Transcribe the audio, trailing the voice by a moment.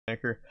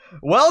Maker.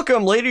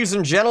 Welcome, ladies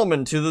and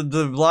gentlemen, to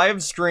the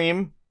live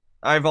stream.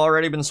 I've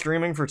already been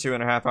streaming for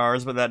 2.5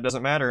 hours, but that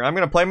doesn't matter. I'm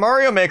gonna play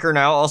Mario Maker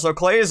now. Also,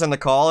 Clay is in the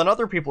call, and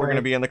other people are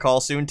gonna be in the call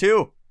soon,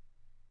 too.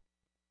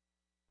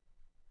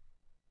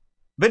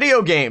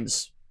 Video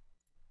games.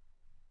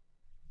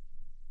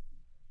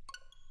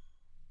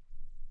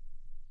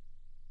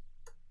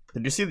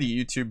 Did you see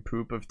the YouTube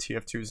poop of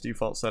TF2's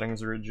default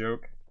settings are a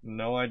joke?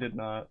 No, I did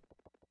not.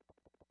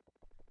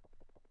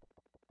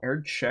 I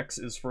heard Chex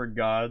is for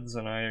gods,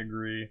 and I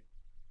agree.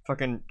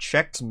 Fucking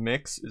Chex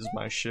Mix is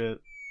my shit.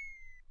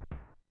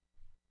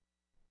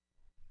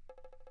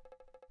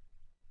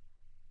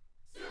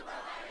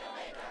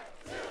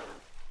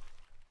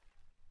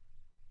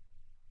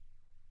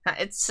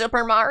 It's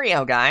Super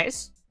Mario,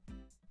 guys.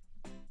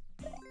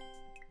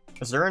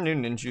 Is there a new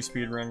Ninja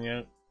speedrun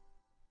yet?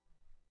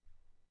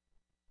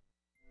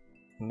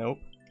 Nope.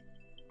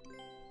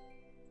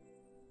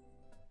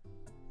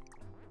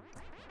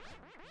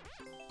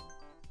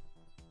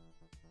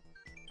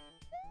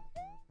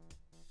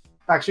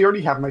 Actually, I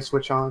already have my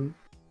Switch on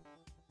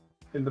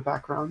in the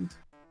background.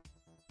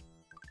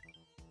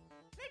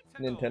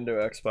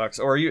 Nintendo, Xbox.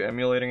 Oh, are you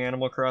emulating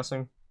Animal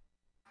Crossing?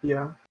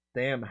 Yeah.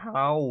 Damn,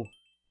 how?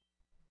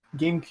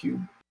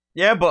 GameCube.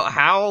 Yeah, but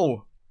how?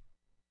 You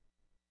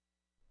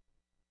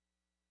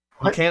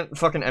What? can't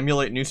fucking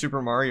emulate New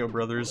Super Mario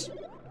Brothers.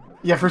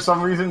 Yeah, for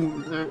some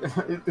reason,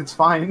 it's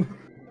fine.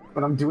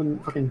 But I'm doing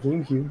fucking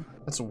GameCube.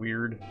 That's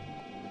weird.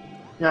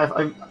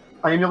 Yeah,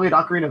 I emulate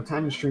Ocarina of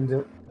Time and streamed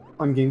it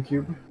on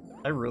GameCube.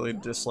 I really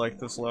dislike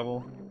this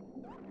level.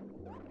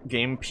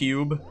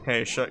 GameCube?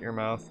 Hey, shut your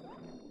mouth.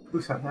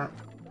 Who said that?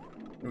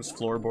 It was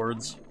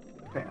Floorboards.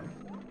 Bad.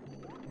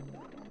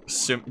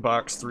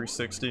 Simpbox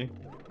 360.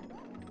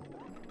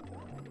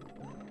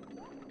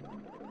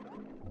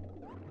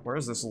 Where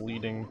is this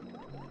leading?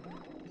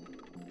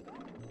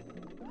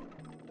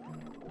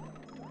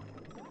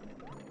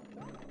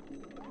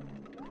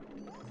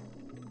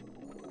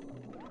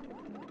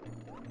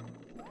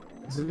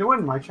 Is anyone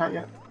in my chat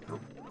yet? No.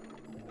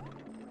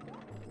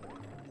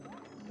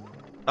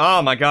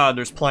 Oh my god,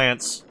 there's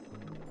plants.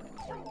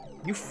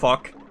 You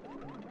fuck.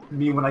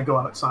 Me when I go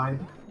outside.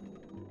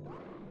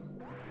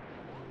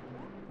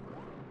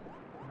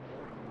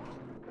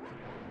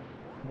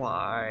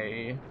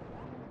 Why?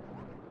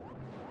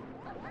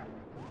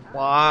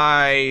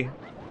 Why?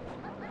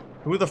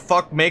 Who the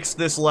fuck makes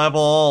this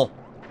level?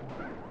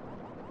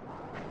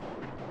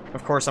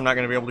 Of course I'm not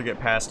gonna be able to get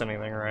past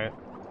anything, right?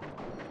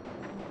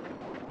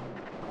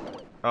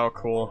 Oh,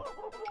 cool.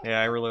 Yeah,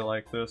 I really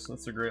like this.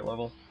 That's a great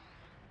level.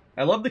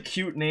 I love the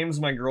cute names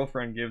my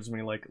girlfriend gives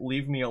me, like,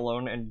 leave me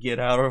alone and get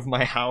out of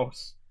my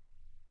house.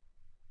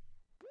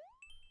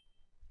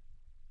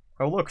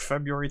 Oh look,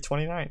 February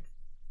 29th.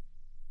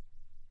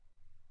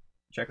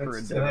 Check for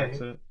a dead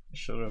exit.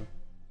 Should've.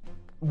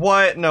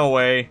 What? No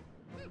way.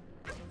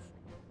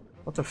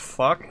 What the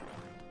fuck?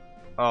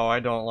 Oh, I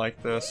don't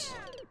like this.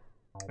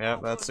 Yeah,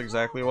 that's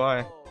exactly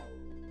why.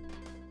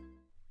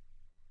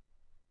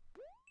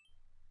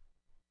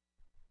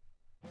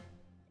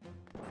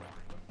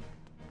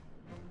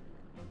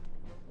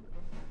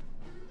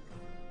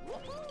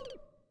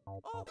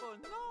 Oh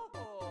no!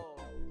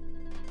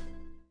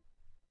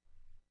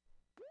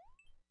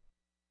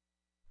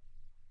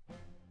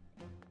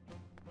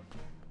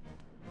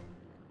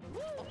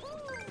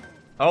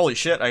 Holy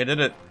shit, I did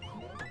it.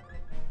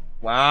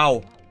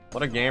 Wow.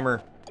 What a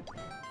gamer.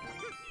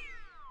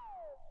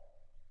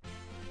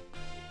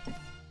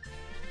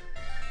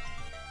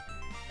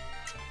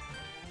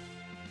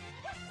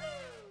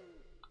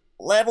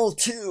 Level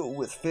 2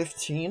 with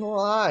 15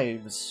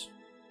 lives.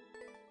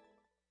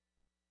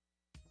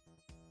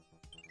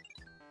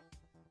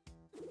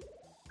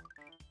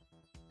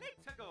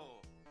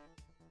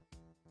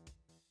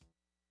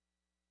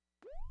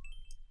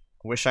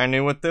 Wish I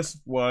knew what this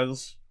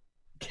was.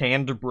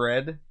 Canned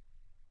bread?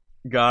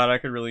 God, I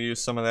could really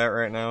use some of that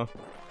right now.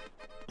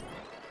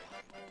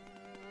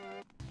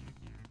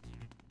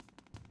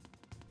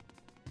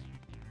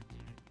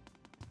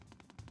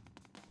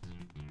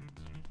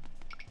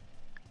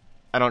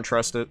 I don't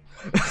trust it.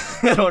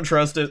 I don't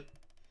trust it.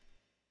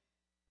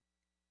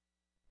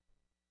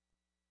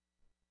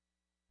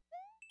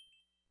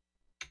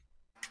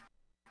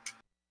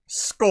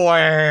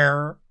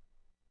 Square.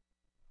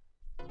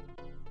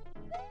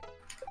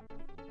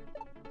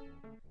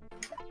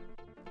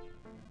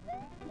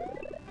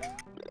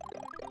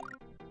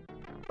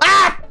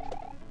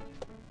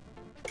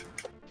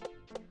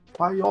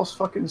 Why are y'all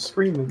fucking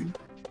screaming?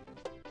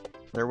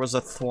 There was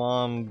a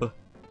thwomb.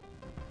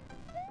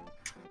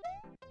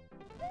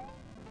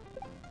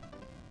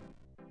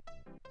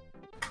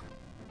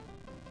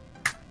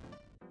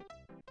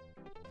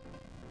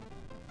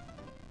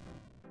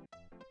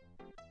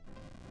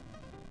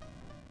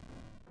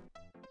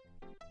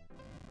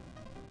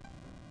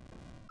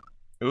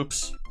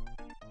 Oops.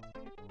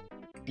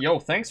 Yo,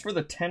 thanks for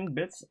the 10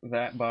 bits,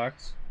 that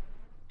box.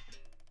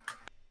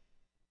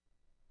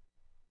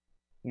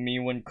 Me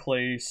when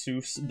Clay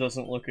Soos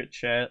doesn't look at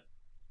chat.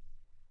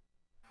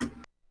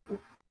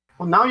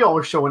 Well, now y'all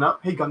are showing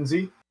up. Hey,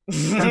 Gunzy.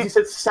 And he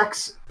said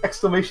sex!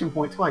 Exclamation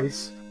point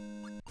twice.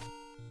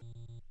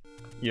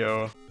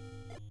 Yo.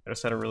 I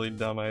just had a really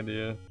dumb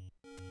idea.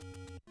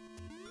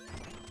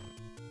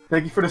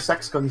 Thank you for the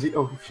sex, Gunzy.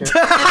 Oh, shit.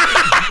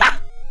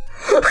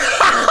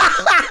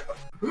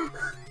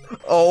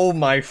 Oh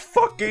my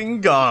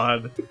fucking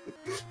god.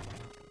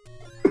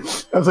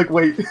 I was like,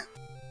 wait.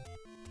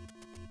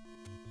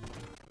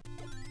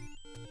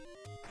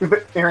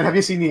 But Aaron, have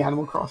you seen the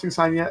Animal Crossing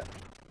sign yet?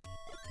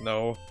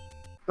 No.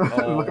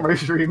 Look at my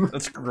stream.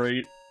 That's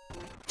great.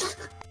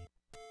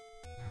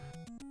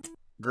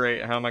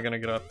 Great, how am I gonna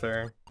get up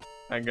there?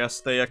 I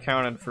guess they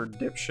accounted for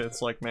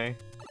dipshits like me.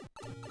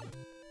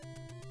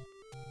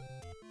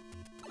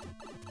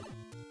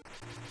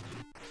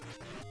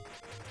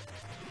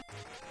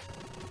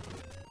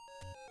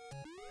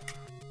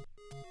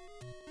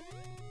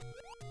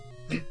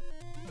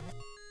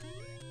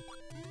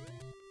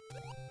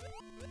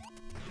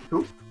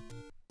 Who?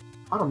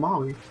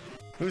 Adamali.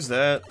 Who's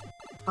that?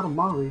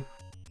 Adamali.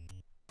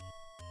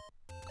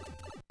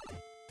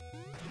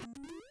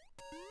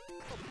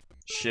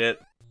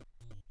 Shit.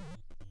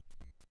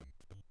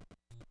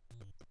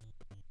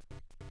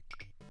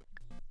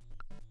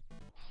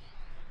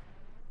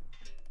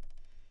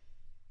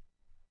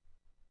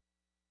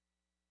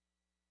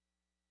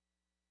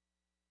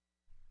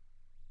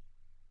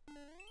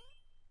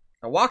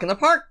 A walk in the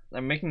park!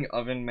 I'm making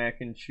oven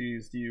mac and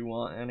cheese. Do you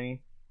want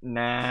any?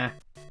 Nah.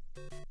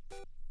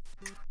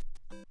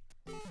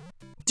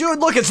 Dude,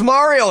 look, it's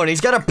Mario and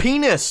he's got a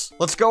penis!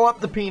 Let's go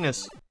up the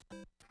penis.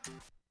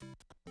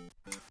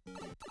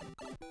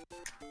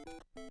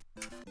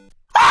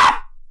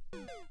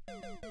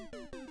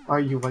 Are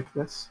you like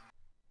this?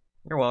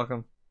 You're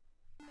welcome.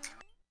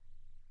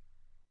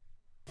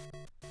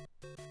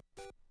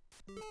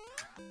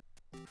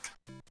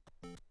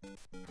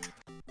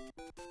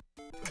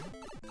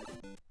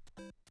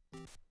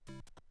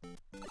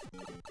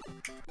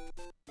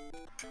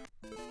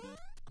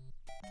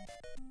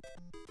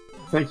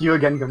 Thank you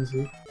again,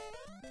 Gunzy.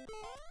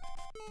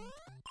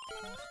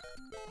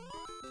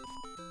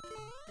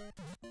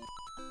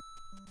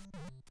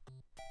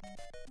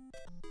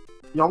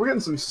 Y'all, we're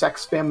getting some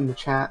sex spam in the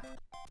chat.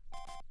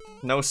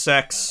 No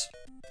sex.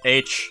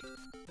 H.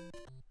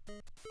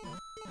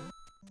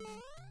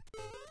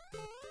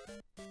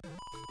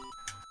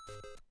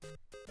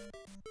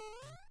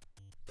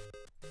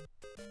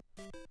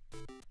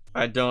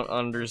 I don't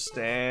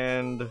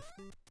understand.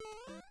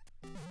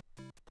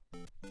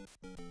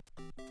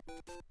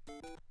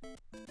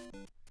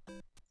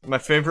 My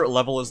favorite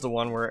level is the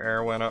one where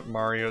air went up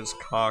Mario's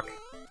cock.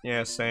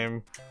 Yeah,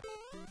 same.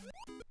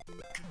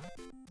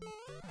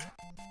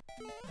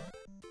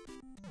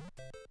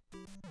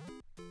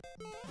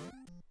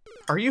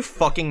 Are you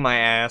fucking my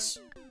ass?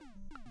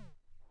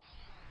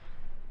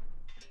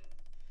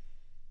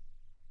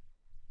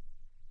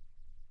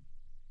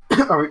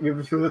 Alright, we have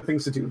a few other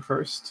things to do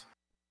first.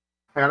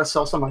 I gotta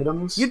sell some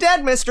items. You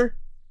dead, mister?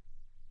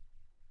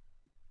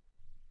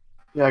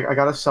 Yeah, I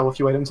gotta sell a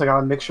few items. I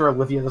gotta make sure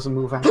Olivia doesn't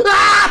move out.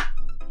 Ah!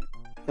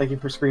 Thank you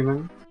for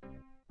screaming.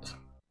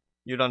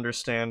 You'd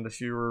understand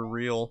if you were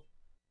real.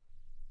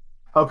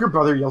 I hope your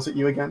brother yells at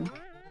you again.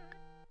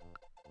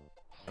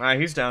 Ah,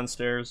 he's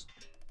downstairs.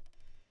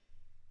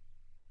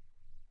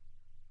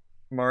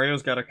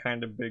 Mario's got a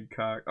kind of big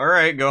cock.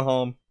 Alright, go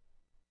home.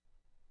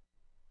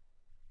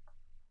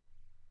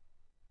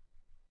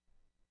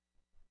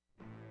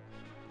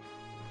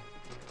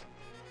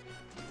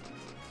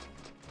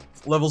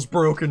 Level's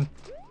broken.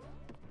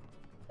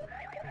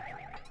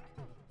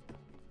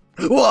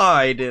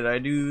 Why did I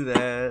do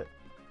that?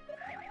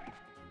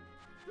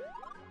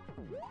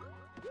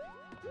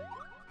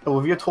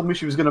 Olivia told me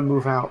she was gonna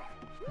move out,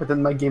 but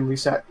then my game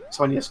reset,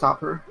 so I need to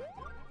stop her.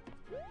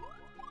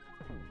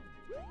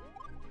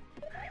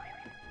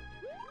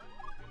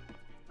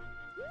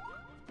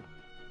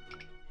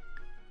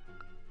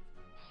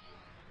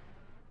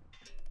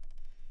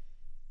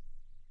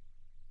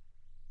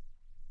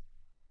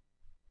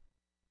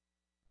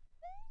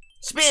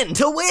 Spin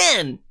to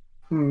win!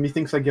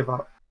 Methinks I give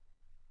up.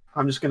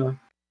 I'm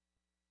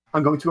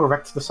going to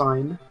erect the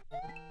sign.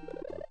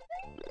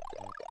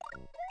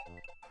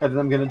 And then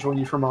I'm gonna join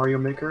you for Mario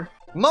Maker.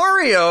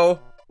 Mario!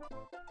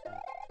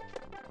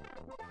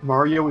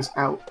 Mario is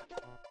out.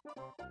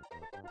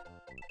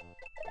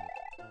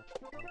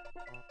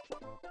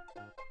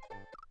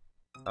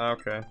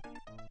 Okay.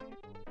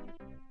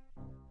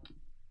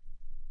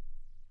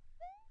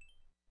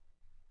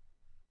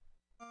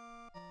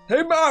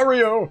 Hey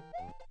Mario!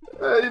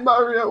 Hey,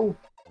 Mario!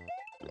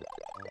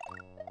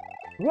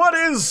 What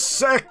is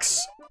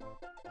sex?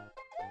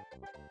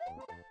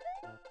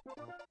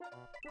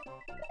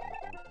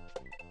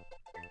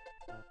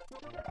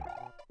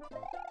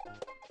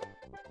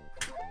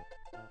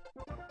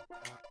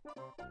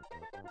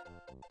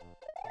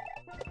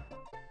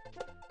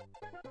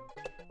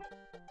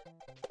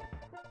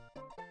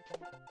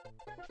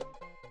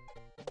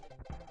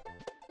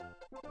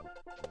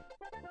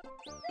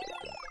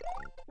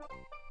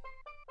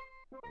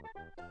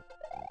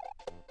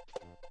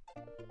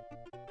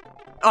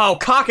 Oh,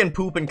 cock and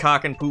poop and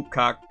cock and poop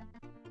cock.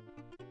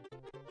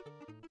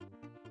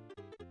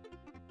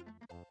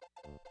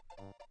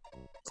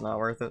 It's not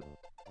worth it.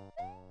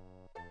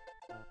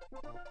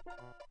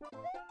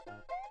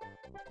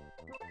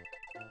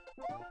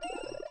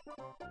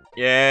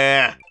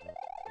 Yeah.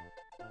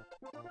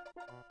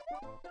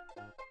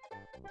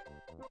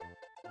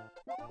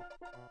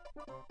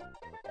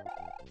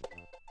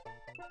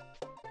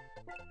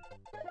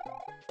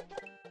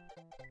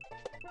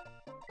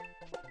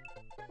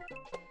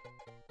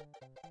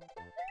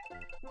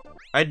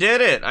 I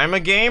did it! I'm a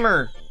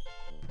gamer!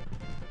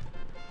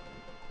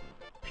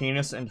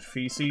 Penis and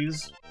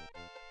feces?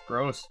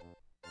 Gross.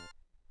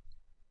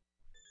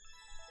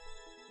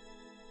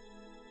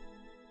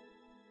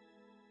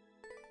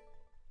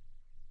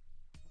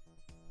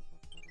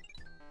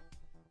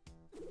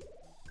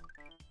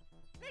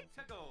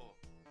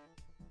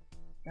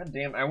 God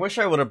damn, I wish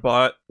I would have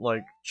bought,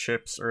 like,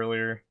 chips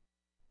earlier.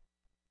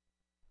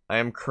 I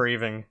am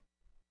craving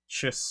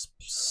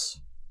chips.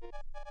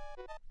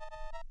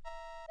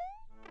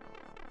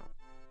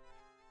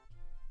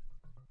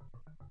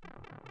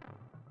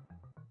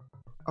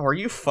 Oh, are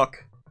you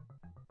fuck?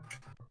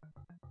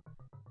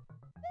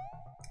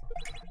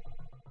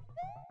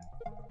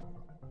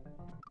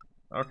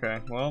 Okay,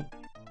 well.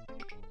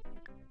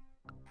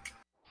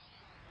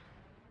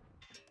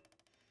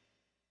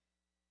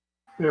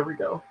 There we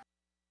go.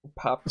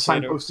 Pop The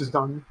potato. signpost is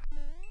done.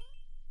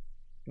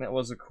 That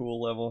was a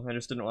cool level. I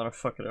just didn't want to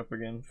fuck it up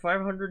again.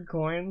 500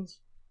 coins?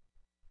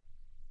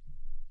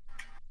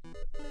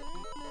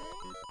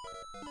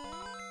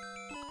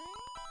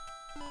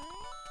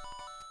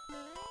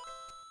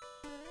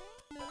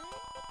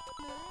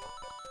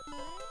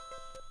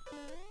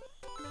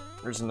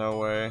 There's no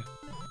way.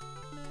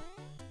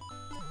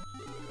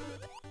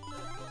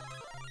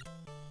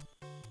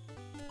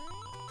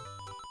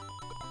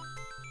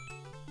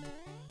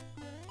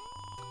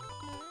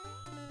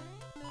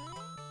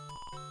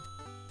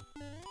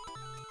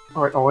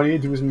 Alright, all I need to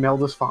do is mail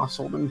this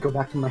fossil, then go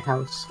back to my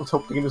house. Let's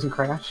hope the game doesn't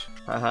crash.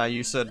 Haha,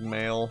 you said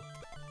mail.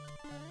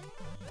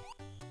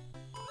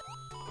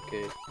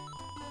 Okay.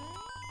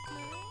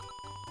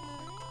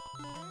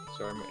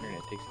 Sorry, my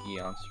internet takes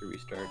eons to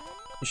restart.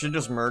 You should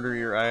just murder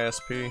your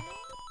ISP.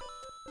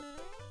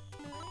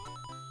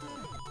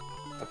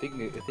 I think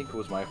it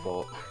was my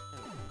fault. I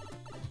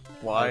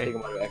Why? think I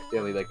might have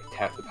accidentally like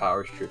tapped the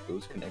power strip it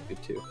was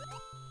connected to.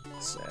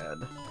 Sad.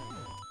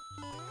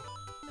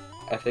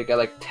 I think I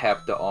like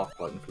tapped the off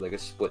button for like a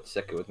split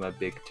second with my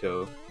big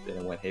toe, then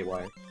it went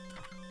haywire.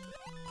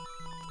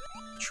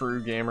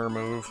 True gamer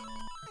move.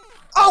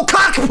 Oh,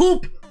 cock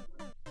poop!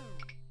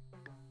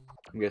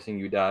 I'm guessing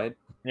you died.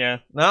 Yeah.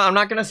 No, I'm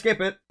not gonna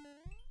skip it.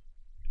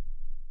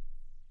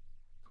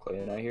 Clay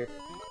and I here.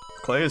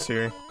 Clay is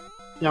here.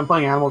 Yeah, I'm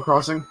playing Animal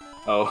Crossing.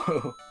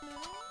 Oh.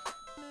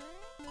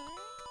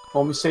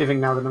 Well, I'm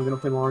saving now that I'm gonna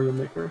play Mario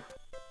Maker.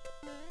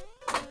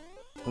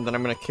 And then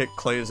I'm gonna kick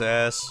Clay's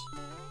ass.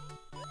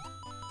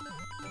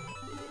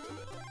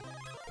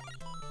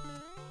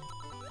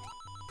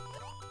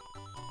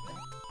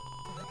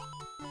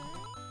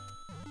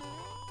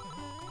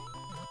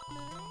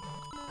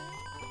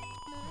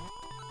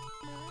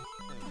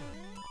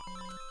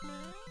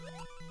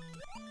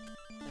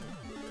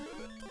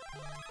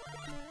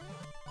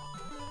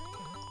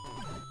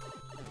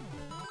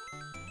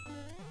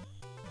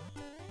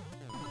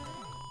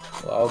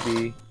 Well, I'll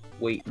be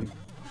waiting.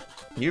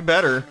 You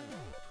better.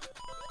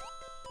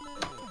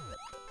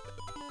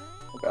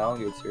 If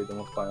Alan gets here, then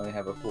we'll finally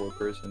have a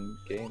 4-person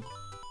game.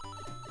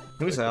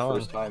 Who's Like the Alan?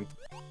 First time.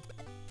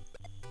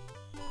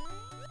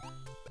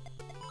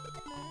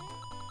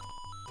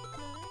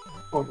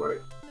 Oh, right.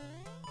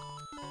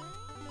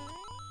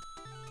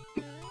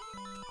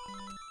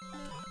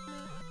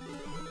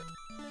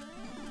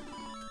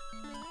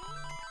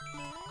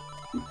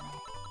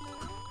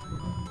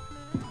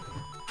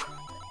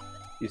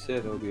 You said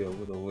it'll be a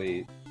little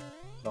late.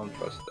 Don't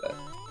trust that.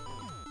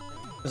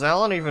 Is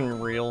Alan even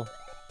real?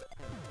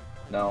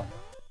 No.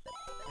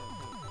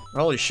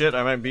 Holy shit,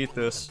 I might beat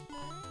this.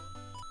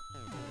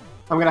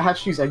 I'm gonna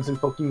hatch these eggs in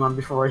Pokemon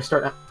before I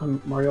start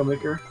Mario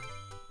Maker.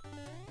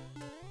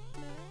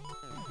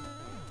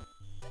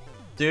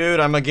 Dude,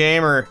 I'm a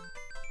gamer.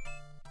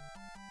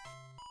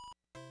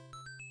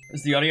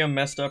 Is the audio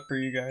messed up for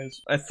you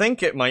guys? I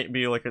think it might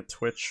be like a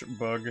Twitch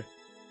bug.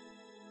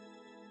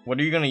 What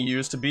are you gonna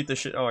use to beat the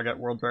shit? Oh, I got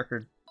world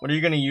record. What are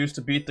you gonna use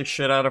to beat the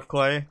shit out of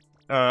Clay?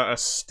 A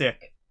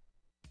stick.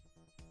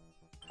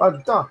 A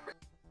duck.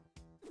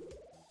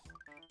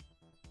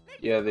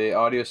 Yeah, the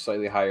audio's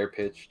slightly higher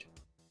pitched.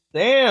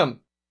 Damn!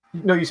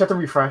 No, you just have to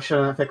refresh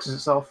and it fixes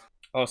itself.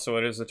 Oh, so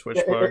it is a Twitch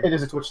It, bug. it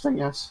is a Twitch thing,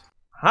 yes.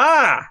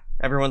 Ha!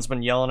 Everyone's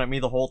been yelling at me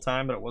the whole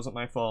time, but it wasn't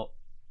my fault.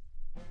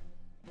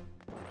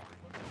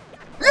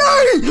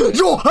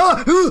 You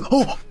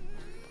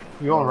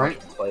alright?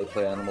 Play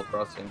Animal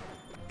Crossing.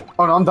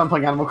 Oh no, I'm done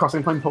playing Animal Crossing,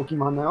 I'm playing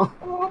Pokemon now.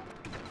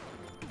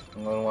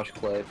 I'm gonna watch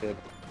Clay Pip.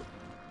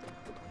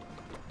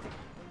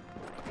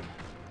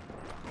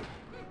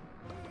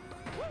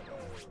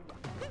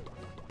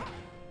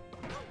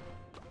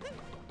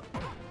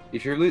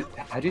 If you're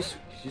how do you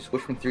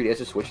switch from 3DS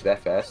to Switch that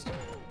fast?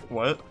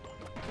 What?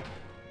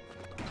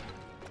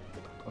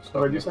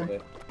 What did you say?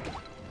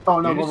 Oh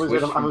no, You what just was it?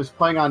 switched I was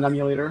playing on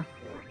emulator,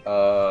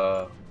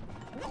 Uh,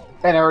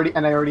 and I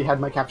already had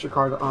my capture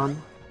card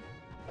on.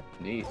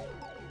 neat.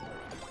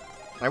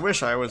 I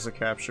wish I was a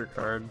capture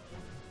card.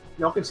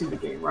 Y'all can see the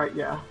game, right?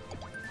 Yeah.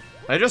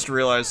 I just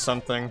realized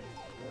something.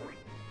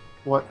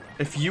 What?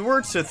 If you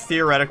were to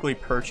theoretically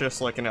purchase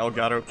like an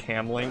Elgato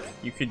Cam Link,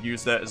 you could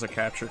use that as a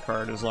capture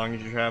card as long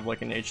as you have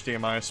like an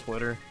HDMI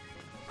splitter.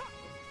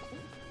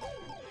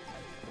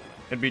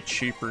 It'd be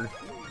cheaper.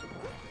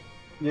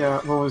 Yeah.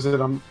 What was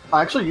it?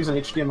 I actually use an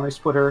HDMI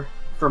splitter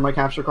for my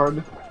capture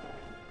card.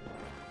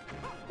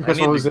 Because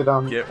I need what was to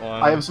it? get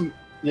one. I have some.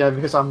 Yeah,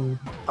 because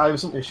I have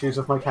some issues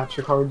with my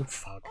capture card.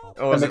 Fuck.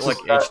 Oh, is it like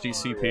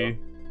HDCP?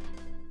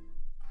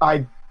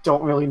 I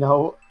don't really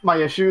know. My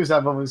issue is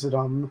that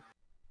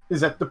is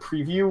that the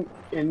preview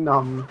in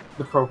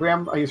the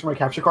program I use for my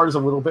capture card is a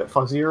little bit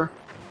fuzzier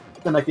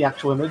than like the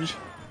actual image.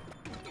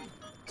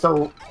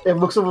 So it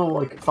looks a little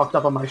like fucked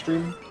up on my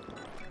stream.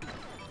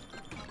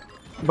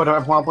 But if I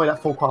want to play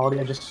that full quality,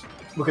 I just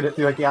look at it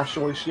through like the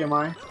actual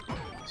HDMI.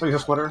 So I use a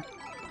splitter.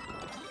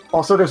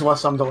 Also, there's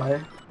less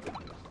delay.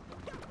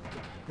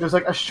 There's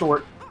like a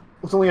short.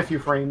 It's only a few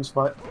frames,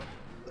 but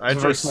I it's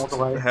a very just small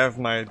delay. have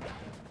my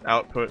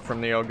output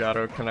from the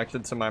Elgato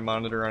connected to my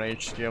monitor on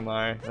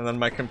HDMI, and then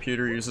my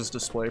computer uses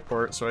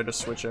DisplayPort, so I just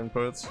switch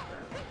inputs.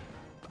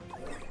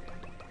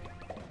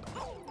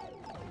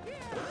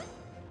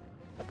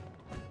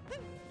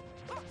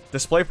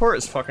 DisplayPort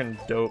is fucking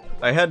dope.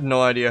 I had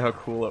no idea how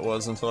cool it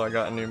was until I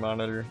got a new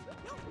monitor.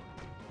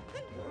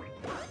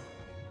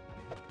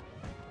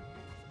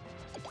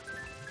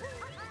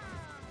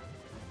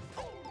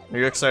 Are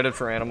you excited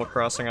for Animal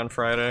Crossing on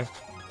Friday?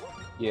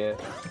 Yeah.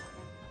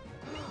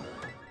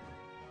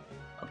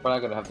 I'm probably not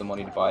gonna have the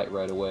money to buy it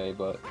right away,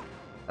 but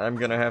I'm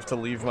gonna have to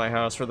leave my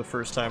house for the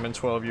first time in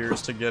 12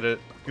 years to get it.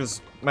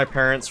 Because my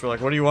parents were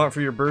like, what do you want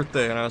for your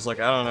birthday? And I was like,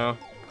 I don't know.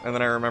 And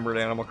then I remembered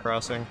Animal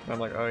Crossing. And I'm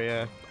like, oh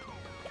yeah.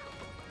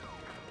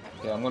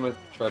 yeah, I'm gonna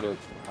try to.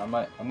 I'm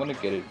gonna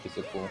get it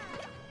physical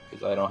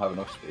because I don't have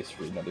enough space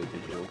for another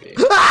digital game.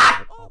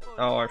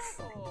 Oh,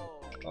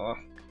 oh.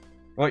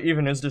 What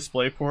even is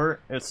DisplayPort?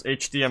 It's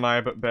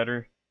HDMI, but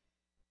better.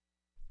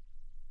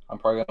 I'm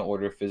probably gonna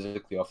order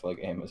physically off like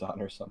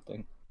Amazon or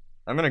something.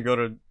 I'm gonna go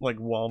to, like,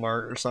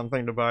 Walmart or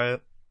something to buy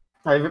it.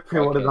 I have it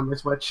pre-ordered Okay. on my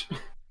Switch.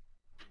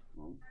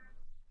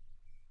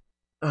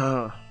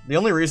 The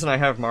only reason I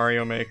have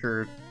Mario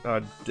Maker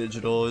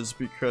digital is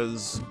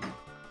because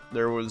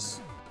there was,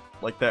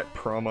 like, that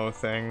promo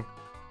thing.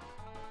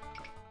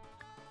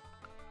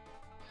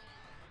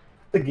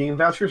 The game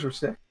vouchers were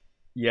sick.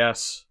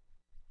 Yes.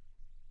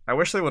 I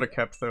wish they would have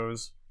kept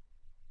those.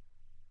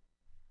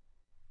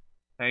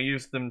 I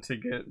used them to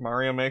get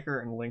Mario Maker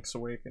and Link's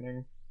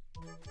Awakening.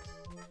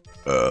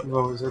 What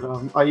was it?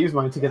 I used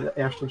mine to get an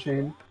Astral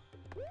Chain.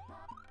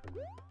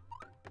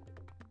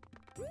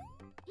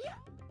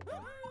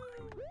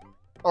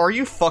 Are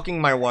you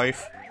fucking my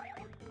wife?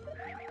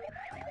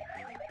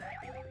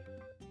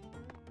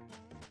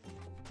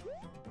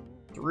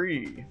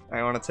 Three.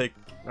 I want to take...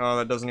 Oh,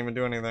 that doesn't even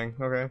do anything.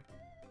 Okay.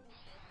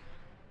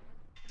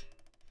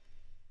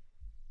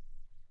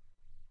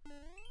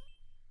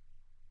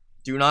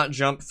 Do not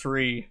jump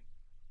 3.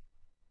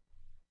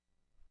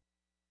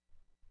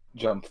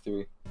 Jump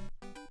 3.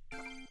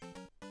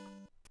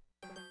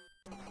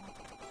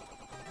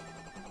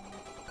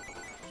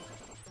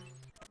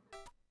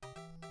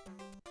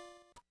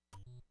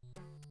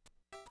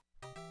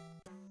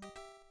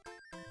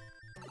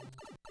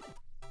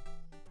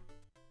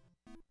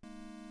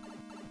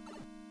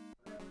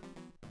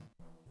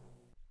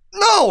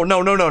 No!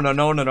 No, no, no, no,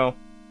 no, no, no.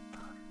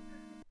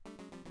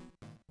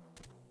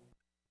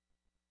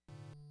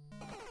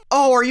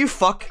 Oh, are you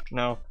fuck?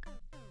 No.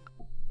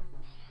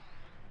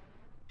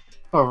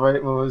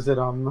 Alright, what was it?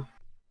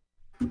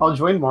 I'll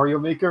join Mario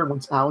Maker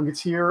once Alan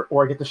gets here,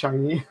 or I get the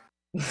shiny.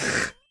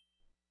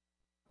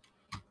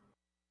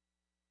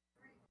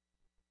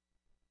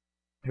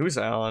 Who's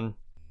Alan?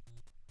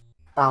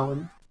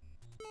 Alan.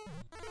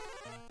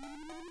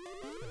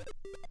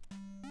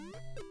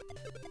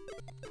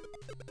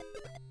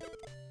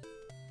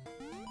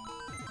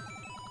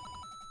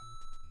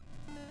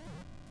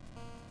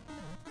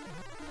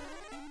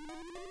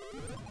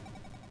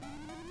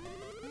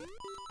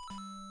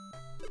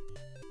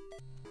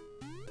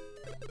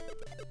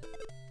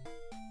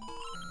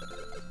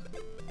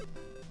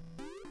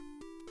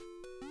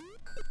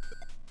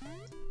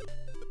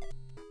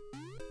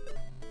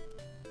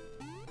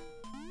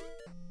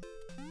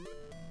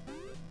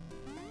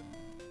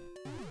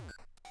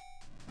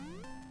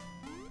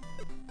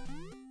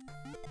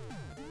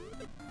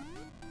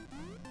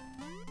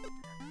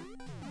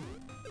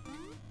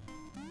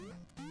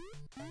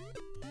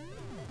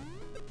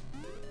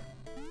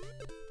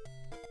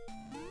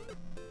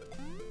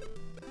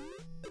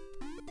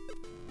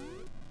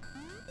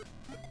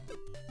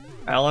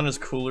 Alan is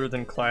cooler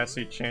than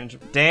Classy Change.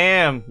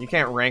 Damn! You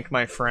can't rank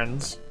my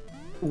friends.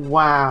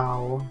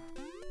 Wow.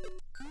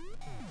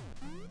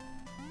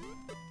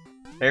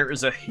 There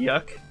is a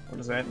yuck. What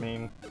does that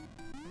mean?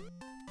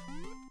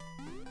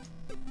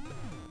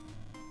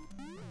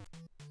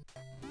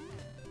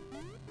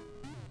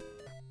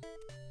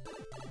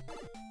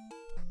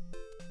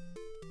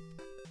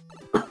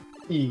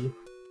 E.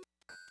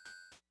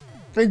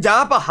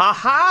 Dabba ha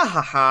ha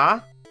ha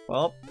ha.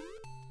 Well.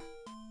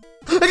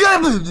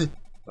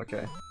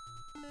 Okay.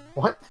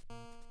 What?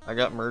 I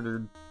got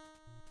murdered.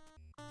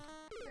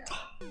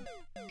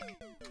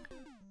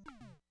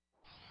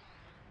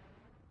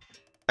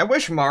 I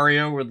wish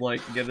Mario would,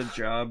 like, get a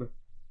job. It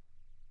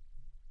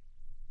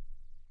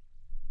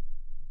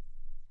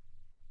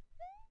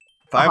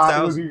would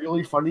 5,000? be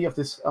really funny if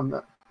this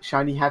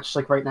shiny hatched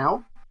like right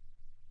now.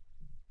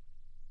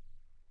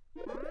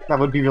 That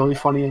would be really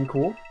funny and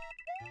cool.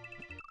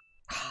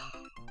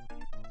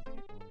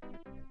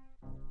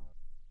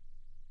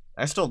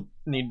 I still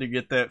need to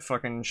get that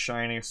fucking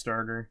shiny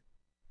starter.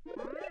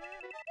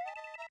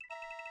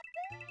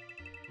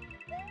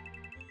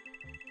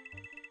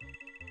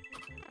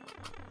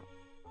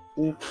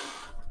 Oop.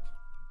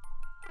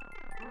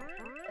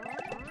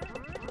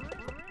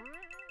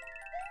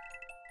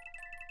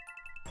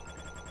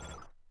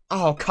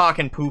 Oh, cock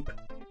and poop.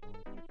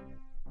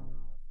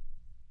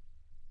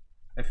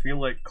 I feel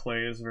like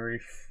Clay is very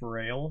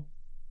frail.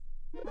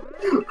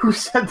 Who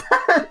said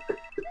that?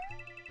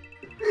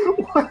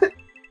 What?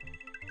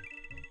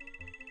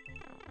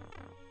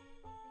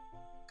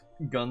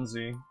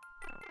 Gunzy.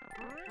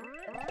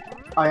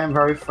 I am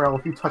very frail.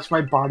 If you touch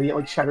my body, it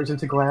like shatters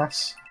into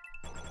glass.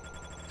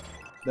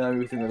 Now I'm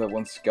thinking of that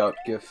one Scout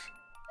gif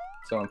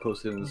someone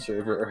posted in the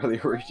server earlier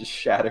where he just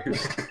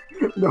shatters.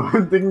 No,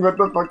 I'm thinking about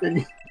the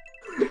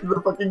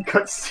fucking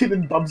cutscene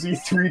in Bubsy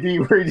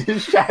 3D where he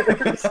just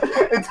shatters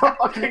into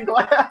fucking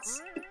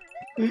glass.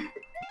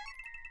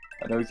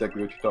 I know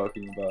exactly what you're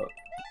talking about.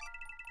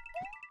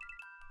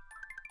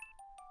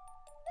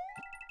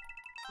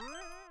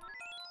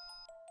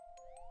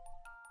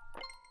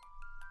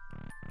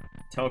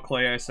 Tell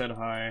Clay I said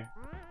hi,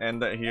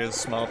 and that he has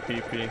small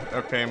pee-pee.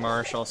 Okay,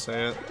 Marsh, I'll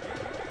say it.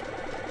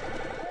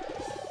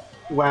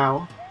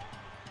 Wow.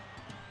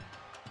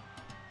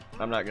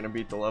 I'm not gonna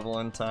beat the level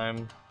in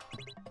time.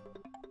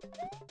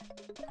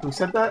 Who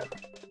said that?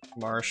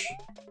 Marsh.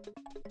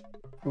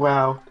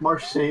 Wow.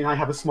 Marsh saying I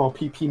have a small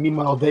PP,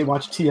 meanwhile they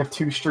watch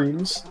TF2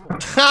 streams.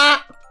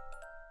 Ha!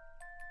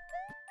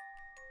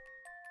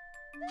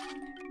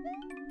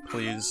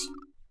 Please.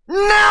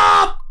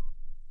 No!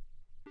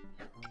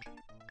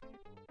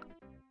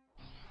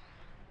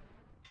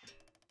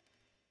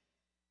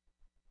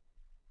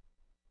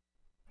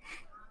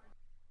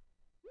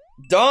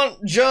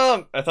 Don't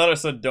jump! I thought I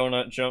said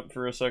donut jump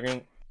for a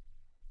second.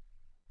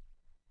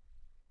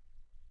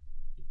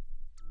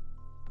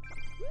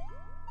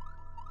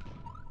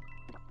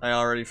 I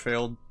already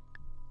failed.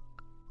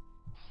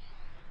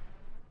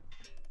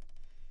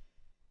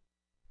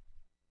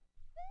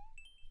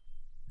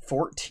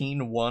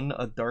 "14-1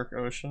 a Dark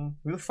Ocean?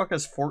 Who the fuck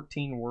has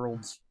 14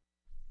 worlds?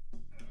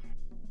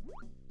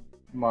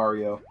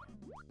 Mario.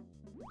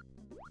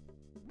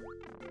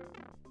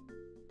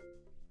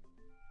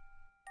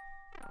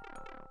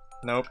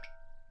 Nope.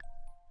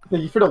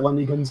 Thank you for the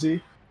Lenny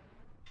Gunzy.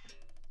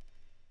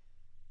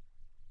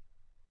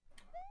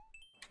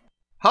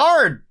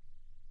 Hard!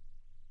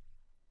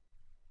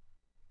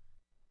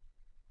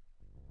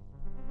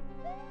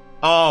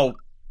 Oh.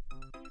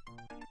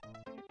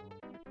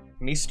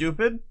 Me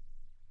stupid?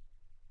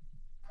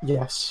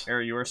 Yes.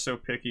 Air, you are so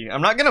picky.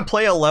 I'm not gonna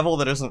play a level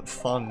that isn't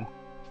fun.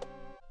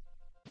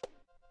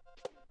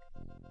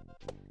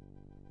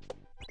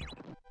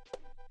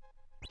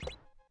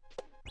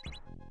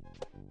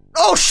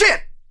 Oh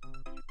shit!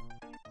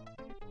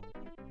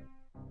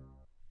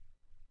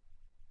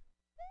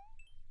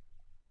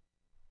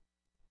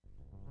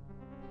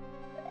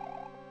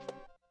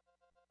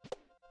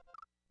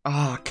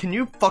 Ah, can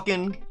you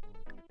fucking...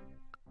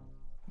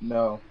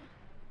 No.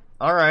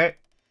 Alright.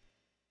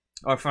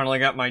 Oh, I finally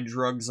got my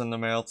drugs in the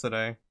mail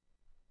today.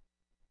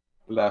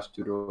 Last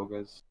tutorial,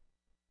 guys.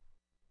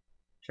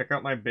 Check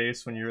out my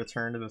base when you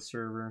return to the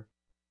server.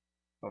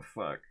 Oh,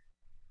 fuck.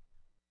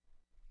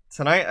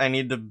 Tonight I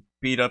need to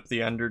beat up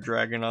the Ender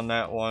Dragon on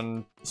that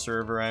one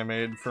server I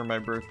made for my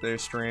birthday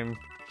stream.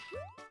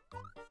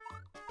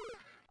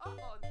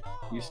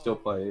 You still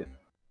play it.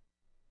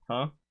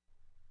 Huh?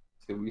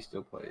 So we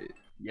still play it.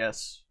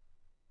 Yes.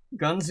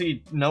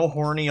 Gunzy, no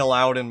horny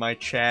allowed in my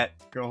chat.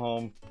 Go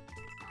home.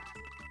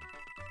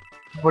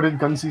 What did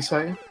Gunzy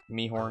say?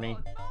 Me horny.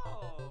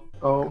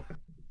 Oh.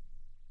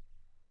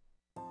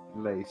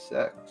 Lay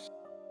sex.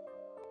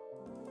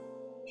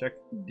 Check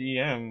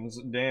DMs.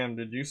 Damn,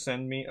 did you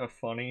send me a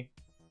funny?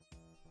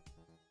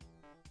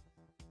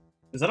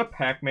 Is that a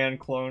Pac-Man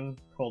clone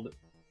called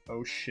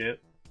Oh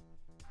Shit?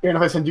 Aaron,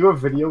 if I send you a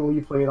video, will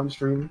you play it on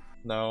stream?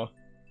 No.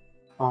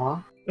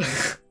 Aw.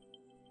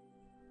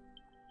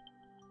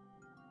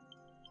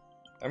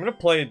 I'm gonna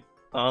play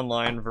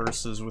online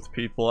versus with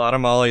people.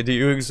 Adamali, do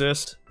you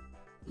exist?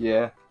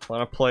 Yeah.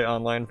 Wanna play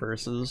online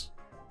versus?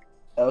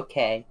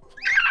 Okay.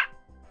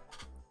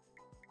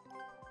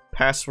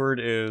 Password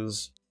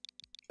is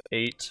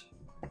 8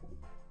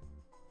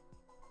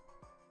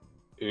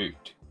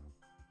 8.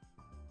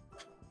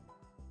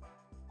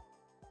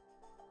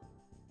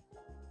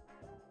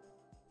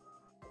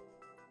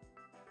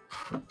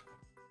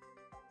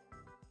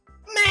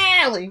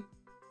 Mally!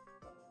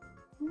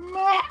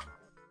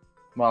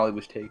 Molly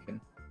was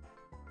taken.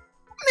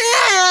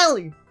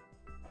 Mally!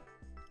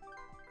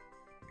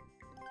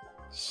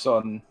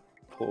 Sun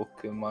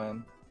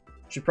Pokemon.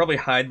 Should probably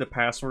hide the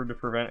password to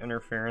prevent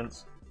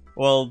interference.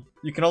 Well,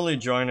 you can only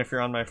join if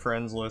you're on my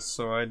friends list,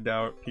 so I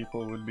doubt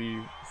people would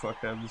be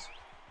fuckheads.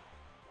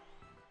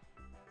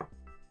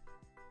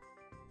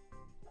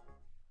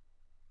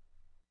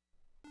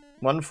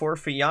 One for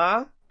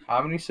Fia?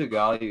 How many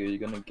Sigali are you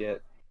gonna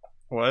get?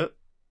 What?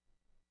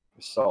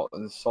 Soul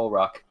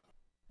Rock.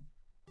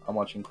 I'm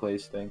watching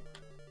Clay's thing.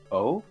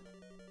 Oh?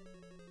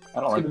 I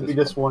don't It's like gonna this be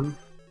this one.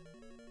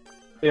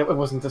 Yeah, it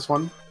wasn't this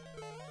one.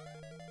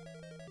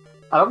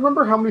 I don't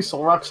remember how many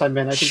Soul Rocks I'm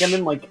in. I think I'm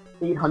in like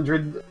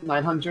 800,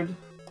 900.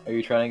 Are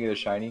you trying to get a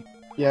shiny?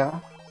 Yeah.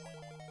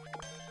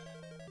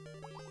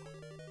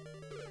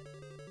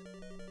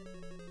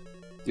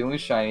 The only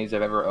shinies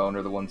I've ever owned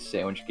are the ones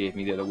Sandwich gave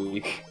me the other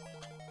week.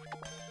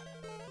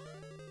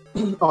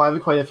 Oh, I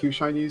have quite a few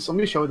shinies. Let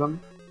me show them.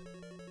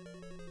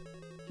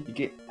 You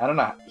get, I don't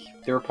know,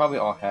 they were probably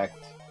all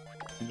hacked.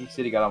 He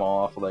said he got them all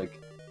off of like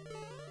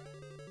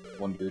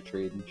Wonder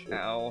Trade and shit.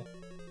 Ow.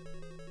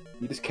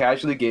 He just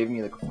casually gave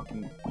me like a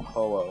fucking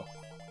Ho-Oh.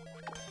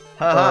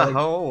 Haha,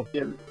 ho!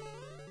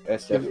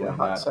 That's Give me a definitely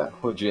hot not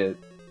set. legit.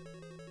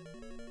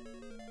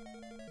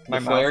 My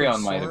The mouth is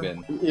Flareon might have sore.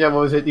 been. Yeah,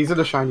 what was it? These are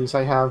the shinies.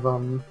 I have,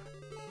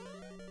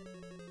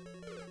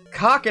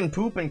 Cock and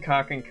poop and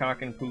cock and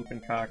cock and poop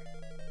and cock.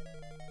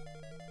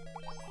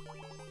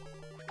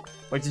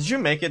 Wait, did you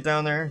make it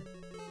down there?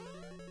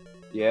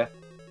 Yeah.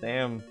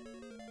 Damn.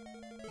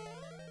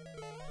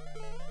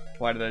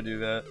 Why did I do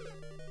that?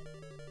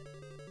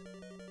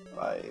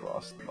 I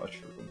lost the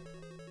mushroom.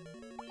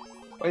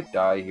 If I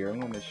die here, I'm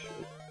gonna shit.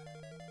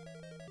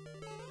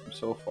 I'm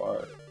so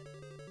far.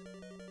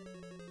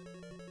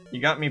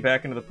 You got me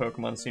back into the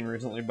Pokemon scene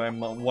recently by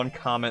one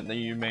comment that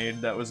you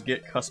made that was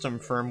get custom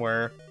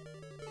firmware.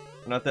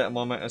 And at that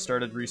moment I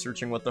started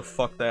researching what the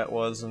fuck that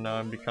was, and now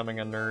I'm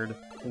becoming a nerd.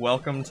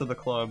 Welcome to the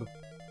club.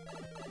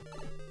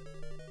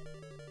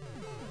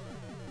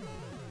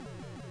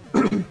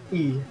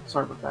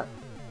 Sorry about that.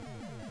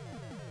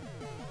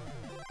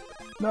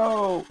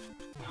 No!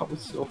 I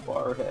was so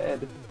far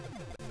ahead.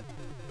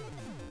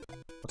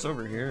 What's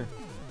over here?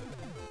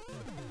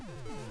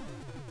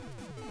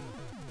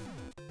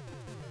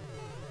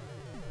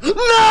 No!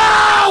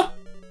 I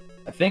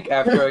think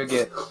after I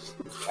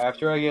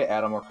get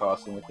Animal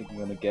Crossing, I think I'm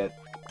gonna get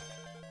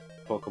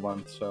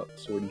Pokemon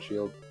Sword and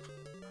Shield.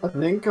 I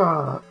think,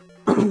 I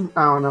don't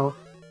know.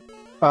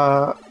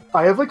 I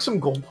have like some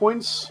gold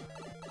points.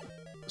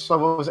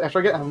 So after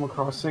I get Animal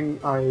Crossing,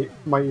 I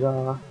might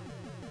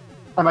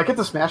get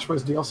the Smash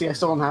Bros. DLC. I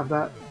still don't have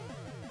that.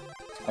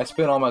 I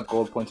spent all my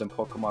gold points on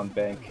Pokemon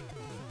Bank.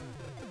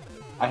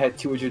 I had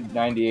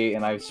 298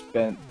 and I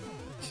spent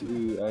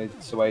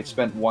so I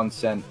spent 1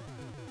 cent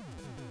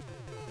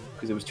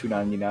because it was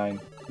 $2.99.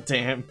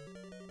 Damn.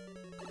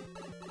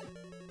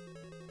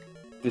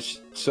 This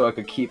so I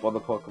could keep all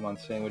the Pokemon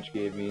Sandwich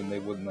gave me and they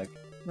wouldn't like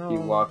No. be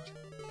locked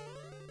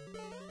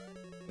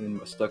and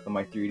stuck on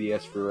my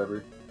 3DS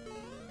forever.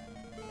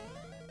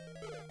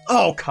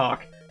 Oh,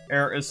 cock.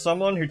 As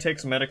someone who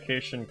takes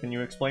medication, can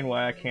you explain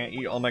why I can't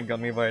eat all my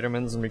gummy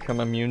vitamins and become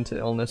immune to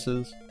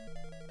illnesses?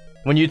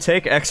 When you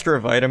take extra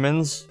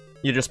vitamins,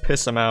 you just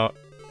piss them out.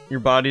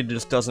 Your body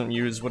just doesn't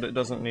use what it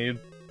doesn't need.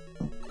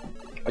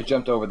 I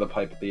jumped over the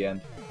pipe at the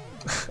end.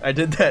 I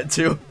did that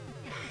too.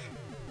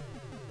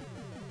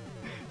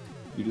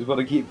 You just want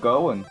to keep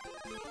going.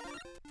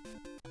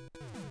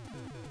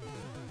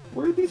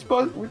 Where are these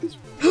spinies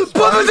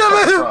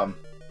come from?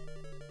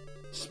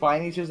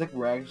 Spinies just like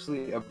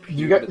miraculously appeared.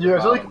 You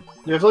guys are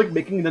like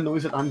making the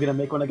noise that I'm gonna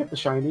make when I get the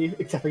shiny,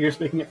 except for you're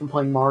just making it from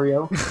playing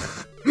Mario.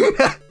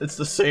 It's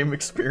the same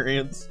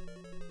experience.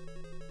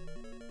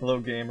 Hello,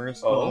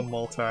 gamers. Oh. Hello,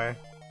 multi. I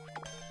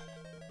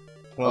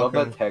Welcome.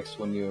 love that text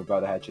when you're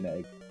about to hatch an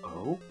egg.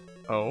 Oh?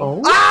 Oh.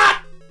 Oh?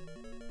 Ah!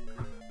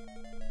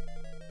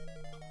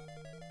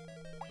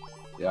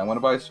 Yeah, I'm gonna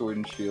buy Sword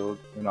and Shield.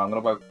 You know, I'm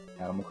gonna buy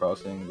Animal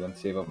Crossing, then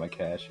save up my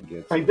cash and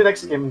get. I think the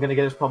next game I'm gonna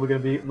get is probably gonna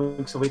be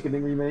Link's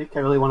Awakening remake. I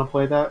really want to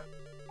play that.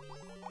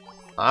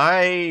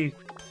 I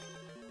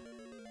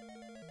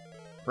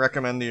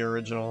recommend the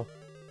original.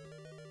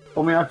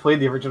 I mean, I played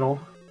the original.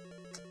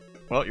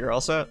 Well, you're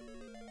all set.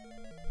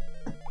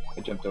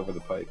 I jumped over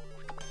the pipe.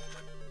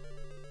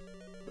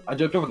 I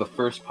jumped over the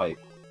first pipe.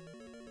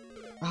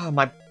 Ah,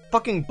 my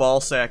fucking ball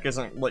sack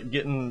isn't like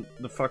getting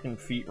the fucking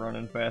feet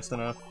running fast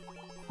enough.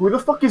 Who the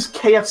fuck is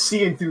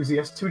KFC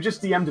Enthusiast who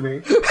just DM'd me?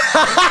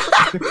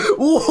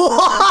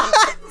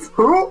 What?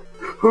 Who?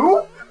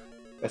 Who?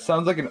 That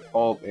sounds like an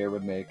alt Air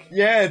would make.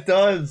 Yeah, it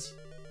does.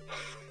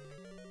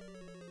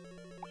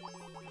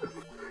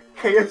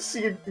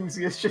 KFC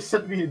Enthusiast just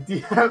sent me a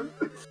DM.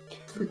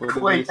 What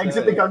did Wait, they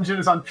Exit say? the Gungeon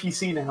is on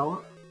PC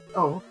now.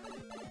 Oh.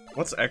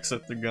 Let's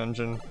exit the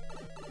Gungeon.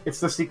 It's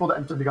the sequel to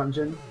Enter the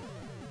Gungeon.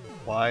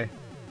 Why?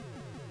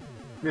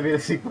 Maybe the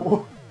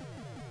sequel.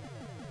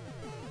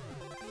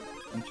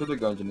 Enter the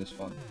Gungeon is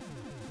fun.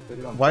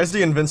 Why is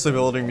the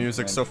invincibility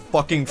music so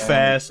fucking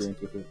fast?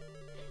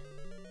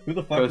 Who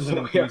the fuck is an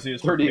We have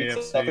enthusiast for 30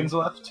 KFC? seconds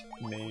left.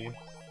 Me.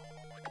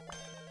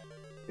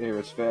 Here,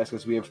 it's fast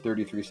because we have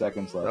 33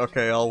 seconds left.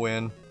 Okay, I'll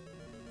win.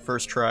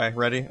 First try.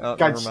 Ready? Oh,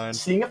 Guys, never mind.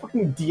 seeing a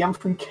fucking DM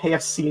from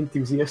KFC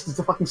enthusiast is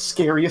the fucking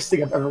scariest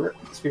thing I've ever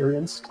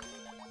experienced.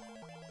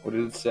 What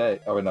did it say?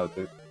 Oh, no,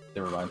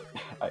 never mind.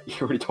 You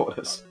already told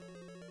us.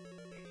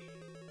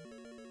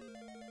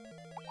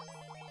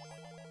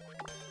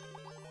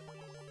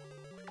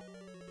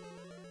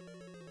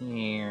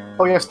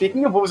 Oh yeah,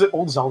 speaking of what was it,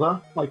 old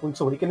Zelda, like Link's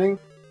Awakening?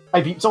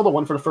 I beat Zelda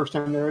 1 for the first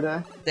time the other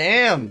day.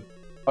 Damn!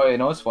 Oh, you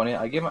know what's funny?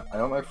 I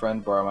let my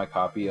friend borrow my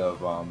copy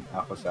of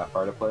Alpha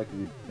Sapphire to play because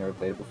he'd never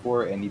played it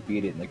before, and he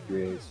beat it in like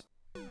 3 days.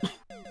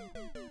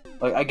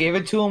 Like I gave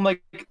it to him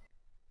like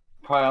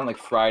probably on like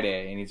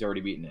Friday, and he's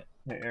already beaten it.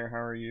 Hey Air, how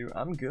are you?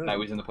 I'm good. And I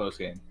was in the post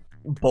game.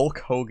 Bulk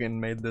Hogan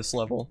made this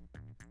level.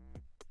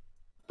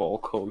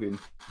 Bulk Hogan.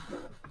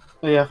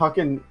 Yeah,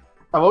 fucking...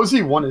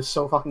 OZ 1 is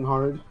so fucking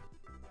hard.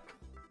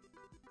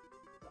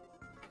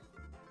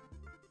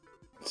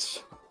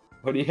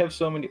 Why do you have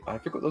so many? I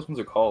forget what those ones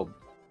are called.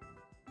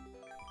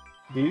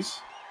 These?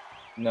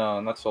 No,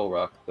 not Soul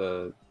Rock.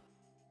 The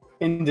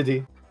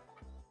Indity.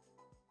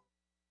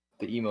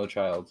 emo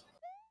child.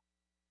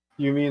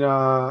 You mean,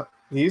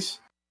 these?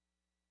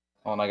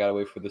 Oh, and I gotta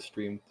wait for the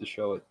stream to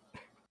show it.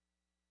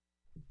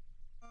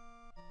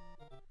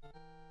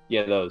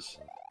 Yeah, those.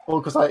 Well,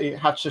 because I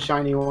hatched a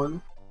shiny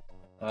one.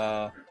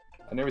 I've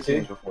never seen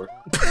these before.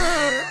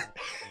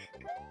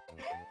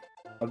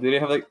 Oh, do they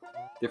have like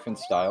different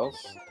styles?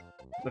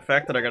 The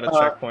fact that I got a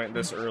checkpoint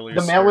this early.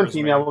 The male and scares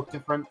female me. look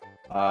different.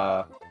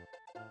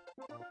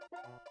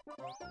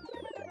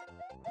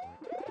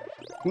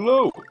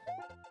 Hello!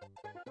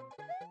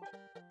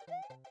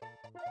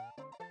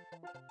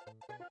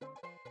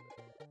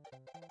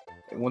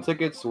 Once I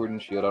get Sword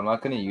and Shield, I'm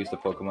not gonna use the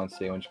Pokemon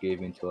Sandwich gave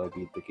me until I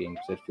beat the game,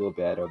 because I'd feel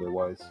bad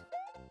otherwise.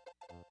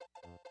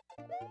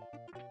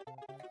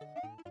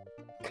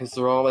 Because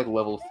they're all like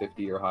level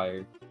 50 or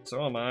higher.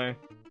 So am I.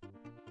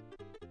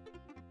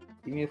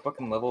 Give me a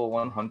fucking level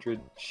 100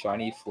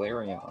 shiny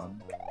Flareon.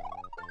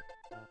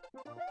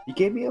 You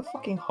gave me a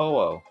fucking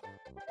Ho-Oh.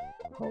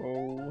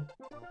 Oh.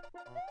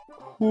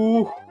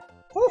 Ooh.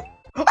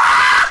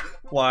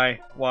 Why?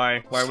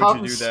 Why? Why Stop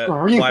would you do that?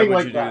 screaming Why would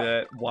like you that. do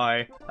that?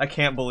 Why? I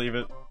can't believe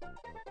it.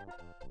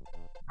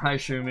 Hi,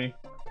 Shumi.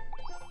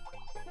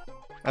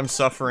 I'm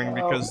suffering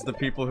because the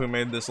people who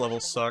made this level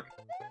suck.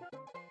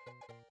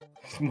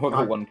 It's more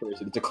than one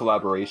person. It's a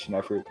collaboration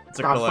effort. It's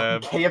a God,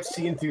 collab. fucking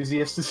KFC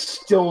enthusiast is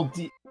still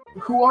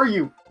Who are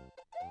you?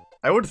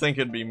 I would think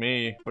it'd be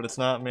me, but it's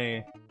not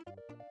me.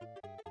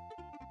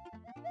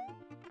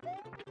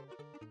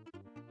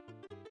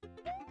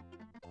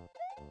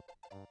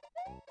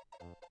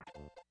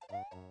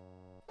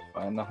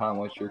 Find out how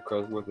much your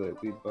car's worth at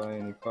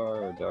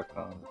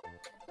WeBuyAnyCar.com.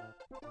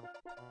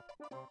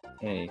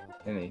 Any,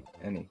 we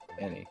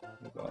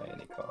buy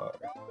any car.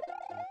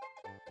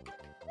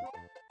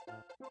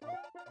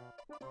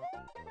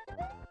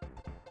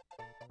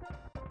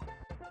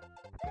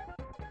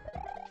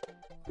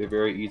 They're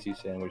very easy,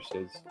 Sandwich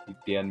says.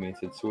 He DM'd me and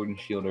said Sword and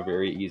Shield are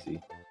very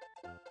easy.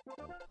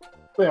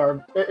 They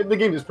are. The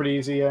game is pretty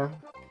easy, yeah.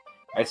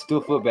 I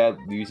still feel bad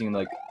using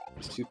like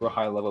super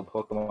high level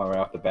Pokemon right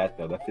off the bat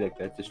though. I feel like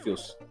that just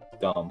feels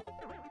dumb.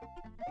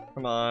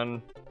 Come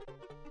on.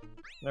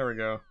 There we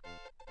go.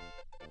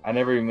 I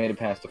never even made it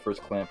past the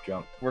first clamp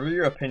jump. What are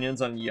your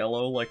opinions on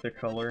yellow, like the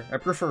color? I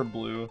prefer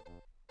blue.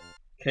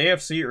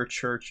 KFC or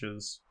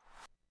churches?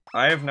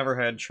 I have never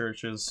had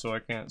churches, so I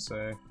can't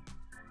say.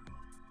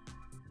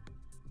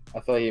 I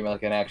thought you meant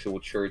like an actual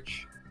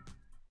church.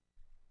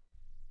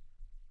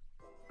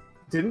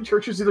 Didn't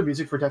Churches do the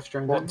music for Death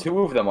Stranding? Well, two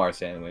of them are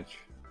Sandwich.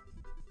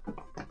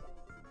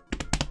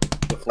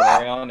 The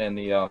Flareon and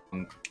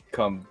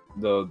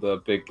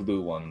the big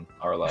blue one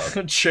are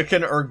allowed.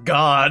 Chicken or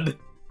God?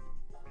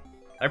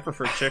 I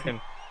prefer chicken.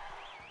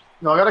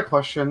 No, I got a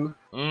question.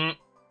 Mm,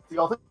 Do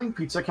y'all think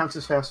pizza counts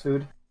as fast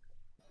food?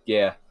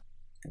 Yeah.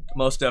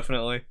 most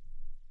definitely.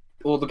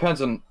 Well, it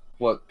depends on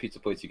what pizza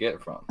place you get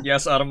it from.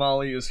 Yes,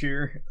 Adamali is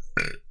here.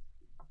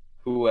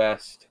 Who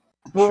asked?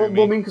 Well, I Shoot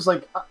me. mean, because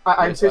like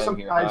I'd Yes, say I'm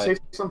something. here. I'd Hi. say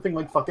something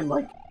like fucking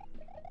like.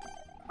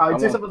 I'd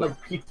say want something the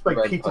like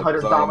Red Pizza pipe Hut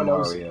or 'cause I am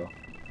Domino's. Mario.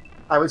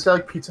 I would say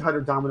like Pizza Hut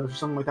or Domino's or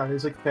something like that.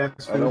 It's like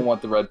fast I food. don't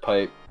want the red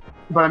pipe.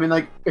 But I mean,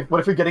 like, what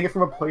if you're getting it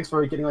from a place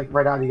where you're getting like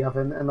right out of the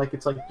oven and like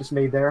it's like just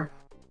made there?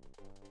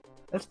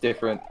 That's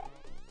different.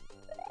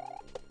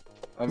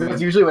 I mean,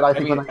 That's usually what I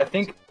think. when I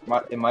think,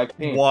 in my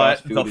opinion, What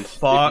fast food the is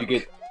fuck?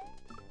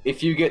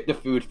 if you get the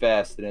food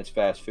fast, then it's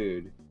fast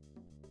food.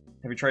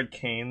 Have you tried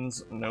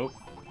Cane's? Nope.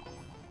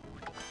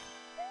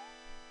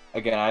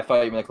 Again, I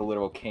thought you meant like a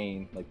literal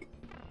cane, like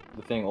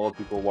the thing old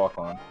people walk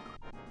on.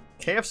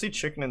 KFC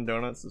chicken and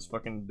donuts is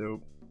fucking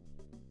dope.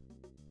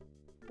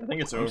 I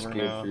think it's I'm over scared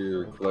now. for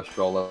your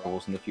cholesterol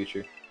levels in the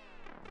future.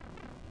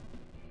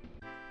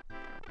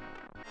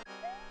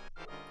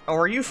 Oh,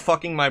 are you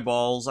fucking my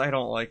balls? I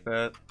don't like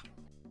that.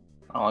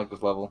 I don't like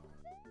this level.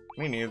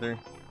 Me neither.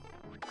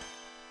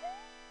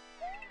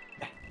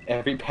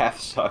 Every path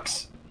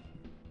sucks.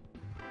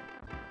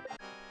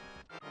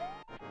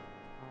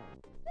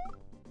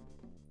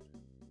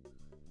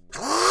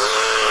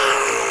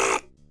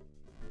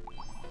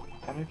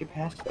 How did I get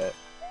past that?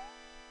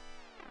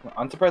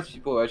 I'm surprised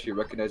people are actually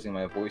recognizing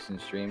my voice in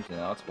streams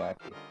now. It's wacky.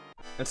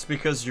 It's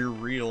because you're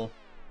real.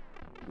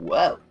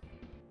 Whoa!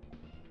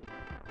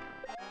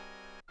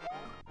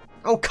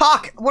 Oh,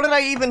 cock! What did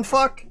I even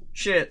fuck?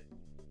 Shit.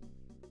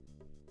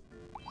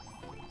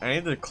 I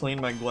need to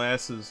clean my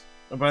glasses.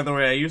 Oh, by the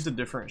way, I used a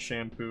different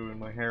shampoo and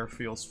my hair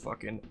feels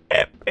fucking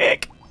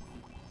epic.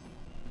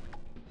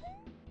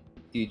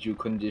 Did you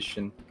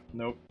condition?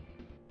 Nope.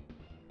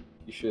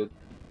 You should.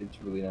 It's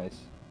really nice.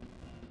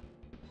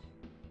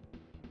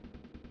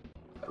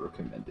 I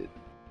recommend it.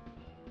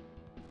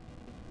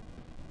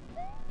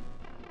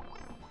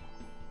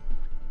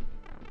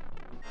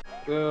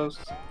 Ghost.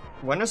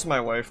 When is my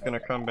wife gonna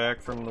come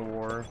back from the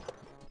war?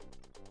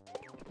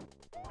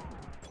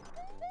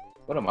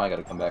 When am I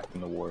gonna come back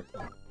from the war?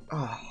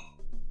 Oh.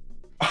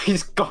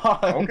 He's gone!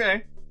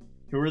 Okay.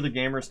 Who are the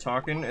gamers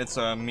talking? It's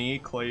me,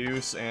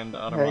 Clayus, and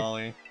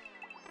Adamali.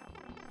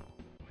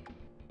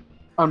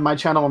 On my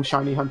channel, I'm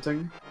shiny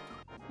hunting.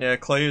 Yeah,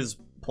 Clay is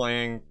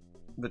playing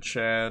the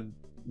Chad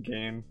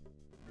game.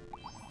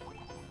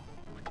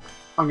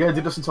 I'm gonna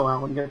do this until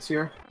Alan gets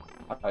here.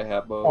 I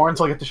have both. Or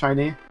until I get the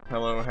shiny.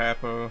 Hello,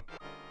 Hapo.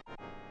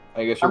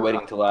 I guess you're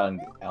waiting till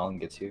Alan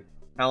gets here.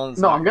 Alan's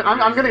No, not I'm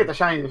gonna here. get the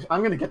shiny.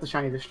 I'm gonna get the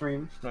shiny this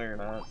stream. No, you're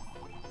not.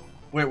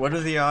 Wait, what are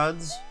the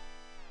odds?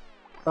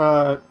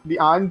 The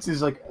odds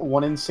is like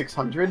 1 in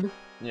 600,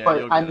 Yeah, but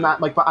you'll get I'm it.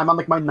 not like, but I'm on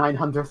like my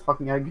 900th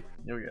fucking egg.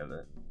 You'll get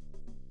it.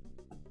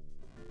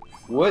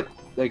 What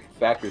like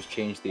factors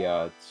change the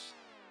odds?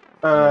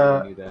 I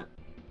never knew that.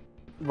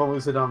 What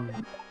was it?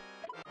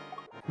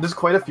 There's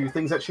quite a few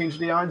things that change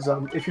the odds.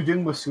 If you're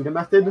doing Masuda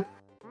method,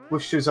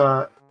 which is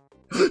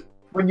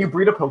when you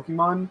breed a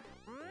Pokemon,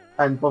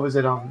 and what was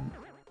it? Oh,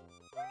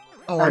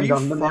 are And you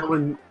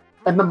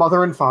the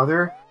mother and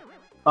father,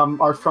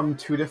 are from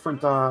two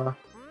different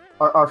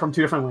are from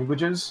two different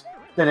languages.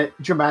 Then it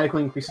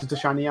dramatically increases the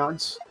shiny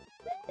odds.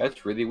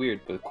 That's really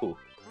weird, but cool.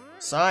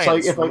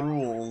 Science if, like-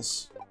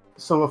 rules.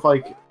 So if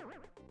like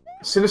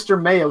Sinister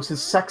Mayo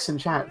says sex in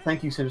chat,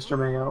 thank you, Sinister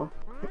Mayo.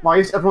 Why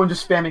is everyone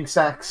just spamming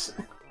sex?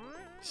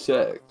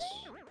 Sex.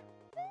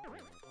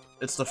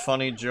 It's the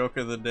funny joke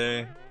of the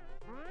day.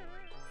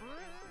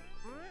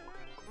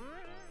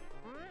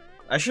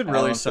 I should really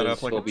Alan set says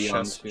up like he'll a be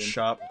on chest soon.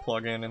 shop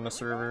plugin in the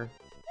server.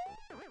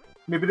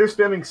 Maybe they're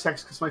spamming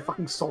sex because my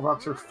fucking soul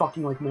rocks are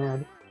fucking like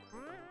mad.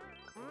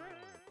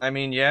 I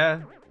mean,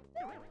 yeah.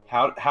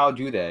 How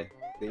do they?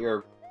 They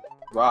are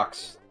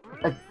rocks.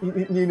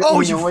 You Oh,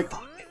 know, like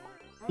fuck.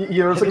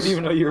 you know, I those, didn't like,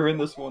 even know you were in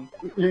this one.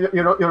 you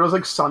know those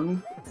like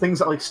sun things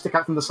that like stick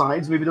out from the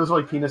sides. Maybe those are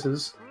like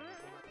penises.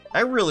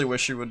 I really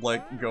wish you would,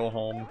 like, go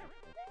home.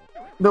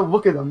 No,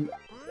 look at him.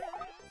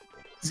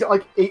 He's got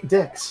like 8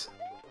 dicks.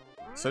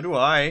 So do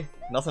I.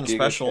 Nothing Giga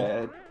special.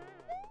 Chad.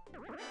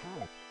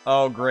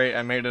 Oh, great.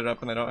 I made it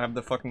up and I don't have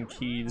the fucking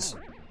keys.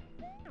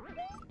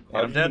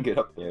 How I'm did you dead. get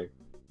up there?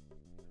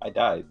 I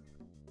died.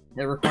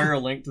 They require a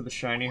link to the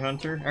shiny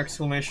hunter.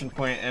 Exclamation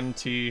point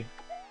MT.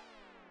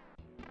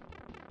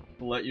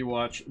 Will let you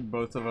watch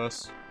both of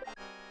us.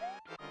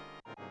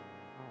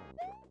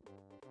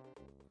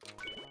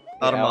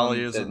 Yeah, Adamali Alan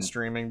isn't said-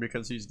 streaming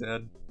because he's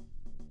dead.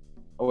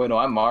 Oh wait, no,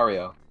 I'm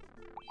Mario.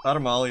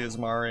 Adamali is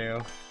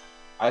Mario.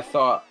 I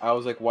thought, I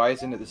was like, why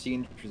isn't it the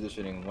scene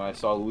transitioning when I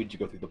saw Luigi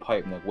go through the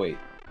pipe? I'm like, wait.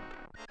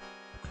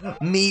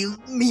 Me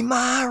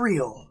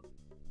Mario.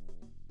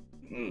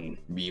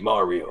 Me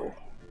Mario.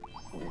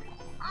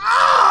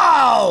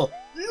 Oh!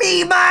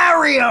 Me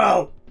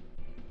Mario!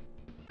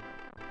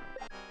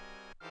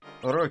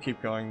 Why do I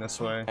keep going this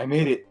way? I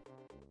made it.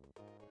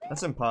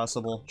 That's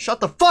impossible. Shut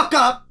the fuck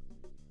up!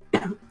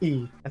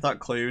 E. I thought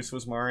Clayus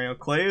was Mario.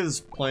 Clay is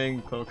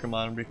playing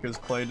Pokemon because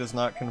Clay does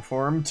not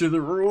conform to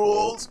the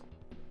rules.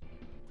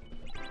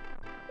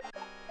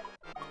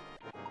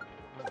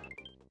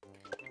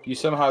 You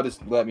somehow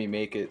just let me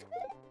make it.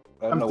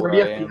 I don't I'm know 30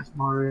 where I am. FPS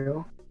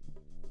Mario.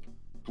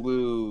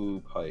 Blue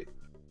pipe.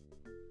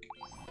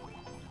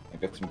 I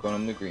guess I'm going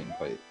on the green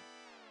pipe.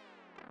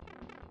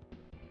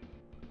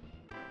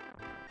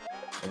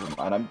 Never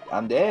mind,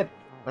 I'm dead.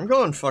 I'm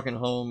going fucking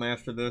home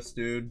after this,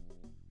 dude.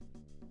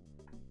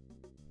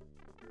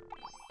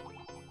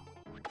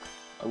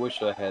 I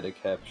wish I had a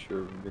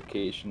capture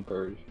vacation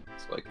bird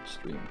so I could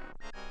stream.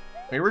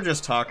 We were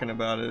just talking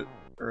about it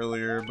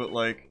earlier, but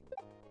like,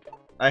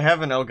 I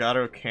have an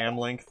Elgato cam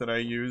link that I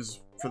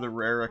use for the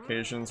rare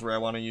occasions where I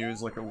want to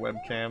use like a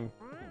webcam.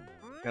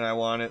 And I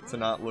want it to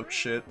not look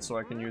shit, so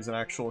I can use an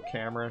actual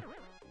camera.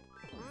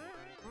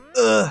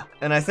 Ugh!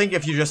 And I think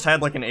if you just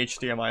had like an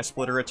HDMI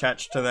splitter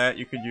attached to that,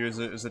 you could use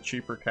it as a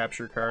cheaper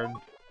capture card.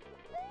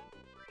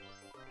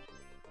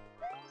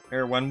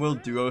 Here, when will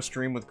Duo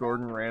stream with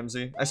Gordon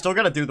Ramsay? I still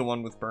gotta do the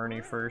one with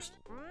Bernie first.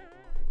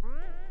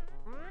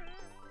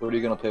 What are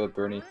you gonna play with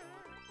Bernie?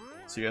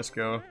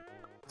 CS:GO.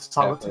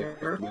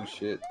 Solitaire. Blue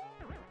shit.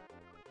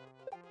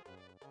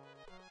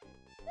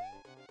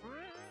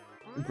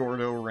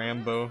 Gordo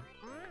Rambo.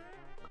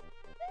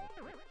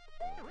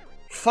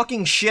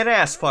 Fucking shit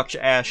ass fuck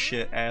ass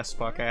shit ass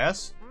fuck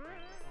ass.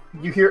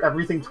 You hear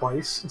everything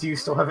twice. Do you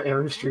still have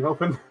Aaron's stream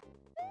open?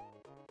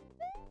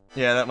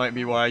 Yeah, that might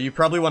be why. You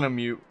probably want to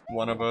mute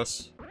one of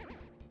us.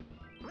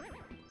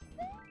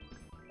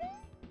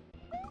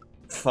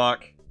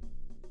 Fuck.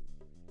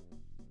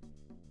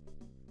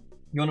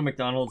 You want a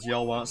McDonald's?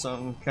 Y'all want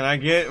something? Can I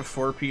get a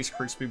 4-piece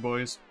Crispy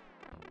Boys?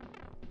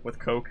 With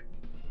Coke?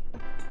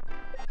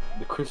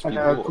 The crispy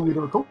And boy.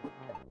 Toledo Coke.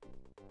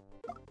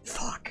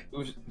 Fuck.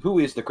 Who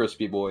is the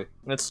crispy boy?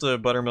 That's the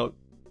buttermilk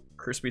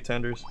crispy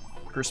tenders.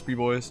 Crispy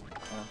Boys.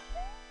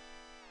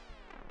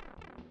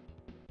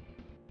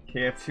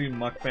 KF2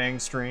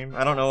 mukbang stream?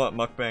 I don't know what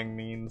mukbang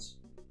means.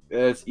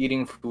 It's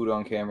eating food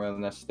on camera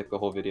and that's like the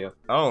whole video.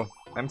 Oh,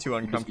 I'm too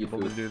just eat uncomfortable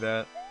to food. do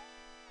that.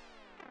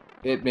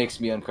 It makes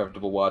me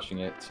uncomfortable watching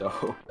it,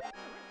 so...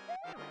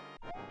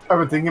 I've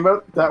been thinking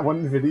about that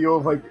one video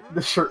of like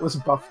the shirtless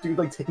buff dude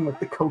like taking like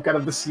the Coke out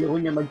of the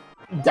ceiling and like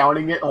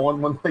downing it all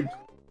in one thing.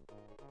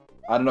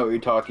 I don't know what you're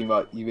talking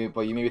about, but you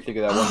made me think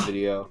of that one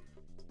video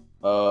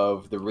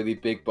of the really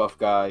big buff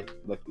guy,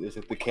 like there's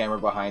like the camera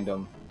behind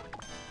him,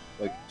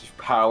 like just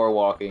power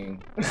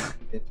walking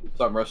into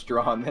some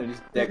restaurant and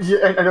just decks.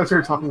 Yeah, I know what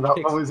you're talking about.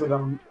 What was it?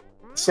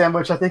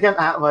 Sandwich. I think I'm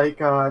at like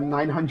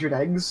 900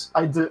 eggs.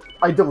 I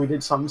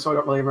deleted some, so I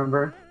don't really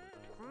remember.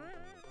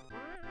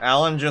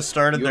 Alan just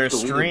started You their have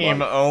deleted stream.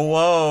 one. Oh,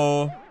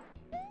 whoa.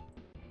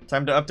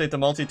 Time to update the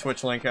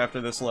multi-Twitch link after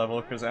this level,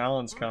 because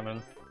Alan's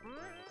coming.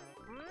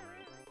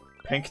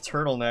 Pink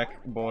turtleneck,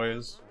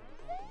 boys.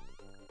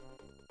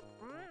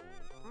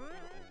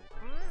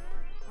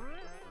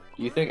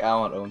 Do you think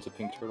Alan owns a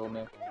pink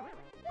turtleneck?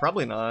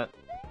 Probably not.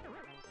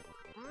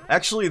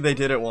 Actually, they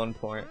did at one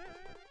point.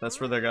 That's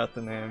where they got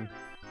the name.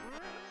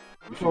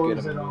 We should What get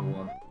was him it, a new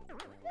one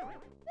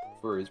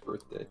for his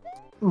birthday.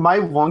 My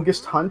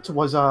longest hunt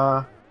was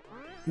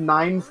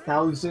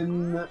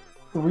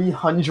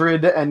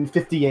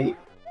 9,358.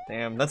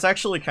 Damn, that's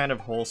actually kind of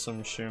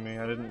wholesome, Shumi.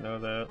 I didn't know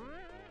that.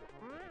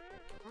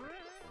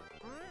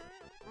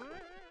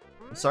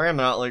 Sorry I'm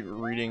not, like,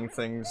 reading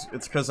things.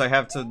 It's because I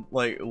have to,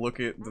 like, look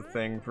at the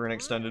thing for an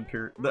extended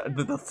period.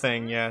 The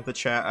thing, yeah. The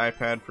chat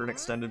iPad for an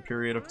extended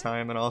period of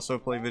time and also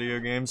play video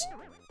games.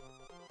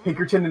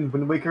 Pinkerton and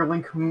Wind Waker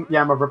link.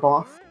 Yeah, I'm a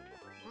ripoff.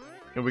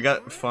 And we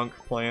got Funk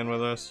playing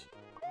with us.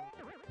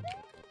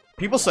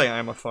 People say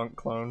I'm a Funk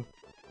clone.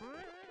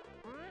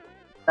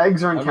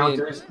 Eggs or I mean-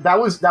 encounters. that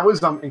was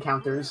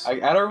encounters. I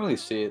don't really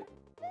see it.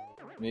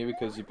 Maybe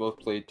because you both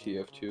played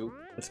TF2.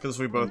 It's because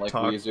we both like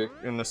talk Weezer.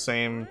 in the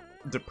same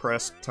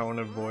depressed tone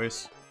of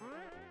voice.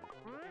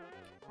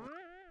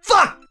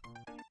 Fuck!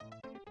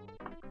 I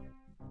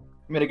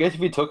mean, I guess if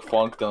you took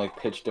Funk, then like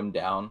pitched him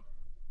down.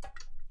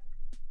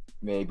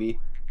 Maybe.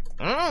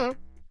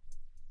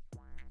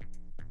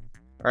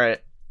 Alright.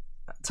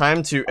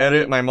 Time to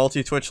edit my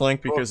multi-Twitch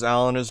link because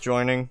Alan is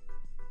joining.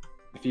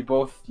 If you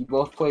both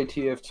play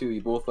TF2,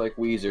 you both like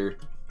Weezer.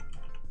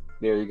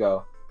 There you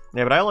go.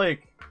 Yeah, but I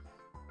like...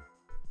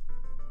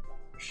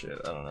 Shit,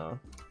 I don't know.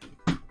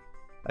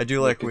 I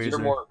do like 'Cause you're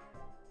Weezer. more-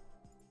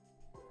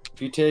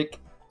 If you take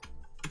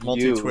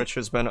Multi-Twitch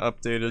has been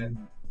updated.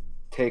 and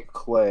take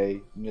Clay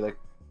and you like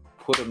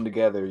put them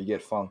together, you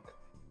get Funk.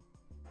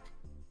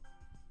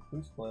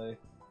 Who's play?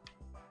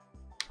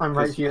 I'm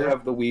right 'Cause you here.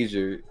 have the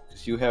Weezer,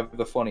 because you have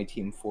the funny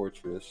Team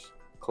Fortress.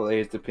 Clay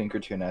is the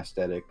Pinkerton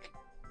aesthetic.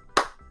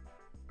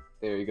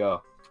 There you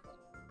go.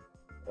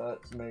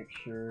 Let's make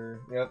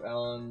sure. Yep,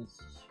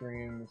 Alan's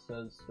stream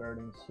says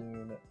starting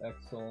soon.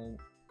 Excellent.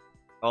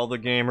 All the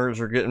gamers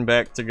are getting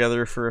back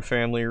together for a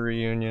family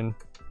reunion.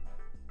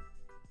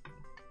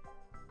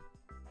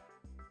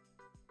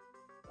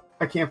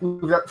 I can't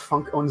believe that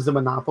Funk owns the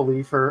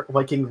monopoly for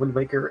liking Wind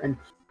Waker and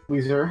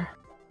Weezer.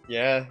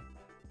 Yeah.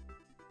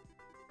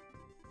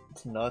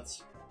 It's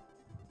nuts.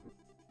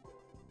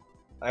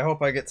 I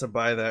hope I get to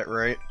buy that,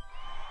 right?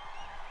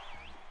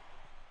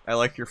 I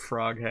like your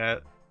frog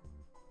hat.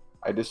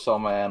 I just saw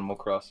my Animal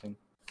Crossing.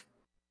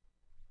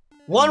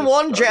 1-1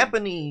 started.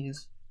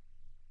 Japanese!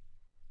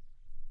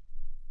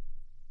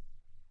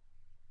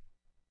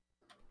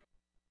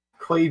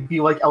 Clay be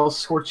like El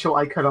Scorcho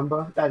I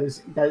Caramba. That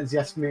is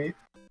yes me.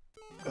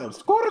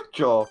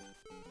 Scorcho!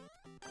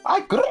 I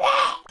agree!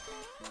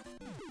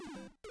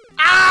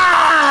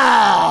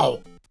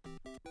 Ow!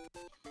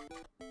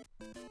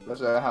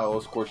 That's how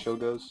El Scorcho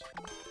goes.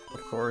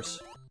 Of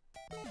course.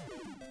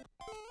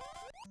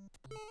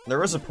 There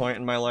was a point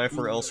in my life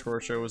where El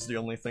Scorcho was the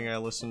only thing I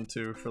listened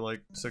to for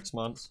like 6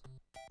 months.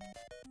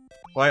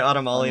 Why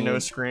Automali no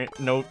screen,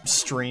 no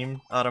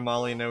stream?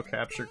 Automali no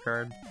capture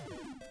card.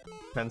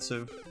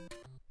 Pensive.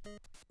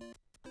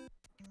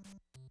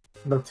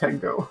 No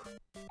Tango.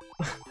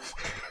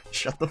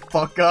 Shut the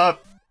fuck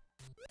up!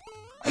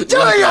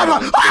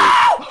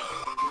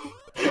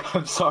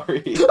 I'm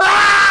sorry.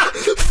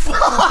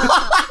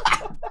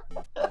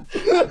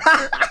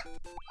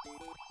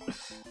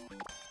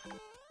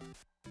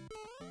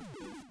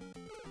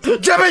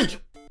 Jimmy!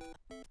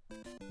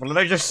 What did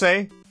I just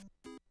say?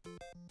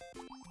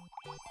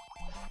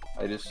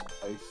 I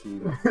see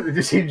Did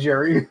you see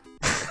Jerry?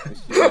 I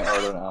see my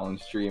Art on Alan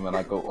stream and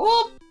I go,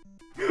 oh!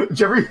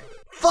 Jerry,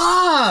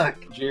 fuck!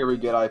 Jerry,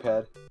 get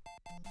iPad.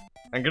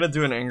 I'm gonna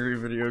do an angry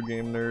video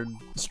game nerd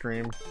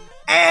stream.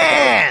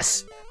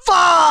 Ass!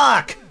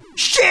 Fuck!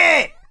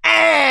 Shit!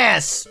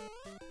 Ass!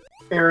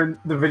 Aaron,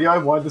 the video I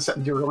wanted to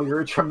send you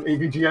earlier, it's from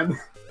AVGN.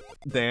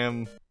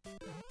 Damn.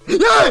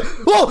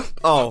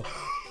 Oh!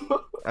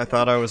 I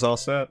thought I was all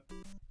set.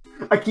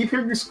 I keep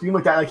hearing you scream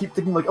like that, and I keep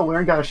thinking like, oh,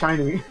 Aaron got a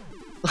shiny.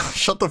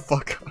 Shut the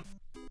fuck up.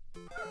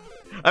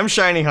 I'm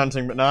shiny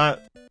hunting, but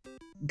not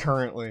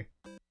currently.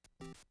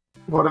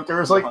 What if there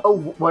was like a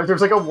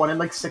 1 in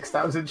like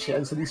 6,000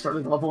 chance that he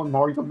started level in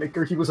Mario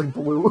Maker, he was like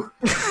blue?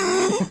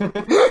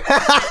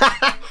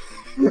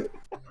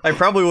 I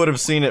probably would have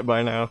seen it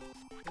by now.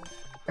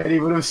 And he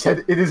would have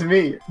said, it is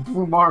me,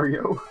 Blue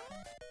Mario.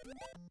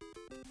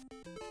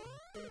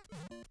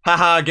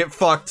 Haha, get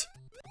fucked.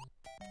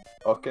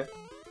 Okay.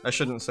 I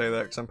shouldn't say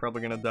that because I'm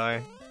probably gonna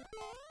die.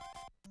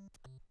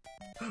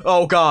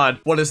 Oh god,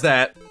 what is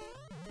that?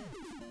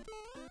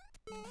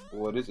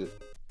 What is it?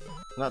 I'm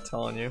not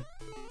telling you.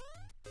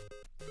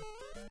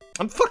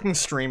 I'm fucking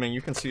streaming,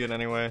 you can see it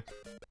anyway.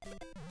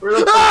 Where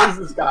the fuck is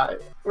this guy?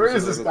 Where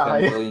is this Like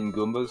guy? 10 million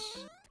Goombas?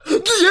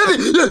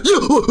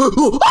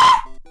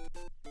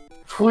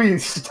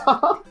 Please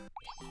stop.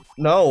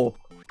 No.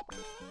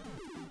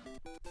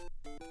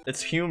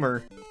 It's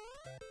humor.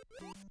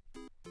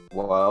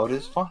 Wow, it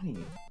is funny.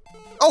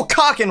 Oh,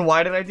 cockin',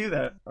 why did I do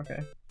that? Okay.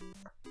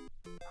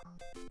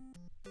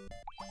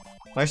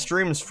 My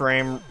stream's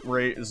frame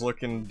rate is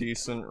looking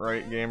decent,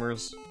 right,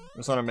 gamers?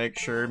 Just want to make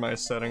sure my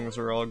settings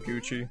are all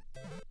Gucci.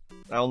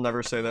 I'll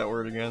never say that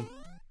word again.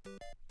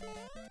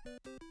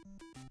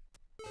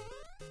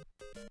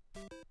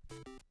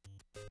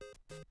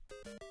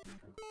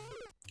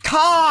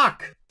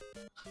 Cock!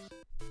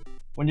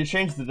 When you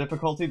changed the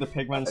difficulty, the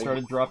pigmen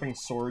started dropping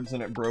swords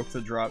and it broke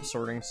the drop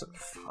sorting so-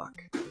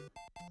 fuck.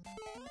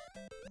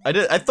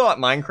 I thought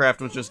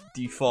Minecraft was just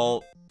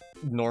default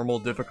normal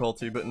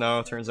difficulty, but no,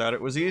 it turns out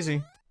it was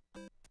easy.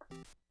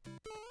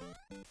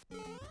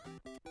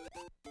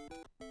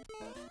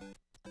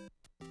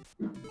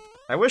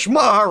 I wish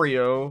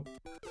Mario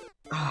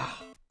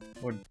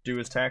would do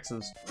his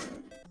taxes.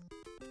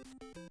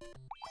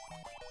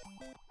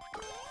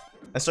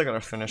 I still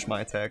gotta finish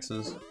my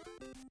taxes.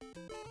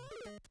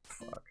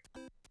 Fuck.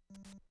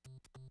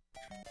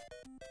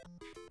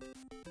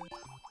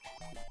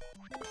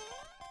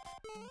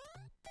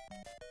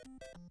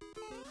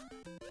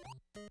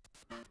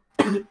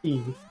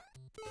 E.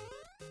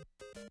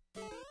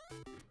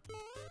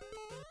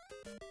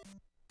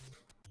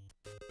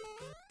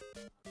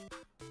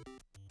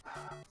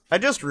 I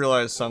just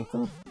realized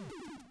something.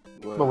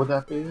 What would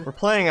that be? We're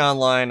playing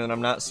online and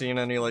I'm not seeing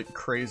any, like,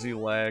 crazy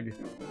lag.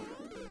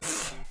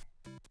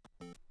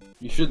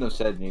 You shouldn't have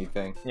said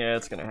anything. Yeah,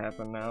 it's gonna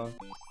happen now.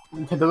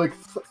 Nintendo like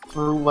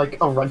threw like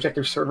a wrench at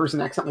their servers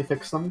and accidentally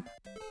fixed them.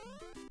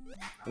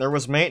 There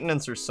was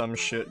maintenance or some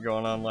shit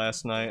going on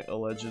last night,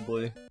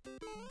 allegedly.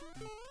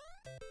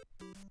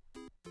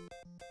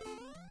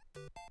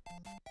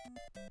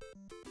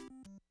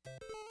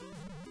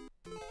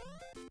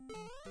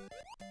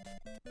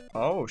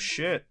 Oh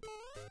shit.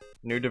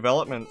 New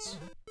developments.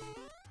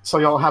 So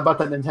y'all, how about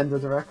that Nintendo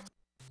Direct?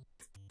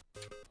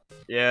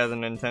 Yeah, the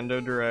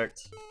Nintendo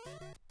Direct.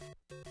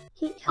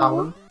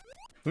 Alan?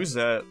 Who's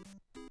that?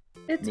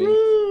 It's Me.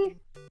 me!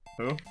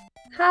 Who?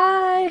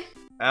 Hi!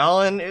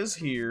 Alan is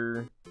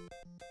here.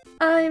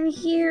 I'm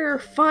here,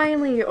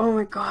 finally! Oh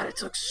my god, it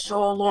took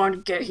so long to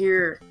get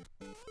here.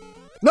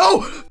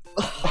 No!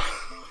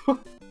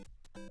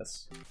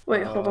 Yes.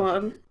 Wait, hold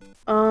on.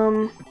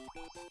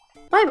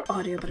 My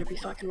audio better be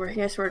fucking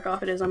working, I swear to god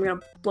if it is, I'm gonna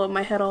blow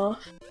my head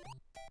off.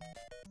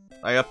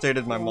 I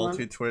updated my Hold on.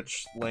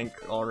 multi-Twitch link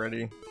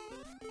already.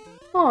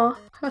 Aw,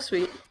 how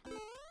sweet.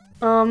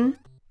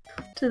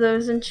 To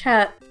those in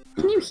chat,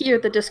 can you hear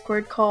the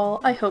Discord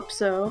call? I hope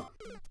so.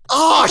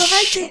 Oh So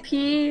hi shit!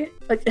 JP!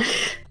 Like,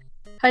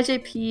 hi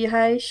JP,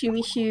 hi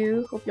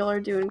Shumishu. Hope y'all are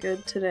doing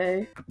good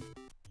today.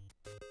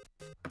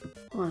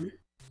 Hold on.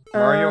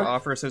 Mario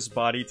offers his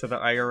body to the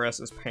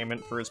IRS as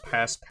payment for his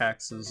past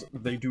taxes.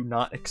 They do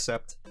not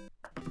accept.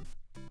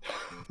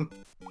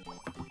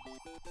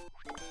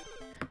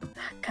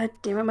 God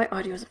damn it, my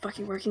audio isn't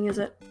fucking working, is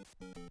it?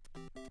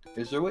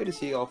 Is there a way to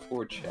see all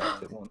 4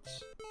 chats at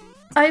once?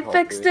 I Oh,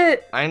 fixed great.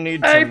 it! I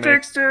need to I make-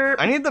 fixed it!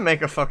 I need to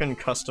make a fucking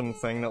custom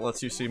thing that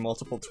lets you see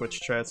multiple Twitch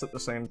chats at the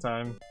same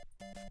time.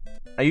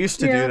 I used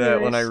to Yeah, do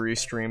that when I nice.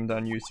 restreamed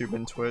on YouTube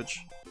and Twitch.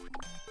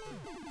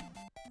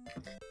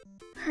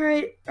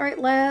 Alright,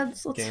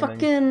 lads, let's Gaming.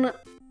 fucking,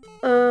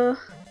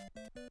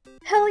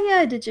 hell yeah,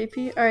 I did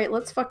JP. Alright,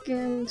 let's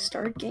fucking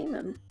start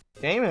gaming.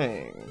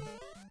 Gaming.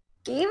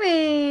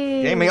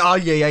 Gaming! Gaming. Oh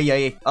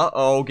yeah.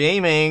 Uh-oh,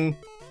 gaming.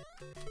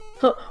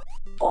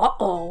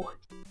 Uh-oh.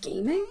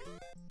 Gaming?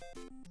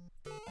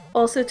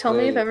 Also, tell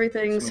me if Wait,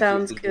 everything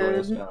someone sounds needs to join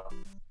us good now.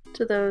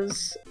 to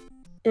those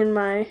in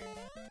my,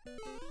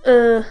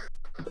 Oh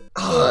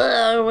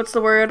What's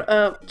the word?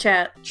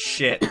 Chat.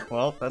 Shit.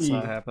 Well, that's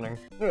not happening.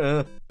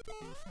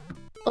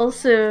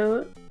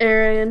 Also,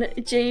 Aaron,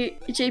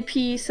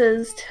 JP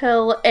says,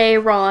 tell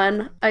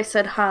Aaron I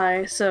said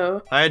hi,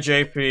 so... Hi,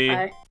 JP.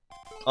 Hi.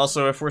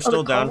 Also, if we're the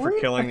still down for call-in?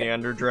 killing Okay. the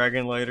Ender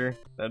Dragon later,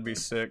 that'd be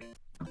sick.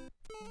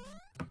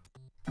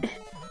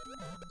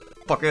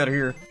 Fuck out of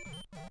here.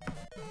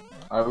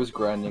 I was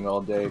grinding all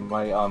day.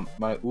 My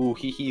my ooh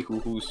hee hee hoo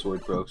hoo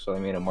sword broke, so I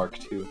made a Mark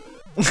II.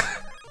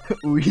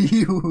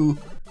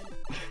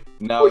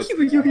 Now it's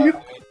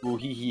ooh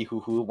hee hee hoo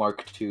hoo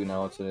Mark II.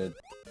 Now it's a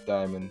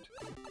diamond.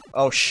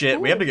 Oh shit,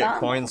 we Ooh, have to get wow.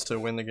 coins to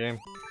win the game.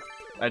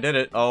 I did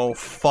it. Oh,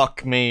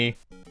 fuck me.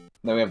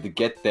 Now we have to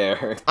get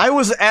there. I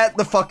was at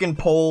the fucking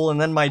pole, and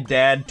then my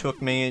dad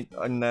took me,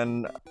 and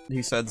then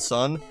he said,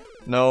 son,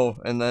 no,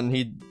 and then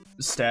he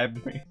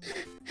stabbed me.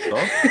 So?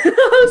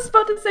 I was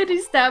about to say, did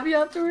he stab you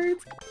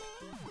afterwards?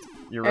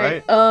 You're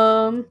right.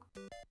 Alright,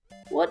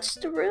 what's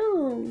the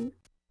room?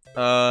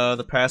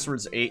 The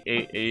password's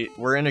 888.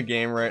 We're in a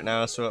game right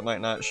now, so it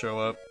might not show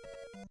up.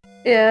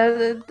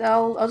 Yeah,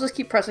 I'll just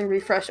keep pressing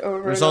refresh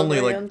over There's and over only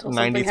again like until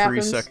something 93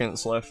 happens.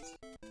 seconds left.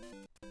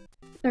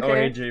 Okay. Oh,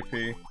 hey,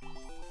 JP.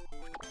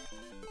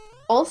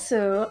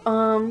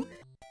 Also,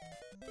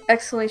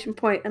 exclamation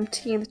point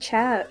MT in the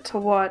chat to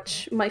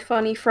watch my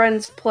funny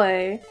friends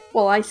play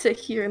while I sit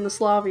here in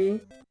this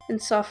lobby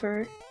and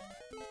suffer.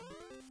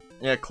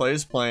 Yeah,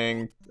 Clay's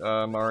playing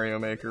Mario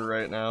Maker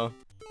right now.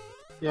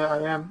 Yeah,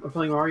 I am. I'm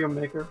playing Mario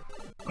Maker.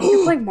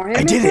 You're playing Mario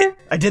I Maker? did it!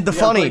 I did the Yeah,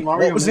 I'm funny! playing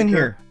Mario What was in Maker.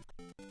 here?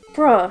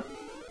 Bruh.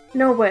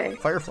 No way.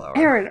 Fireflower.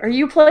 Aaron, are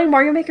you playing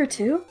Mario Maker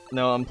too?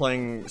 No, I'm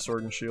playing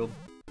Sword and Shield.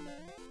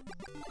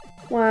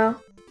 Wow.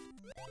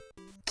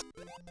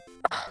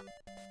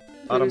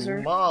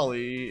 Loser.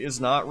 Molly is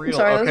not I'm real.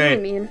 sorry, that was Okay,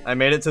 really mean. I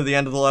made it to the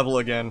end of the level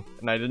again,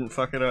 and I didn't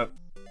fuck it up.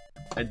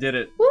 I did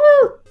it. Woo!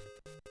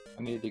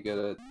 I need to get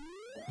a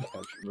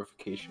couch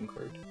verification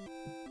card.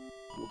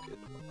 We'll get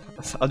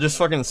I'll just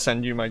fucking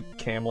send you my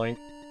cam link.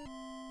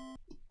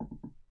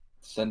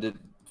 Send it,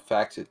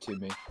 fax it to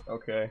me.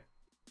 Okay.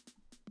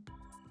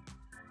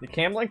 The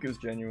cam link is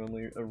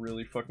genuinely a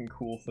really fucking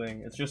cool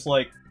thing. It's just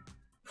like,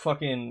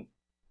 fucking...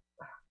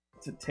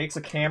 It takes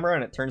a camera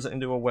and it turns it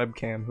into a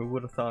webcam. Who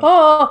would have thought?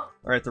 Oh!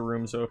 Alright, the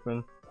room's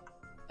open.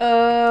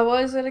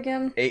 What is it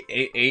again?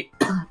 888.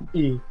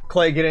 E.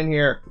 Clay, get in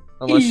here.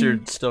 Unless E. you're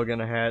still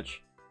gonna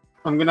hatch.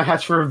 I'm gonna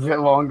hatch for a bit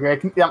longer.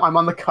 Yeah, I'm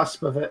on the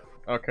cusp of it.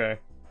 Okay.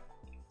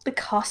 The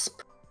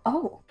cusp.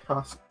 Oh.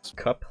 Cusp.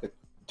 Cup.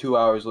 2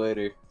 hours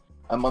later,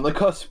 I'm on the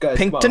cusp, guys.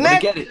 Pink Come on, to I'm gonna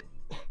neck! get it.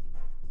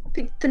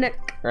 Pink the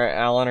neck. Alright,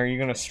 Alan, are you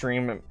gonna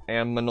stream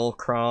Animal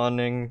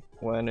Crossing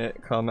when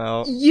it come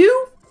out?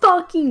 You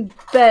fucking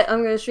bet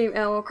I'm gonna stream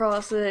Animal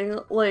Crossing,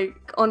 like,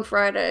 on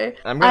Friday.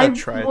 I'm gonna I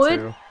try would-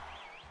 to.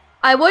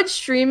 I would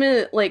stream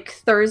it, like,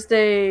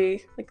 Thursday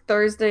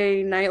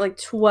night, like,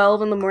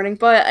 12 in the morning,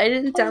 but I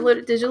didn't download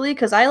it digitally,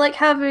 because I like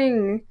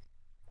having,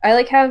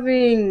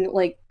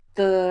 like,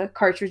 the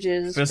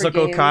cartridges for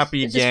Physical games.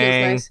 copy, It just feels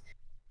gang. nice.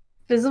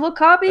 Physical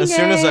copy, As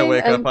soon as I gang,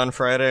 wake and- up on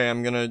Friday,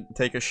 I'm gonna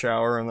take a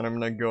shower and then I'm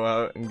gonna go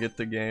out and get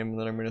the game and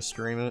then I'm gonna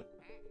stream it.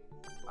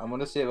 I'm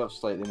gonna save up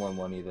slightly more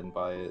money than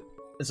buy it.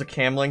 Is a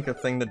cam link a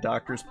thing the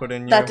doctors put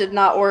in you? That did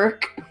not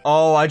work.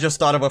 Oh, I just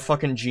thought of a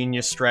fucking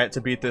genius strat to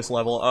beat this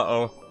level.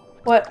 Uh-oh.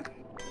 What?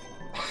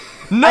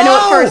 No! I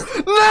know it first.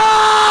 No!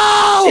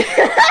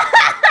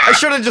 I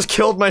should have just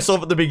killed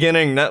myself at the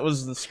beginning. That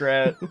was the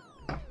strat.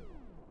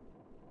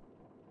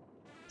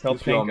 Tell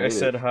Guess we all Pink I made it.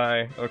 said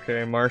hi.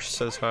 Okay, Marsh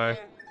says hi.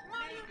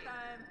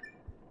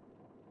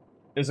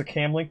 Is a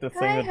cam link the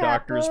thing Hi, the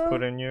doctors Happo.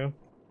 put in you?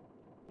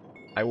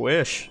 I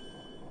wish.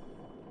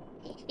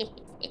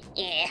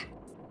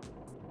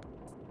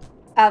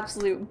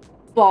 Absolute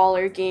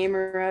baller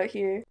gamer out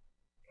here.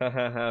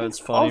 Hahaha, it's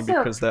funny Also,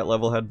 because that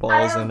level had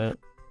balls in it.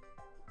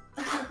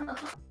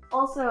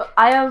 Also,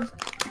 I have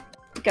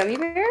gummy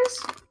bears.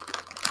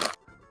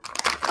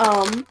 A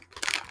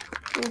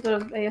little bit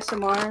of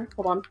ASMR.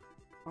 Hold on.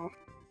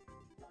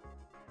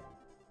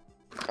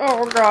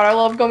 Oh god, I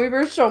love gummy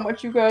bears so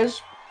much, you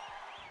guys.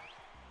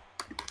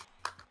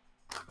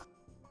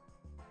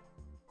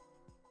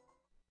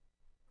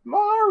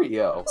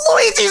 Mario!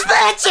 Luigi's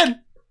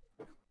Mansion!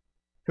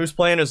 Who's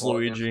playing as Oh,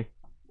 Luigi?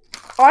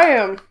 I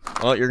am.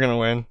 Well, you're gonna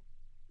win.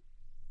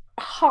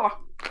 Ha.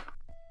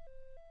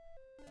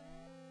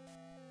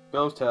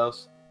 Ghost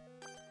house.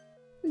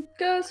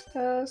 Ghost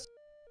house.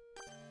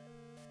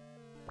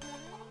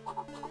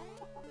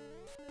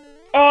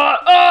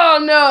 Oh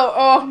no!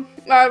 Oh,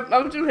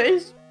 I'm too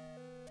hasty.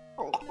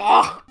 Oh,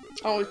 I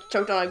almost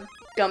choked on my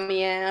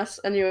gummy ass.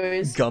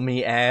 Anyways.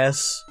 Gummy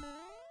ass.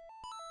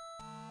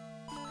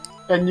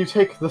 And you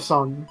take the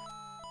sun.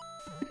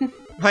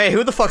 Hey,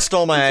 who the fuck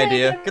stole my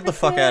idea? Get the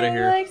fuck out of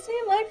here. Like,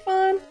 seem like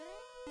fun.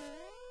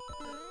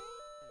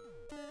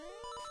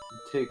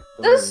 Take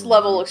the This moon,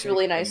 level you looks take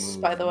really the nice,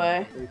 moon, by the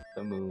way. you Take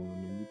the moon,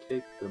 and you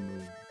take the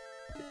moon.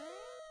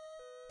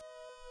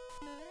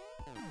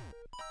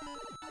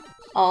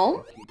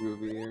 Oh?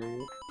 Groovy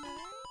area.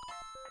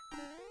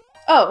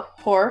 Oh,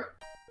 whore.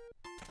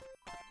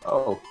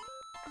 Oh.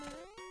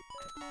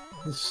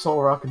 The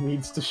Solrock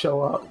needs to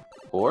show up.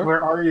 Or?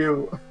 Where are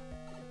you?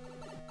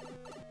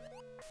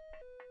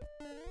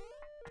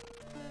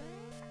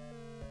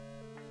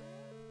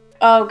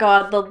 Oh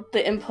god,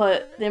 the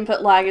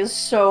input lag is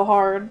so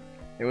hard.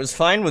 It was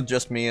fine with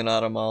just me and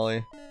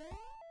Automolly.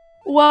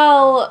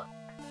 Well,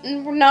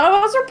 none of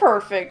us are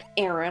perfect,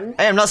 Aaron.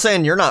 Hey, I'm not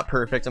saying you're not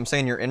perfect, I'm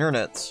saying your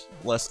internet's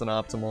less than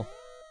optimal.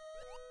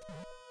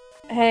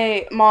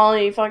 Hey,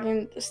 Molly,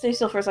 fucking stay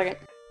still for a second.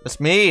 It's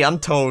me, I'm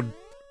Toad.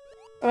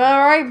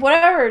 Alright,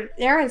 whatever.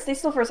 Aaron, stay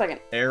still for a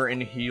second. Air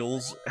and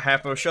heels.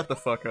 Happo, shut the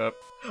fuck up.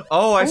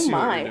 Oh, I see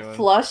what you're doing.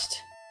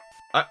 Flushed.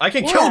 I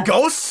can kill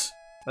ghosts?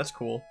 That's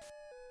cool.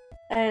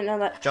 I didn't know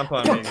that. Jump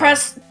on me.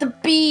 Press the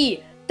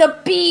B! The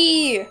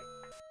B!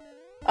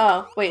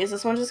 Oh, wait, is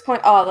this one just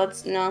going? Oh,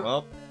 that's no.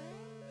 Well,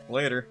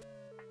 later.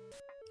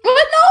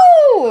 What?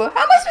 No!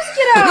 How am I supposed to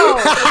get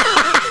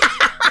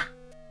out?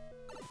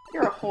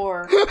 You're a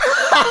whore.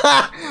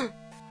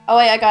 Oh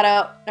wait, I got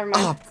out. Never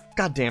mind. Oh,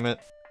 god damn it.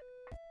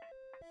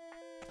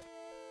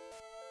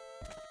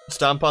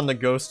 Stomp on the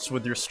ghosts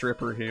with your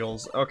stripper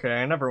heels. Okay,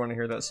 I never want to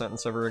hear that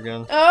sentence ever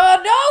again.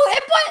 Oh no!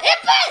 Input!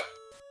 Input!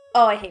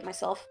 Oh, I hate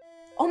myself.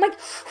 Oh my.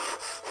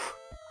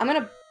 I'm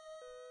gonna.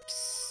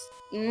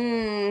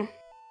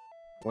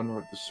 Wonder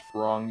what the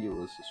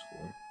Sprongulus is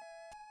for.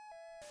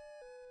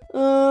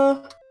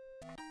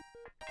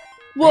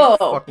 Whoa!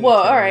 Fucking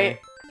Whoa! kidding All right. me.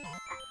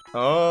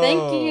 Oh.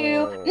 Thank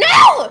you.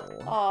 No!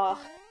 Oh.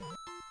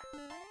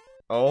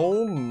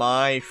 Oh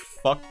my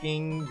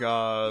fucking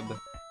god.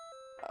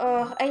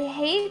 I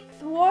hate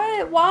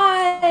what?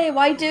 Why?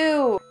 Why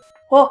do?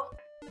 Oh.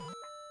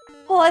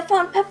 Oh, I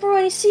found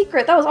Pepperoni's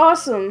secret. That was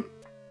awesome.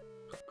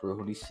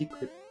 Pepperoni's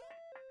secret.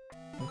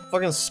 I'm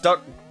fucking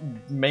stuck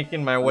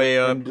making my way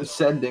up. I'm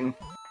descending.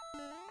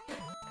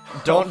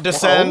 Don't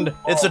descend.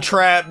 It's a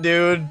trap,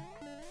 dude.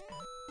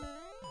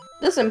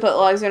 This input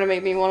lag is gonna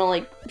make me want to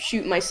like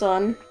shoot my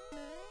son.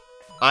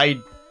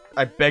 I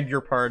beg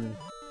your pardon.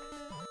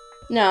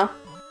 No.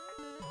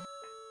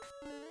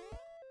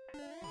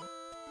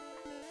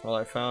 Well,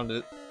 I found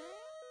it.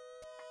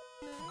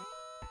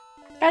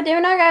 God damn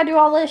it! Now I gotta do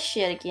all this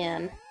shit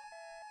again.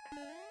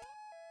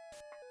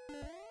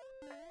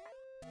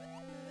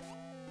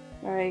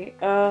 Alright,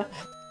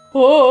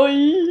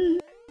 Oi!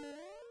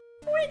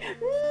 Wait,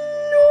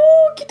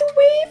 no! Get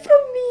away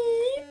from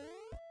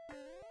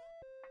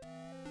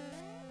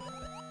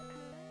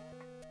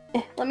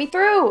me! Let me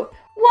through!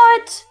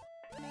 What?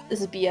 This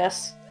is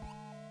BS.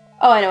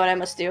 Oh, I know what I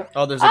must do.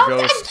 Oh, there's a Oh,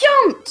 ghost.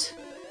 I jumped!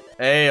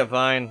 Hey,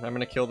 Avine, I'm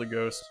gonna kill the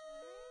ghost.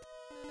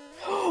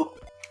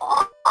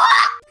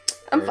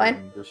 I'm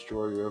fine.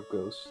 Destroyer of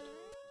ghosts.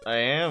 I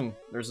am.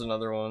 There's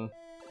another one.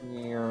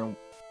 Yeah.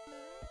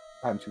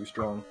 I'm too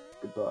strong.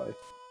 Goodbye.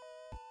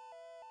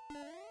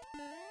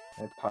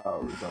 My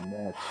power is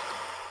unmatched.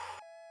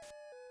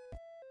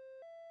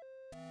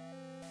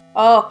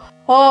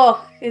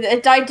 Oh,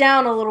 it died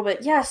down a little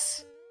bit.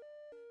 Yes.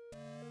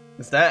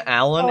 Is that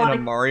Alan Oh, in a I-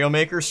 Mario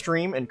Maker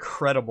stream?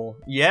 Incredible.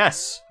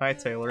 Yes. Hi,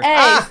 Taylor. Hey.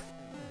 Ah!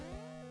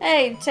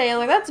 Hey,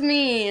 Taylor, that's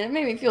mean. It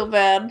made me feel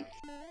bad.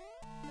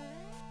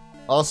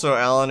 Also,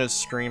 Alan is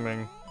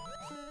streaming.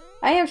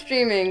 I am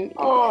streaming.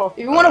 Oh! If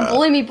you want to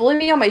bully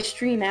me on my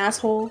stream,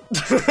 asshole.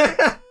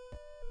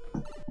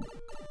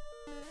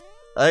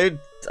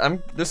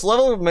 This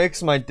level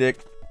makes my dick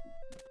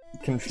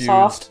confused.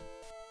 Soft.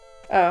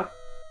 Oh.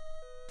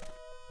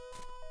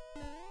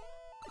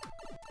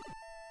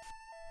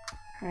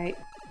 Right.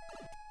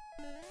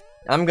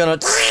 I'm gonna.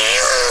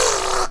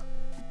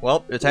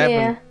 Well, it's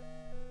happened. Yeah.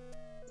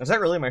 Is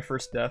that really my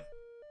first death?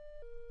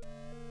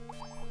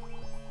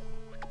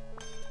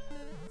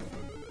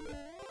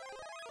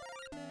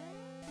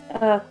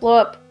 Blow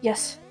up.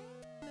 Yes.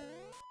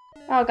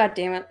 Oh, god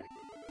damn it.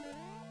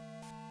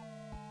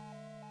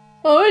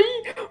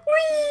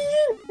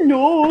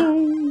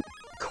 No.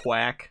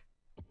 Quack.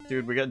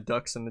 Dude, we got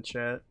ducks in the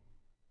chat.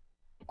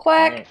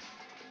 Quack.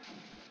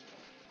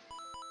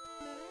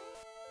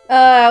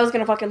 I was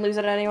gonna fucking lose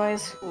it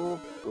anyways.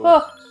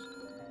 Oh.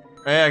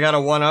 Hey, I got a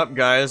 1-up,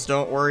 guys.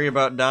 Don't worry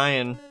about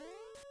dying.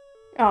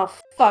 Oh,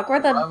 fuck. Where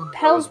the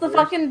hell's the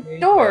fucking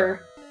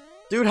door?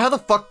 Dude, how the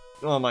fuck?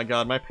 Oh my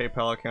god, my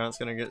PayPal account's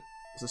gonna get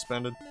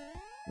suspended.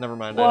 Never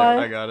mind, Why?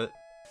 I got it.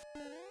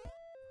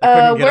 I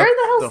couldn't get Where up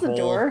the hell's the hole.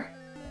 door?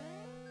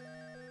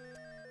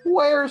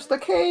 Where's the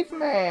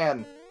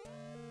caveman?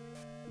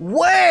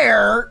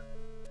 Where?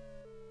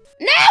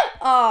 No!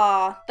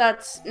 Aw,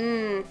 that's,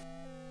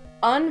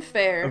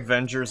 unfair.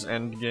 Avengers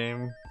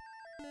Endgame.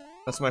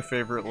 That's my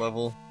favorite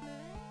level.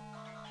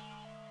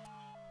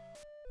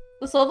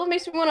 This level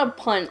makes me want to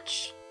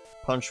punch.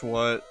 Punch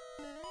what?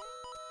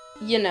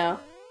 You know.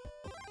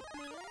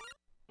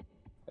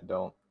 I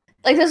don't.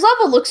 Like, this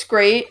level looks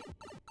great,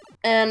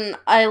 and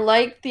I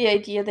like the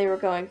idea they were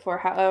going for,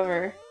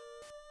 however.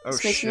 Oh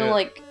This makes shit. me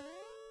like,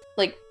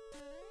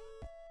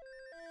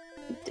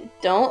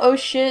 don't, oh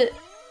shit.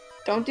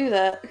 Don't do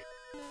that.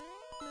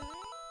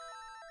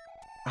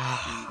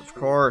 Ah, of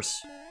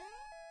course.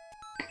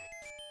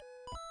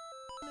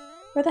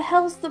 Where the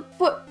hell's the,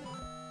 what?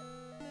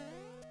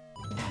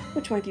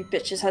 Which one of you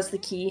bitches has the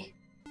key?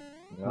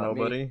 Not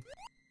me. Nobody.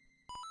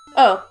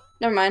 Oh,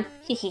 never mind.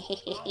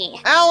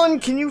 Alan,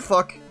 can you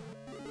fuck?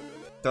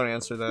 Don't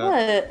answer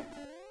that.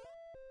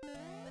 What?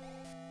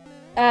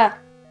 Ah.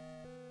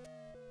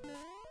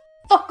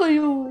 Fuck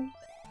you!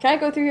 Can I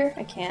go through here?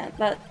 I can't.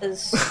 That is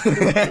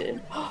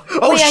stupid.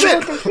 Oh Wait, I shit!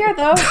 can go through here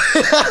though.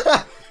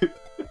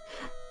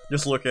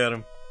 Just look at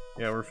him.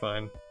 Yeah, we're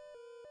fine.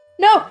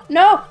 No!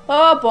 No!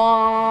 Oh,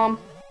 bomb!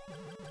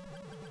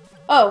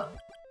 Oh.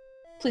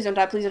 Please don't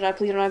die, please don't die,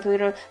 please don't die, please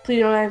don't die, please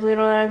don't die, please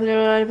don't die, please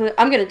don't die, please...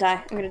 I'm gonna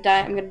die, I'm gonna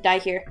die, I'm gonna die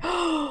here.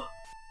 Oh!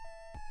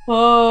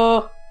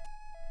 Oh,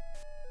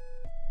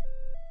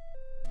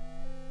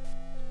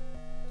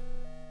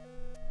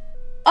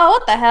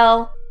 what the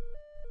hell?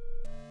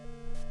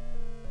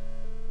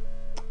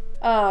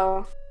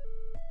 Oh.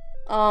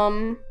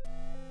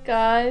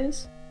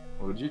 Guys.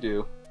 What did you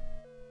do?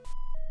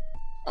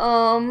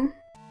 You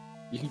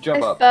can I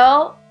jump up.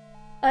 fell.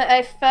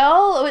 I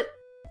fell.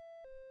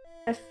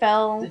 I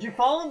fell. Did you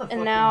fall in the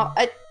And now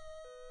I.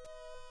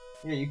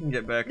 Yeah, you can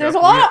get back There's a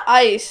up. lot of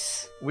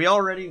ice. We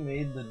already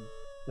made the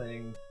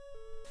thing.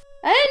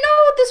 I didn't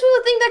know this was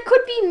a thing that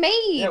could be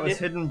made. Yeah, it was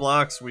hidden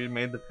blocks. We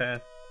made the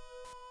path.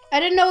 I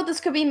didn't know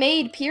this could be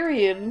made,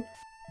 period.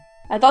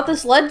 I thought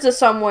this led to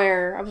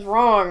somewhere. I was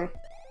wrong.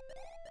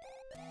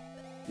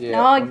 Yeah,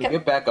 Now I when you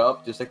get back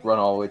up, just like run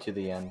all the way to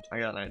the end. I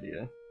got an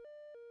idea.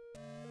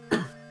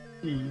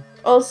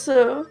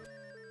 Also.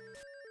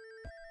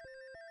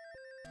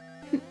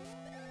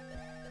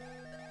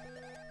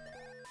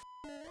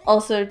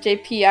 Also,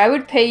 JP, I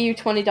would pay you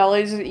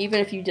 $20 even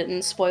if you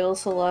didn't spoil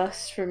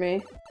Celeste for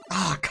me.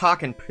 Ah,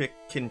 cock and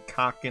pickin'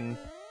 cockin'.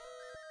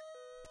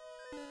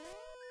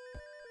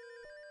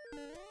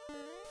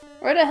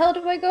 Where the hell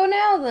do I go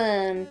now,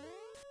 then?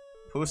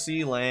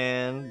 Pussy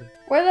land.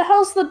 Where the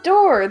hell's the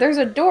door? There's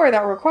a door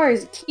that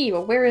requires a key,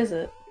 but where is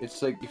it?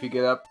 It's like if you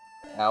get up,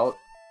 out,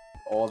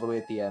 all the way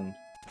at the end.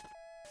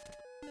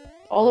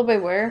 All the way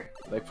where?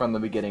 Like from the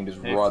beginning,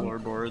 just Hey, run to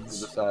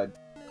floorboards. the side.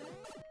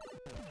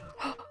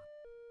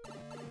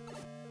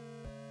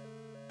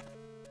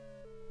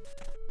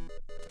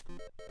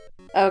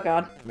 Oh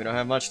god. We don't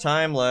have much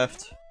time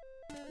left.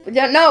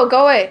 Yeah, no,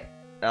 go away.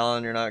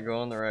 Alan, you're not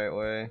going the right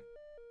way.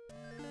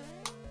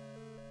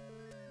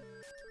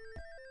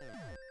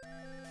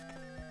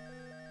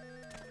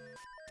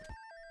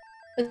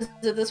 Is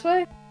it this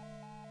way?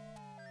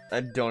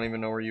 I don't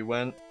even know where you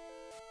went.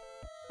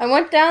 I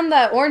went down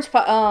that orange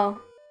pot.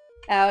 Oh.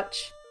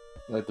 Ouch.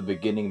 Like the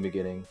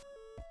beginning.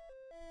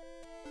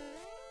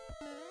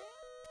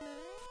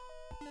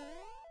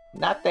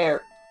 Not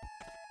there.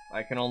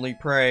 I can only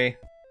pray.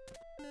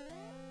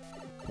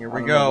 Here I we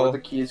don't know where go.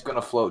 the key is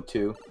gonna float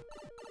to,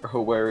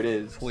 or where it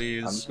is.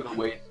 Please. I'm just gonna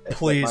wait. at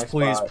Please, my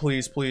please, spot.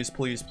 please, please,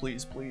 please,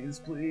 please, please,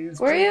 please.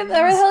 Where the please.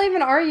 hell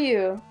even are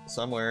you?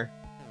 Somewhere.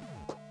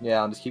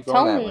 Yeah, I'll just keep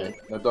Tell going that me. way.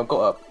 No, don't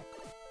go up.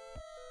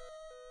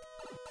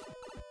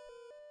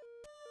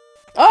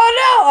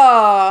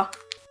 Oh no!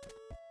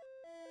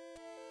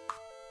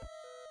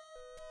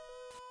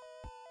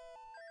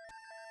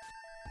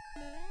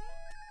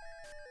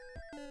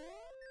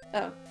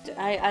 Oh,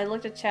 I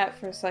looked at chat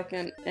for a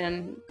second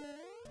and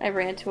I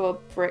ran to a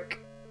brick.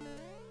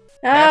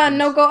 Ah, Happens.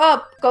 no, go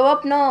up! Go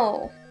up,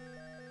 no!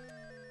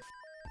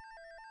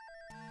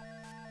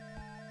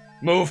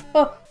 Move.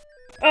 Oh.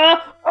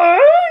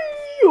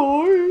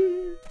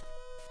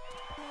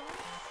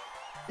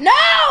 No!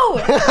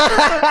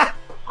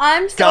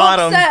 I'm so Got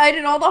 'em. upset. I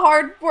did all the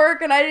hard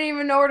work and I didn't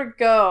even know where to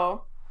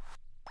go.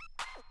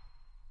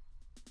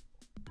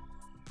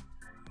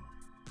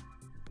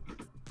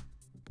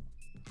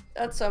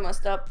 That's so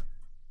messed up.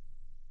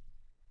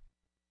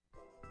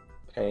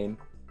 Pain.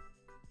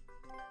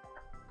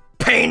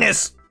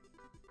 Penis.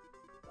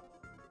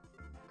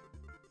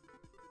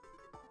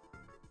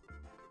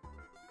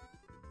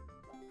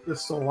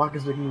 This soul walk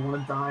is making me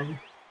want to die.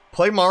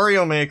 Play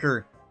Mario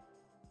Maker.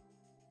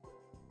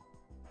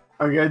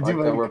 I gotta Like do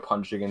that like, we're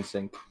punching in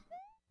sync.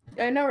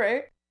 I know,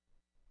 right?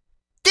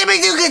 Give me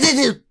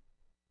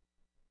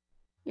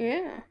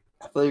Yeah.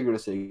 I thought you were gonna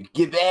say,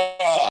 "Give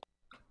it,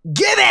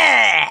 Give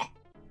it!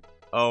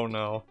 Oh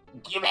no.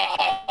 give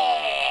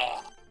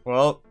it."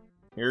 Well,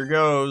 here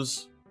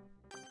goes.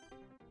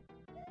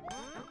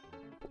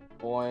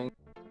 Boing.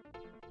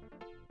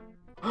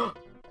 I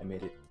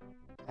made it.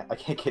 I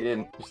can't get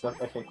in. There's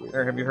nothing I can't get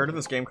in. Have you heard of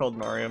this game called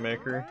Mario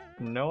Maker?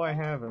 No, I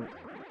haven't.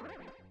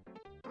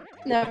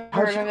 Never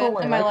How'd heard you of go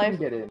it in my I couldn't life.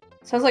 Get in.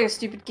 Sounds like a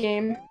stupid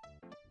game.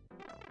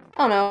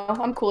 I don't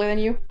know. I'm cooler than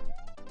you.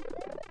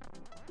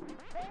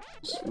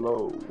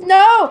 Slow.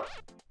 No!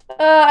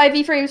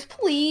 IV frames,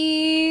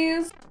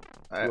 please!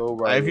 Slow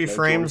right, Ivy like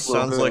Frames George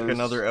sounds like Lopez.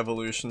 another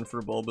evolution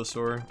for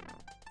Bulbasaur.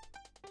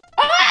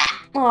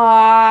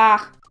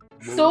 Ah!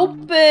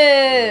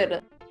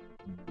 Stupid!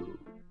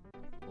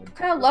 What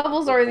kind of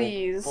levels are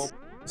these?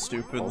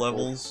 Stupid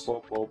levels.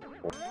 Well,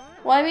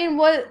 I mean,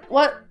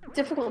 what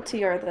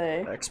difficulty are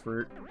they?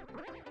 Expert.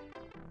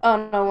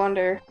 Oh, no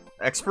wonder.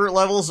 Expert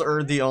levels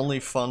are the only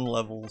fun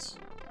levels.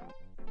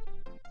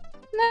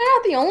 They're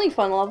not the only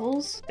fun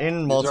levels.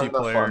 In These aren't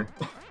that multiplayer.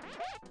 fun.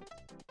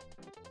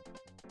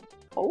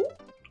 Oh?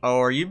 Oh,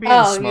 are you being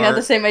Oh, smart? you had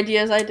the same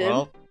idea as I did.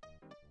 Well,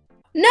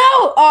 No!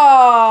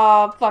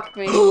 Oh, fuck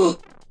me.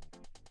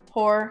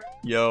 Whore.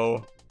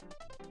 yo.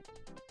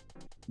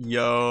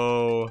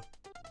 Yo.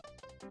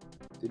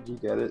 Did you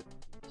get it?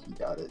 He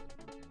got it.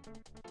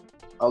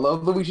 I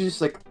love that we just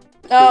like.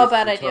 Oh, face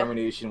bad idea.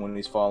 determination when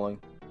he's falling.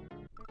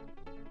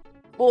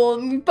 Well,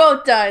 we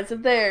both died, so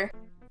there.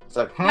 It's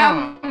like.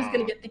 Now who's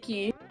gonna get the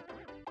key?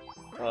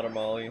 Not a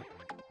Molly.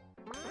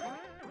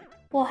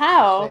 Well,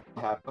 how?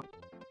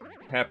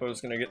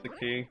 Happo's gonna get the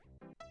key.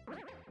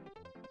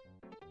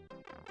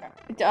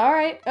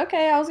 Alright,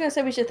 okay, I was gonna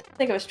say we should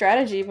think of a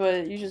strategy,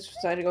 but you just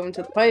decided to go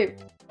into the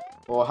pipe.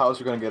 Well, how's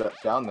we gonna get up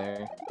down there?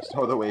 There's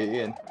no other way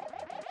in.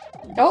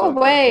 You Go just have to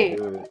away.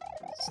 do it.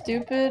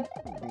 Stupid.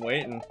 I'm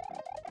waiting.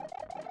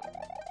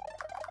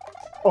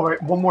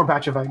 Alright, one more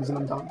batch of eggs and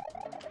I'm done.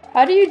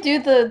 How do you do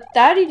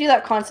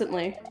that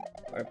constantly?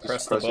 I Just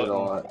press the press it a button.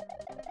 lot.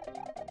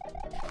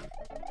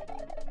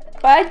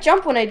 But I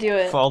jump when I do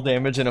it. Fall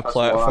damage in a That's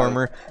why.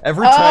 platformer.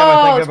 Every time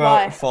I think that's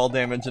about why. fall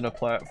damage in a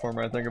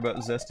platformer, I think about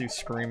Zesty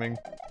screaming.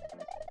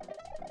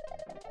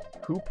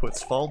 Who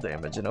puts fall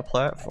damage in a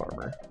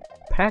platformer?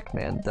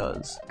 Pac-Man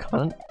does.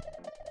 Cunt.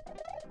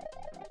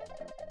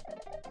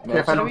 Man,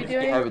 if I if don't- you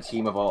have a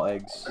team of all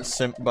eggs.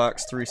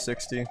 Simpbox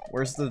 360.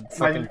 Where's the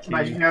fucking key?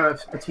 Imagine you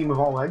have a team of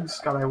all eggs.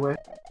 God, I wish.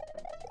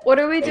 What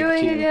are we Egg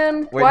doing team. again?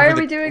 Waiting Why for are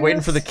the- we doing Waiting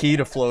this? for the key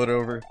to float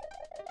over.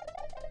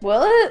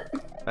 Will it?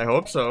 I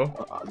hope so.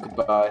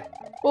 Goodbye.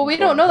 Well, we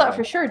don't know that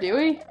for sure, do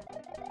we?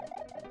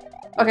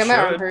 Okay, my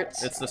arm Should.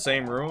 hurts. It's the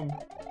same room.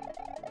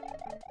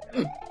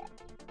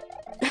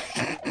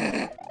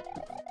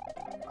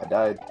 I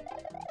died.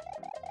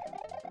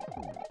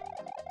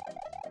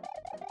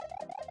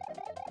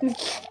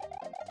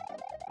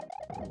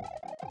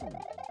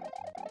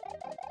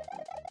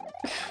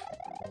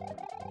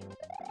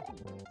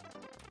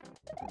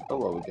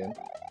 Hello again.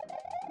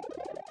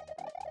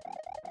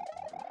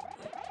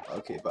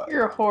 Okay, bye.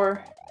 You're a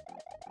whore.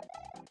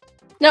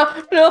 No,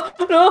 no,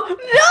 no, no!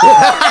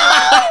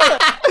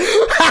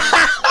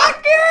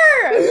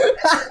 Fucker!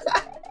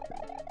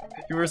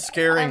 You were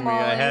scaring me, I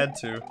Molly. had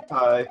to.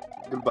 Bye.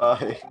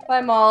 Goodbye.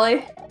 Bye,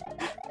 Molly.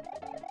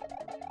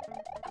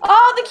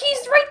 Oh, the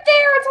key's right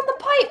there! It's on the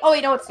pipe! Oh,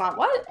 wait, no, it's not.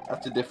 What?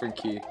 That's a different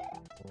key.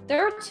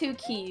 There are 2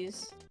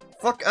 keys.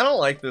 Fuck, I don't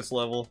like this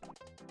level.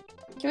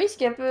 Can we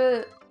skip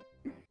it?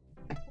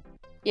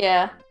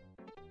 Yeah.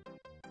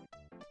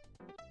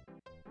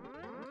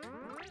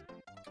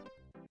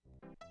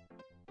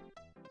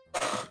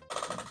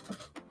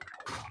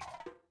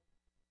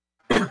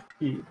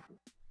 He-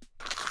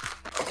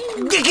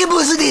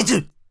 Gekimuzu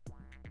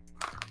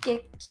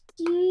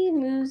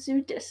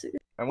desu.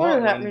 I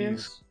Whatever want that Wendy's.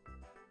 means.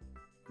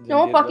 No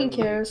one fucking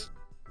cares.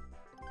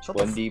 Shut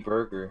the Wendy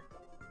Burger.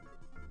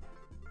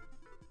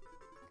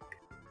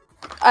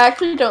 I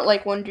actually don't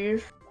like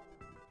Wendy's.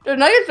 Their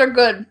nuggets are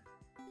good.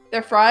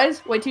 Their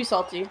fries, way too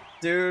salty.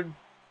 Dude,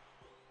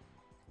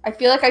 I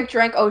feel like I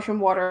drank ocean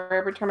water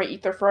every time I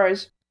eat their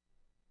fries.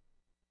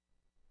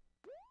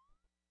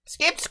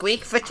 skip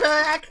squeak for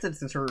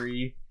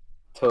tractory.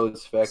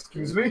 Toad's Factory.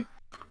 Excuse me?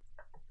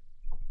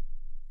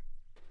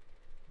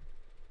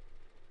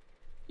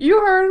 You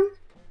heard him.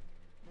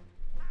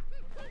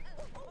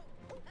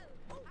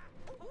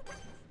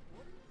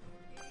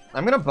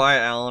 I'm gonna buy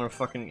Alan a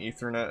fucking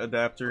Ethernet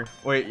adapter.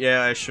 Wait,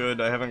 yeah, I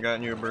should. I haven't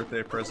gotten you a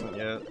birthday present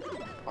yet.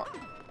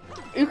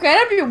 You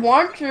can if you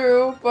want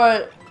to,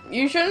 but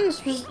you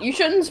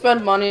shouldn't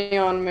spend money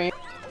on me.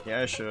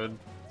 Yeah, I should.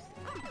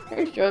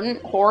 You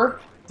shouldn't, whore.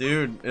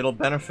 Dude, it'll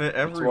benefit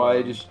That's everyone. why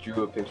I just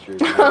drew a picture.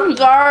 I'm I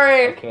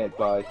sorry. can't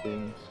buy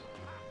things.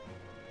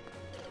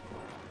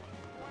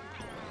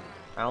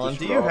 Alan, Just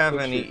do you draw a have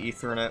any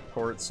picture. Ethernet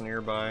ports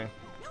nearby?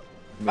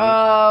 Me?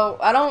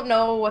 I don't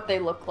know what they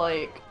look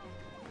like.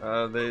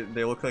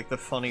 They look like the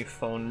funny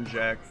phone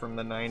jack from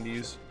the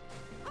 90s.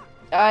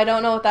 I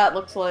don't know what that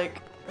looks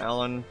like.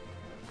 Alan,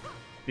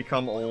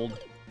 become old.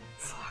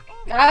 Fuck.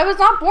 I was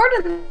not born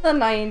in the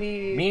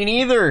 90s. Me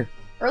neither!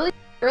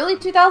 Early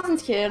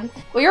 2000s kid.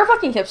 Well, you're a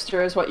fucking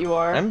hipster is what you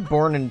are. I'm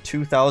born in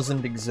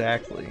 2000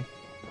 exactly.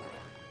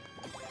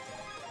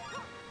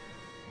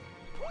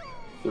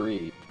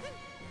 3.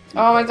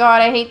 Oh my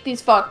god, I hate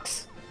these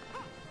fucks.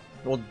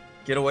 Well,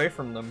 get away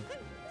from them.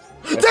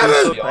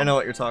 Damn I know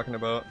what you're talking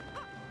about.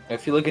 I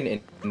feel like an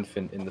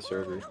infant in the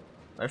server.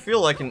 I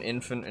feel like an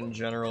infant in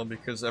general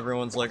because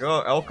everyone's like,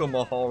 oh,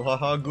 alcohol,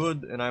 haha,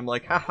 good, and I'm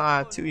like,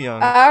 haha, too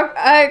young.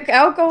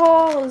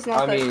 Alcohol is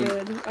not I that mean-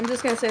 good. I'm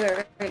just gonna say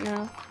that right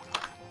now.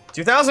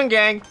 2000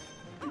 gang!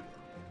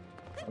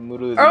 I'm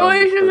literally the Early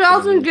youngest person in the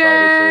 2000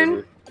 entire gang!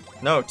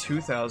 server. No,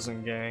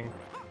 2000 gang.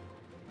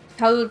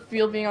 How does it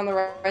feel being on the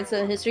right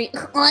side of history?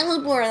 I was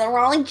born in the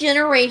wrong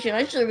generation.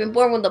 I should have been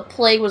born when the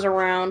plague was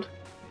around.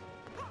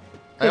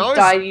 Could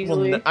die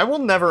easily. I will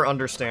never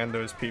understand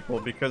those people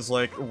because,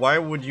 like, why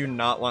would you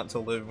not want to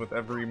live with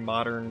every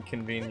modern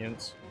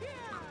convenience?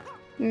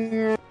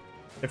 Mm.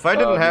 If I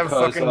didn't have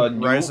because, fucking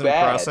new Ryzen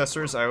bad.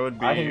 processors, I would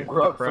be I am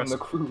Grug from depressed. the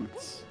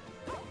Croods.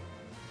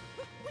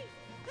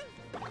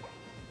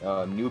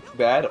 New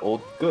bad,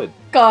 old good.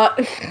 God.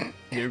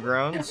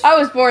 Newgrounds? I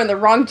was born in the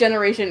wrong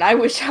generation. I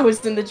wish I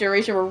was in the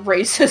generation where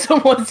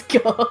racism was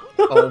gone.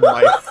 Oh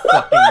my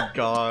fucking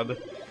god.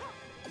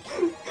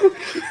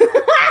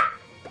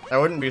 I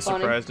wouldn't be Funny.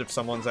 surprised if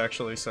someone's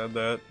actually said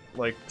that,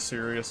 like,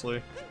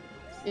 seriously.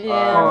 Yeah.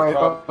 Alright,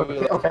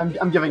 Probably okay,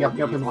 I'm giving up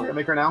the Mario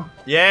Maker now.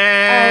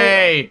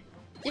 Yay!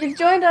 You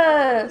joined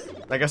us!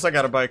 I guess I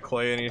gotta buy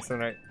Clay an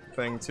Ethernet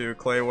thing too.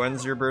 Clay,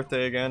 when's your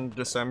birthday again?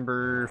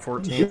 December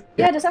 14th?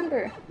 Yeah,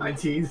 December.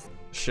 19th.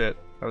 Shit,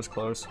 I was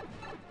close.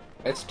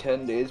 It's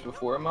 10 days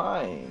before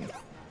mine.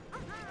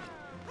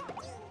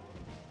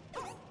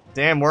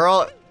 Damn, we're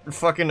all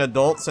fucking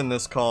adults in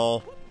this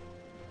call.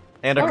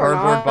 And a No, we're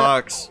cardboard not.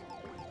 box.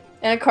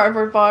 And a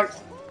cardboard box.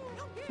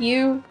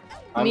 You,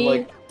 I'm me,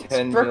 like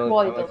 10, brick million, wall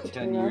I'm you like built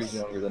 10 between years us.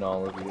 younger than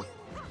all of you.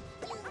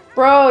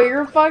 Bro,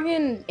 you're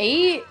fucking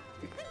 8?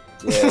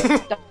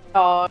 Yeah.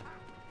 Dog.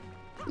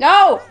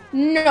 No!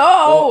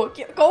 No!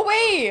 Go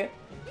away!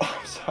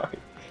 I'm sorry.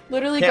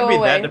 Literally Can't go be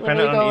away. that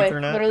dependent Literally go on away.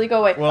 Ethernet. Literally go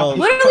away. Well-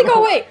 Literally go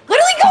away!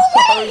 Literally go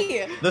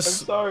away! I'm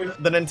This sorry.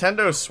 the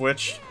Nintendo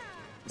Switch's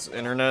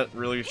internet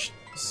really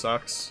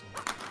sucks.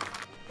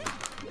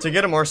 To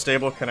get a more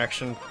stable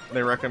connection,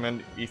 they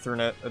recommend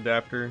Ethernet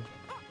adapter.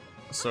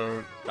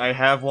 So I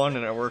have one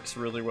and it works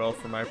really well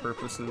for my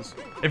purposes.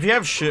 If you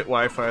have shit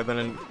Wi-Fi, then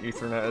an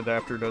Ethernet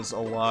adapter does a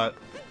lot.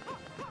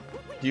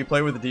 Do you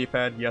play with the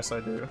D-pad? Yes, I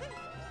do.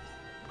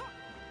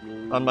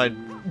 On my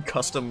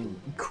custom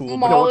cool,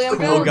 Molly, I'm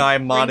cool gonna guy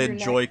break modded your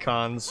neck.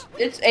 Joy-Cons.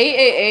 It's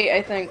 888,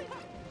 I think.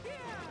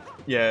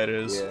 Yeah, it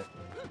is. Yeah.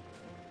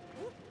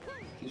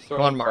 He's Come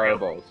on, throwing Mario.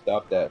 fireballs.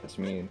 Stop that. It's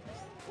mean.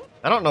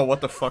 I don't know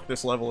what the fuck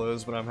this level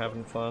is, but I'm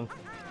having fun.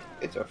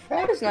 It's a That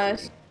fact. is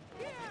nice.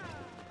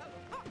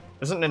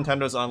 Isn't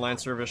Nintendo's online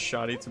service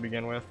shoddy to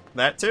begin with?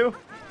 That too?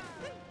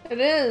 It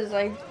is,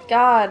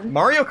 God.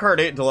 Mario Kart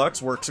 8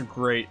 Deluxe works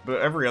great,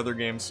 but every other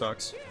game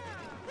sucks.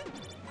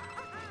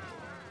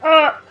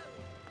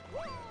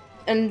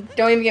 And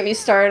don't even get me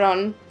started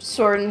on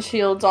Sword and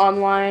Shields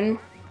Online.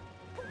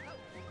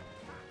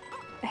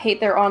 I hate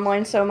their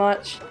online so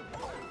much.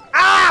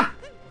 Ah!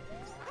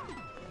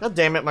 God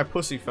damn it, my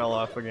pussy fell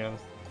off again.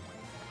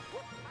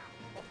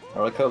 I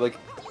like how, like,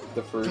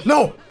 the first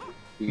No!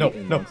 tweet No,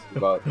 in no, months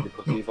about your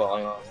pussy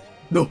falling off.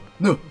 No,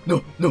 no,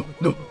 no, no,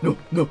 no, no, no,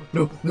 no,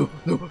 no,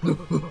 no,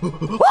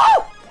 no.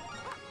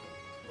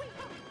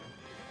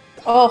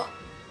 Oh,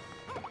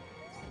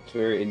 It's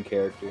very in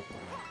character.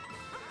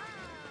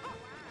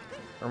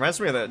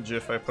 Reminds me of that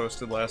GIF I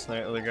posted last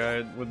night of the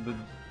guy with the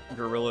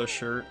gorilla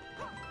shirt.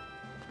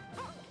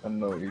 I don't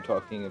know what you're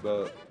talking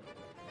about.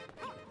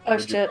 oh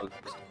shit.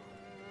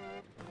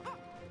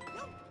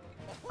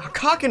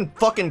 Cock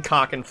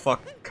and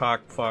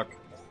fuck.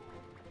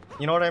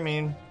 You know what I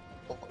mean?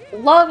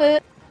 Love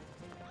it.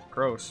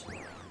 Gross.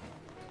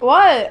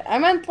 What? I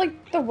meant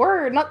like the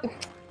word, not.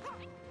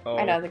 Oh.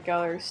 I know the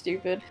color is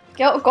stupid.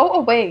 Go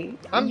away.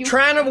 I'm You-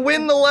 trying to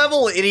win the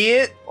level,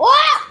 idiot!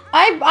 What?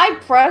 I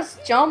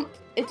pressed jump.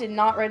 It did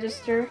not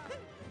register.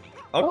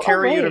 I'll Go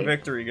carry you to away.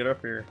 victory, get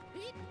up here.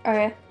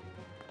 Okay.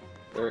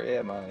 Where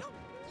am I?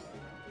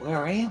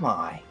 Where am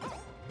I?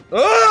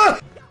 Ah!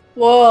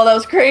 Whoa, that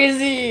was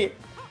crazy.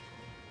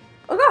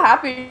 Look how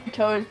happy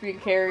Toad is being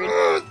carried.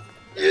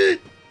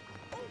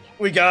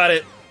 We got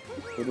it.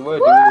 What do I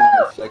do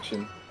in this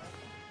section?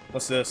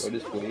 What's Do I this?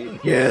 just wait?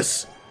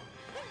 Yes.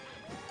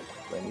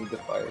 Do I need the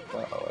fire?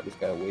 Oh, I just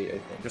gotta wait, I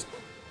think. Just-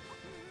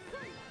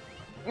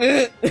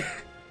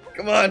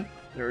 Come on.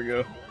 There we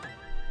go.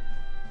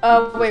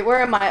 Oh wait,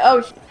 where am I?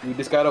 Oh, You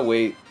just gotta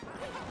wait.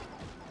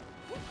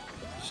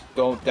 Just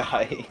don't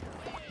die.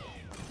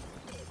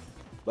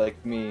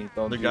 Like me,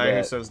 don't The do guy who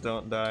that. says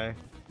don't die.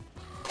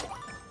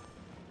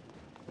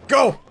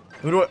 Go!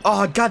 Who do I-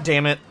 Oh, god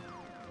damn it.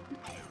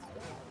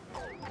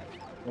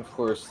 Of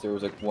course, there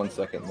was like 1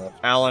 second left.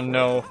 Alan,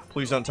 no.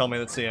 Please don't tell me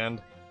that's the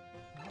end.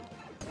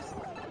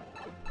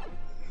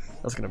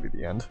 That's gonna be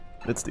the end.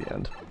 It's the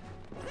end.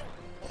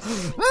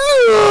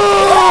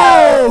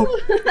 No!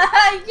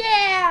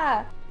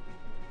 yeah!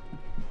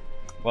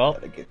 Well,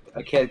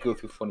 I can't go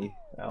through funny.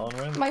 Alan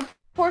wins. My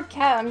poor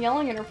cat. I'm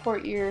yelling in her poor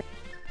ear.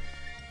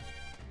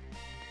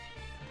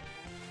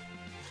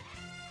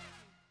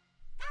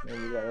 Maybe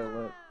you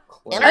gotta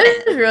let I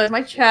just realized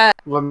my chat.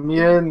 Let me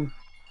in.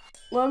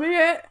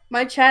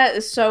 My chat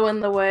is so in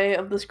the way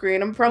of the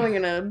screen. I'm probably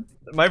gonna.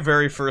 My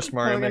very first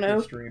Mario I'm Maker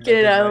gonna stream. get it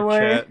I did out of the my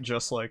way. Chat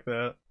just like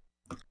that.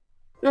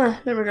 There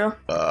we go.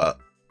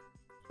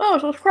 Oh,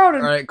 so it's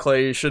crowded. Alright,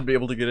 Clay, you should be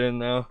able to get in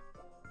now.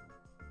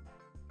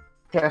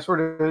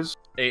 Password is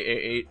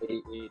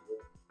 888.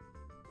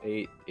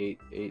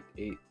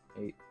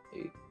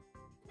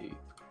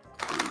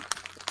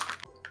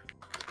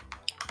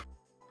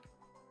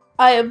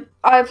 888888888.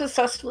 I've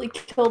successfully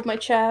killed my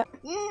chat.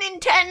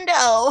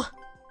 Nintendo!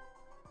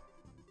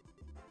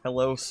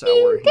 Hello,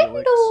 Sour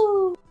Helix.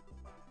 Nintendo!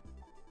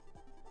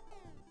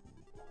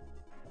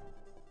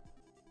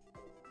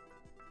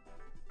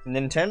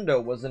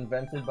 Nintendo was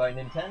invented by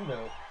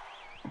Nintendo.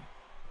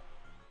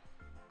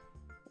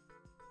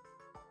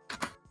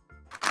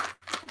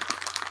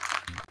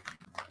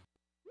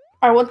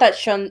 I want that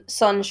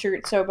sun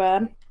shirt so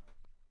bad.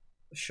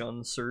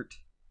 Shun cert.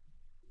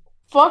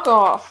 Fuck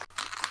off.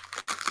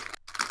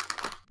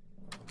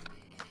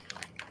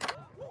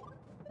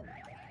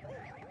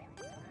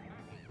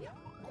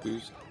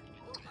 Who's...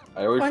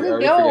 I already Fucking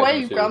already go forget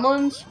away, who's you who.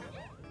 gremlins.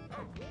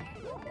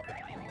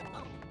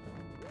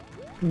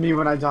 Me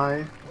when I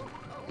die.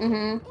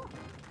 Mm-hmm.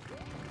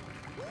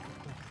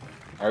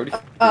 I already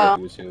forget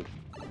who's who.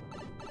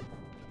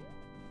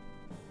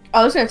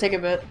 Oh, this is gonna take a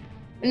bit.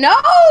 No!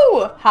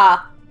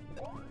 Ha!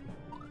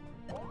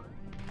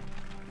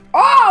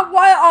 Oh,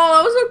 what? Oh,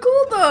 that was so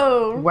cool,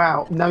 though!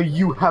 Wow, now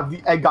you have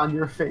the egg on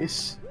your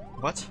face.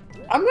 What?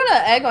 I'm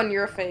gonna egg on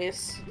your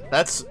face.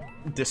 That's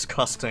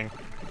disgusting.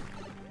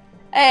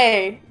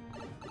 Hey,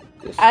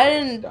 This I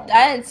is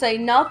didn't say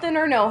nothing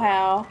or no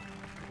how.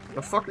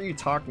 The fuck are you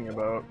talking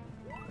about?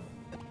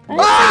 I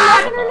didn't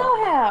say nothing or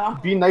no how.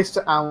 Be nice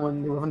to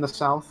Alan, you live in the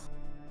south.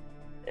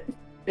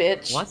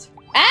 Bitch. What?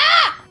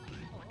 Ah!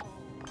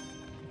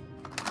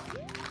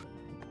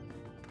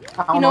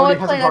 Alan know already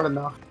what, has it play hard that-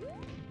 enough.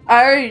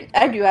 I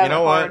do have You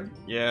know it what? hard.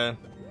 Yeah,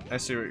 I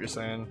see what you're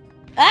saying.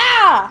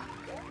 Ah!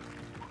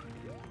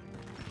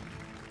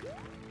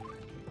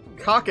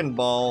 Cock and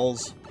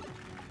balls.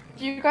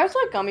 Do you guys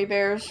like gummy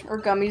bears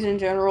or gummies in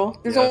general?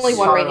 There's Yes. only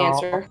one Not right at all.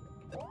 answer.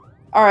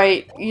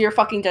 Alright, you're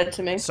fucking dead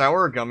to me.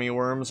 Sour gummy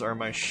worms are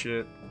my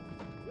shit.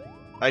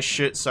 I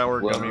shit sour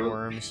gummy Whoa.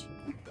 worms.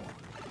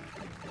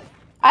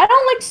 I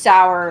don't like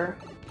sour.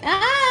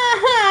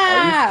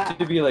 I Ah! used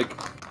to be like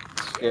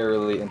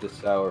scarily into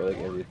sour, like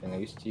everything. I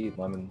used to eat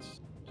lemons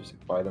just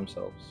like, by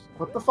themselves.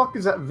 What the fuck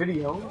is that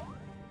video?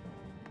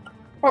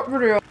 What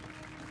video?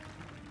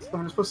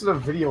 Someone just posted a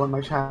video in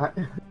my chat.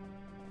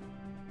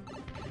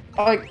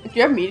 Like, do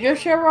you have media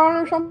share on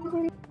or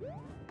something?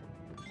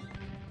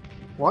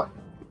 What?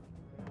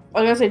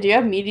 I was gonna say, do you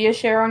have media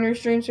share on your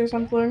streams or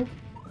something?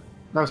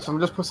 No,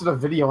 someone just posted a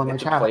video in my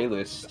It's a chat.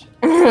 playlist.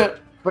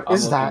 What I'm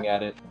is looking that?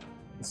 at it.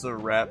 It's a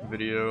rap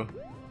video.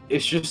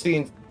 It's just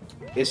the.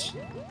 It's.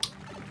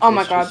 Oh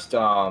my it's god.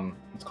 Just,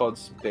 it's called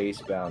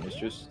Spacebound. It's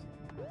just.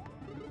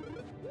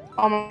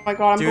 Oh my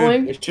god, I'm Dude,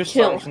 going It's just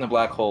kill. songs from the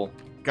black hole.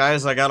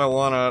 Guys, I got a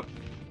one-up.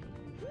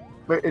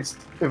 Wait,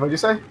 what'd you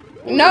say?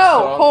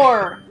 No,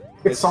 whore!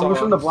 It's songs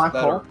from the black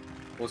that hole? are-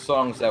 well,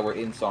 songs that were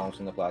in songs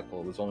from the black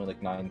hole. There's only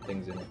like 9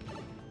 things in it.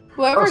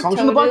 Whoever Songs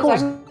from the Black Toad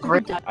is, Hole I'm is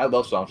great. dead. I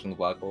love songs from the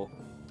black hole.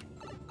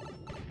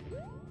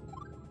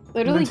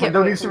 Literally get Nintendo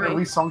away needs to from me.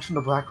 release songs from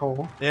the black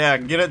hole. Yeah,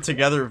 get it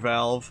together,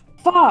 Valve.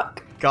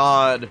 Fuck!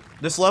 God,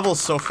 this level's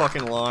so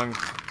fucking long.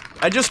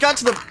 I just got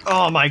to the.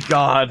 Oh my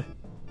god.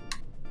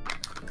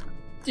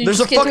 Dude, There's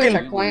just a get to fucking.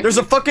 checkpoint. There's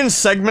a fucking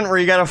segment where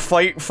you gotta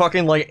fight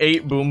fucking like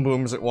 8 boom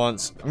booms at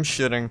once. I'm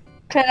shitting.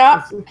 Can I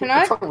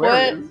It's quit?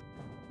 hilarious.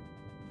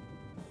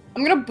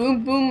 I'm gonna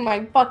boom boom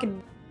my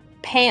fucking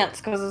pants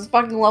because this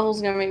fucking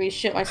level's gonna make me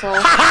shit myself.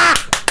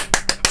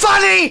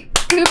 Funny!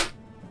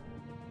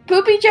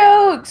 Poopy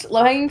jokes!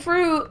 Low hanging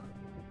fruit!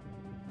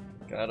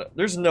 Got it.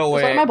 There's no Just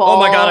way. like my Oh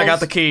my god, I balls. got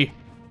the key.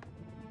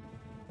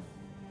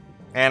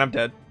 And I'm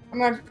dead. I'm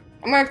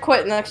gonna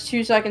quit in the next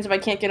 2 seconds if I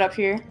can't get up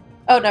here.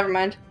 Oh, never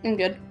mind. I'm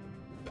good.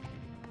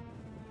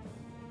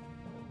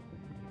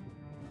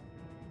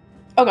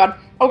 Oh god.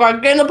 Oh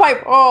god, get in the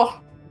pipe! Oh!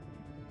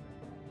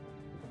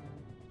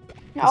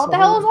 Now, what the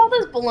hell is all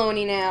this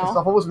baloney This now?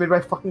 level was made by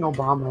fucking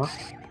Obama.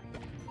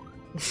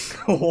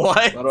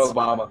 What? Not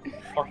Obama.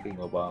 Fucking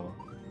Obama.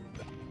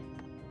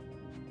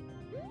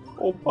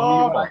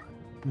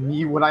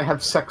 Me when I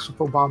have sex with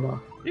Obama.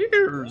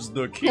 Here's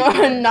the key.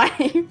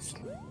 Nice.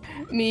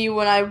 Me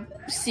when I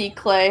see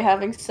Clay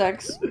having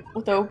sex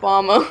with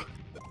Obama.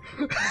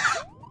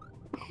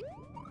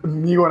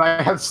 Me when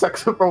I have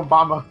sex with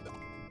Obama.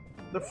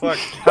 The fuck?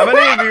 How many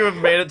of you have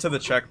made it to the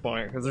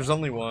checkpoint? Because there's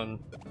only one.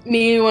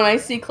 Me when I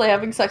see Clay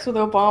having sex with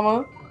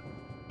Obama.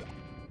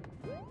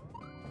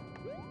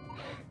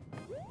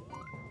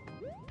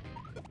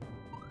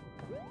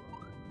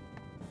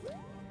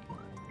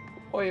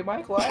 Oi,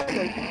 Michael,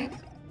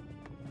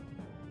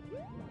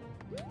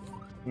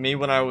 Me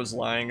when I was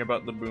lying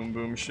about the boom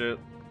boom shit.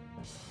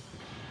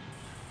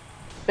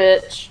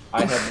 Bitch.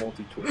 I have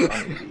multi-tool.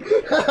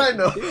 I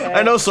know. Yeah.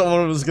 I know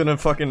someone was gonna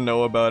fucking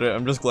know about it.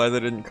 I'm just glad they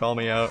didn't call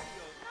me out.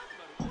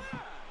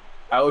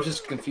 I was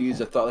just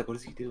confused. I thought, like, what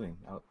is he doing?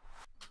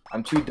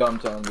 I'm too dumb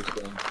to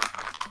understand.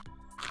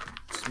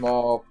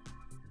 Small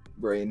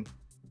brain.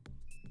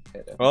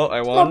 Well,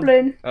 I won.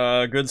 Goblin.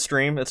 Good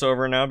stream. It's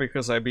over now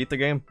because I beat the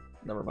game.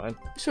 Never mind.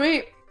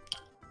 Sweet.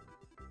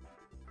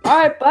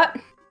 Alright, but.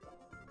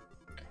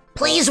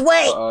 Please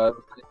wait.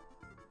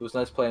 It was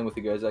nice playing with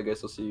you guys. I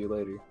guess I'll see you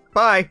later.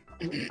 Bye.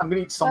 I'm gonna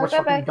eat so much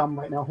Bye-bye. fucking gum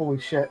right now, holy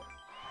shit.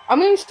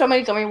 I'm eating so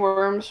many gummy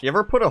worms. You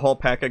ever put a whole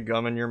pack of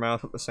gum in your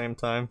mouth at the same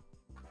time?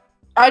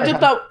 I did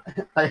that.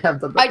 I have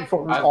done that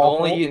before. It was I've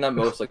awful. only eaten at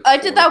most like. I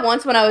did that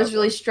once when I was I've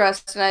really only-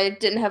 stressed and I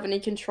didn't have any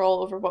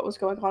control over what was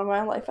going on in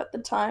my life at the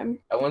time.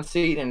 I once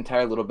ate an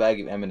entire little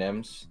bag of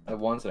M&Ms at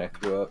once, and I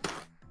threw up.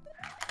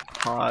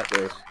 Hot.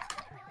 Gross.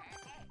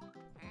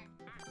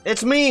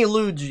 It's me,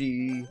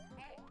 Luigi.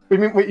 You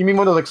mean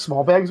one of like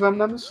small bags of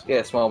M&Ms? Yeah,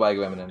 a small bag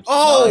of M&Ms.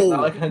 Oh!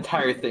 Not like an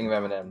entire thing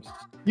of M&Ms.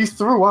 You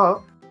threw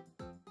up.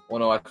 Well,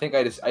 no, I think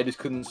I just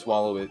couldn't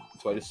swallow it,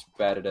 so I just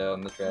spat it out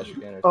in the trash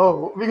can. Or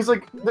Oh, because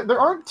like there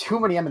aren't too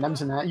many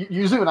M&Ms in that.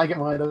 Usually when I get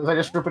one of those, I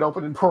just rip it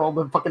open and pour all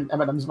the fucking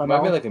M&Ms in my It might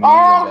be mouth. like a medium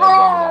bag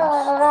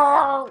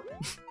of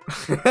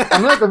M&Ms. I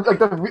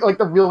mean like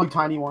the really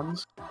tiny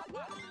ones.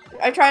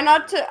 I try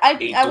not to.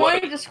 Hey, I do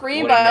wanted I- to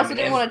scream, what but I an also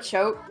didn't M&M. want to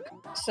choke,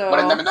 so What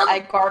an M&M. I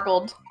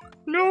gargled.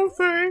 No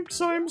thanks,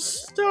 I'm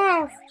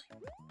stuffed.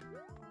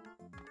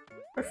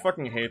 I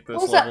fucking hate this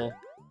What was that? level.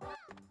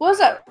 What was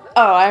that?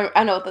 Oh,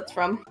 I know what that's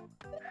from.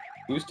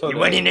 Who's told You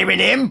want an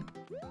M&M?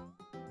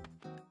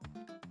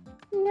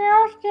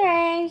 No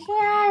thanks,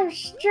 I'm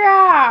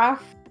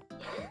stuffed.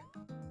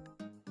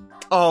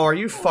 Oh, are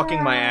you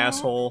fucking my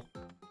asshole?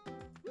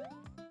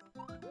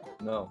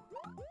 No.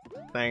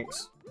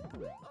 Thanks.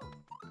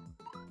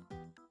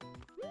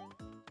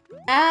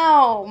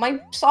 Ow, my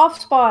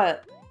soft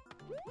spot.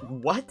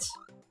 What?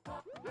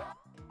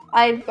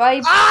 I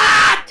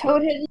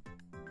toad hit.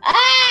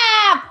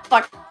 Ah,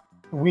 fuck.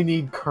 We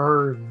need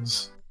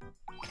curds.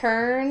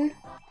 Kern.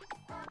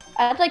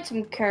 I'd like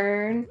some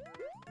kern.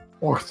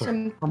 Arthur,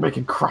 Some. we're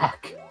making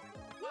crack.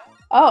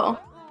 Oh,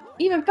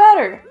 even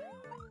better.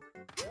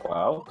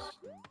 Wow.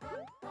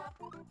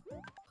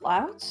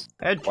 Clouds?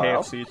 I had Wow.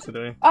 KFC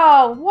today.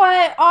 Oh,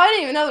 what? Oh, I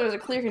didn't even know there was a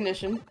clear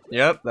condition.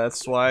 Yep,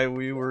 that's why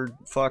we were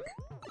fuck.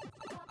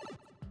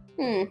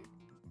 Hmm.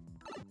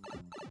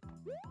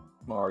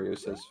 Mario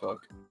says fuck.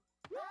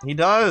 He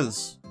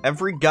does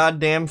every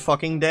goddamn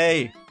fucking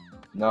day.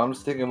 No, I'm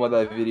just thinking about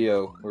that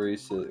video where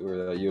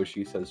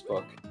Yoshi says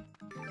fuck.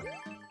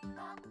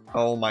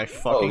 Oh my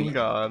fucking yeah.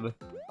 god.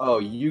 Oh,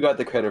 you got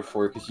the credit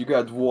for it because you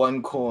got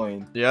 1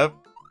 coin. Yep.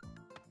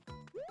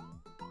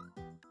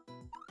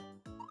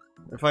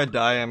 If I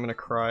die, I'm gonna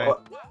cry.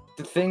 What?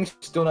 The thing's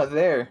still not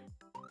there.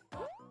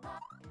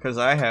 Because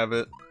I have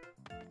it.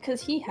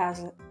 Because he has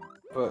it.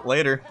 But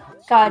Later.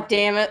 God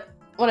damn it.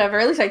 Whatever,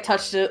 at least I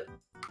touched it.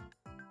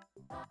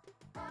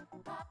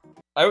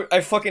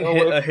 I fucking No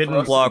hit way a for hidden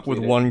us to block with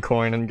complete it. 1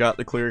 coin and got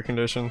the clear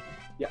condition.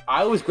 yeah,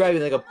 I was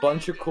grabbing like a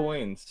bunch of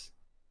coins.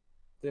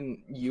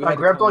 Then you I had to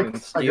grabbed, come like- and I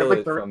steal grabbed,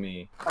 like, it from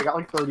me. I got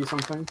like 30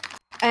 something.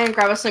 I didn't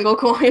grab a single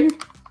coin.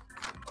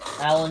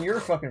 Alan, you're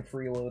a fucking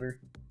freeloader.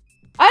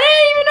 I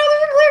didn't even know there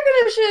was a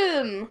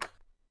clear condition!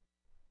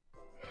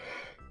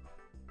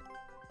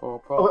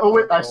 Oh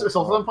wait, I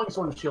still am playing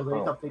Sword and Shield. I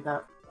need to update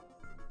that.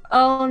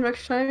 Oh,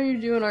 next time you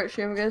do an art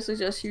stream, I'm gonna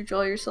suggest you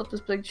draw yourself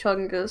this big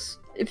chungus.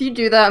 If you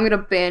do that, I'm gonna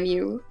ban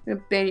you. I'm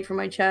gonna ban you from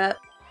my chat.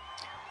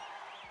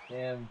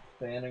 Damn,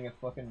 banning a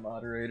fucking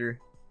moderator.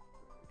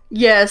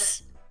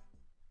 Yes.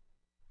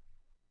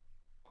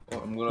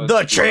 I'm gonna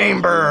The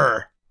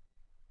chamber!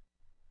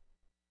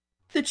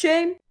 The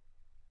chain?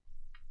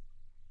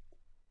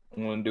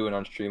 I'm gonna do it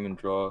on stream and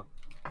draw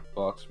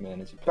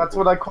Boxman as a That's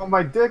what I call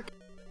my dick.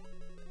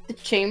 The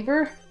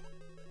chamber?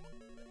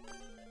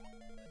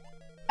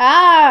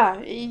 Ah!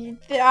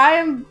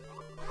 I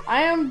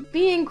am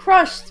being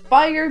crushed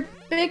by your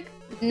big...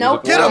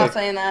 Nope, Get I'm him! not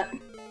saying that.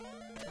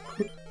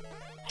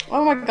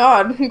 Oh my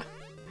god.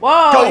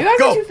 Whoa, you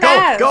guys are too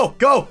fast!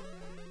 Go!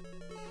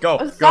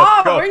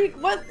 Stop! Where are you...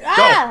 What?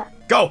 Ah!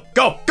 Go!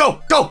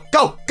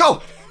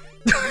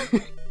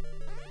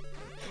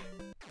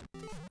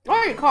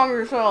 Why don't you calm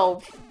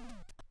yourselves?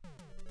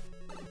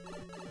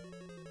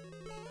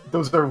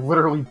 Those are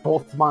literally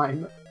both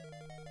mine.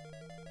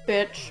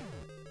 Bitch.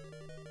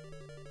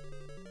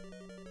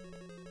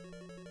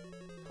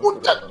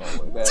 What the?